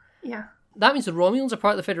back. Yeah. That means the Romulans are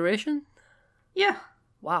part of the Federation. Yeah.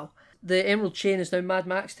 Wow. The Emerald Chain is now Mad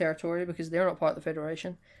Max territory because they're not part of the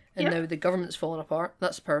Federation, and now the government's falling apart.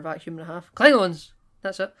 That's a power vacuum and a half. Klingons.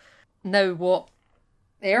 That's it. Now what?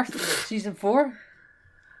 Earth season 4.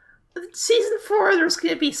 Season 4, there's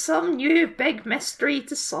going to be some new big mystery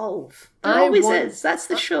to solve. There always is. That's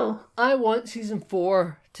the show. I want season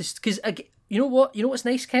 4 to... Because, you know what? You know what's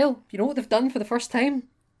nice, Kyle? You know what they've done for the first time?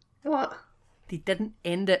 What? They didn't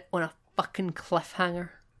end it on a fucking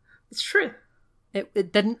cliffhanger. It's true.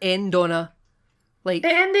 It didn't end on a... Like...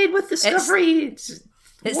 It ended with Discovery. It's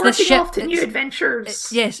marching off to new adventures.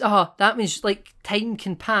 Yes, that means, like, time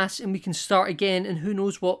can pass and we can start again, and who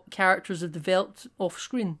knows what characters have developed off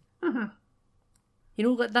screen. Mm-hmm. You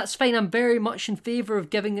know, that's fine. I'm very much in favour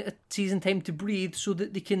of giving it a season time to breathe so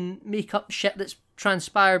that they can make up shit that's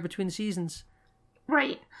transpired between seasons.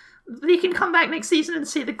 Right. they can come back next season and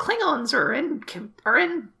say the Klingons are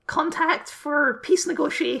in contact for peace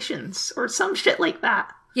negotiations or some shit like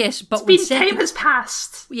that. Yes, but time has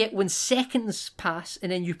passed. Yeah, when seconds pass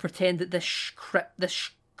and then you pretend that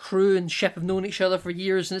this crew and ship have known each other for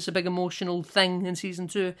years and it's a big emotional thing in season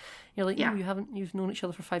 2, you're like, no, you've known each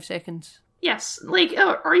other for 5 seconds. Yes, like,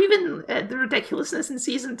 or even the ridiculousness in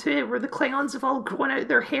season 2 where the Klingons have all grown out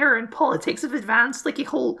their hair and politics have advanced like a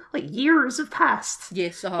whole, like, years have passed.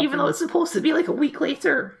 Yes, even though it's supposed to be like a week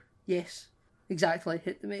later. Yes, exactly.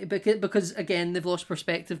 Because again, they've lost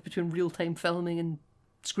perspective between real-time filming and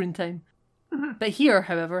screen time. Mm-hmm. But here,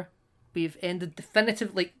 however, we've ended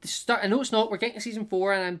definitive, like, the start. I know it's not, we're getting to season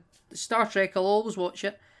 4 and Star Trek, I'll always watch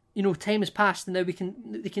it. You know, time has passed and now they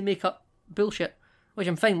can make up bullshit, which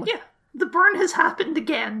I'm fine with. Yeah. The burn has happened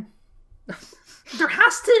again. There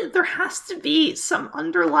has to be some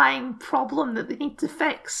underlying problem that they need to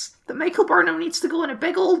fix. That Michael Burnham needs to go on a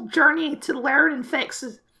big old journey to learn and fix.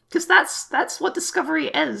 Because that's what Discovery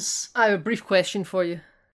is. I have a brief question for you.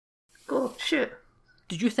 Go, shoot.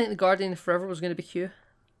 Did you think the Guardian of Forever was going to be Q?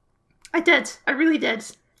 I did. I really did.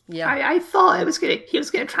 Yeah. I thought he was going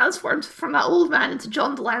to transform from that old man into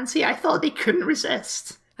John Delancey. I thought they couldn't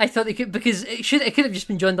could I thought they could, because it could have just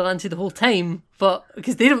been John Delancey the whole time, but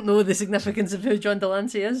because they don't know the significance of who John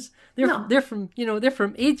Delancey is. They're from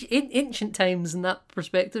ancient times in that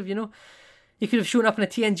perspective, you know. He could have shown up in a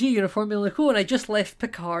TNG uniform being like, oh, and I just left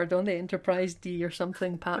Picard on the Enterprise D or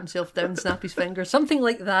something, pat himself down, snap his fingers, something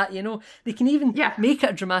like that, you know. They can even make it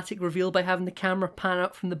a dramatic reveal by having the camera pan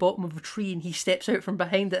up from the bottom of a tree and he steps out from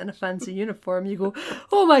behind it in a fancy uniform. You go,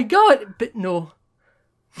 oh my god, but no.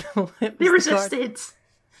 They resisted.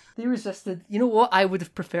 They resisted. You know what? I would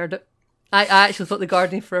have preferred it. I actually thought the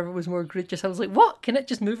Guardian Forever was more egregious. I was like, what? Can it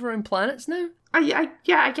just move around planets now? I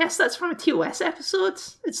guess that's from a TOS episode.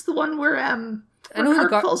 It's the one where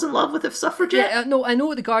Kirk falls in love with a suffragette. Yeah, no, I know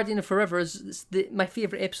what the Guardian of Forever is. It's my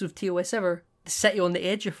favourite episode of TOS ever. The City on the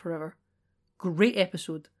Edge of Forever. Great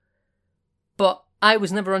episode. But I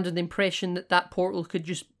was never under the impression that portal could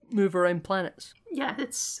just move around planets. Yeah,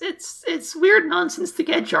 it's weird nonsense to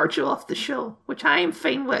get Giorgio off the show, which I am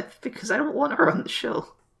fine with because I don't want her on the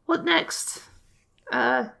show. What next?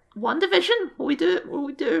 WandaVision? Will we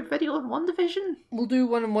do a video on WandaVision? We'll do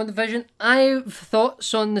one on WandaVision. I've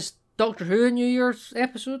thoughts on this Doctor Who New Year's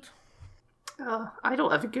episode. I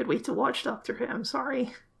don't have a good way to watch Doctor Who, I'm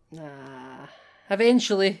sorry.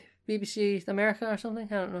 Eventually, BBC America or something?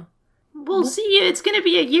 I don't know. We'll see. It's going to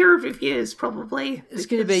be a year of reviews, probably. It's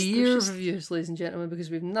going to be a year of reviews, ladies and gentlemen, because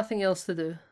we have nothing else to do.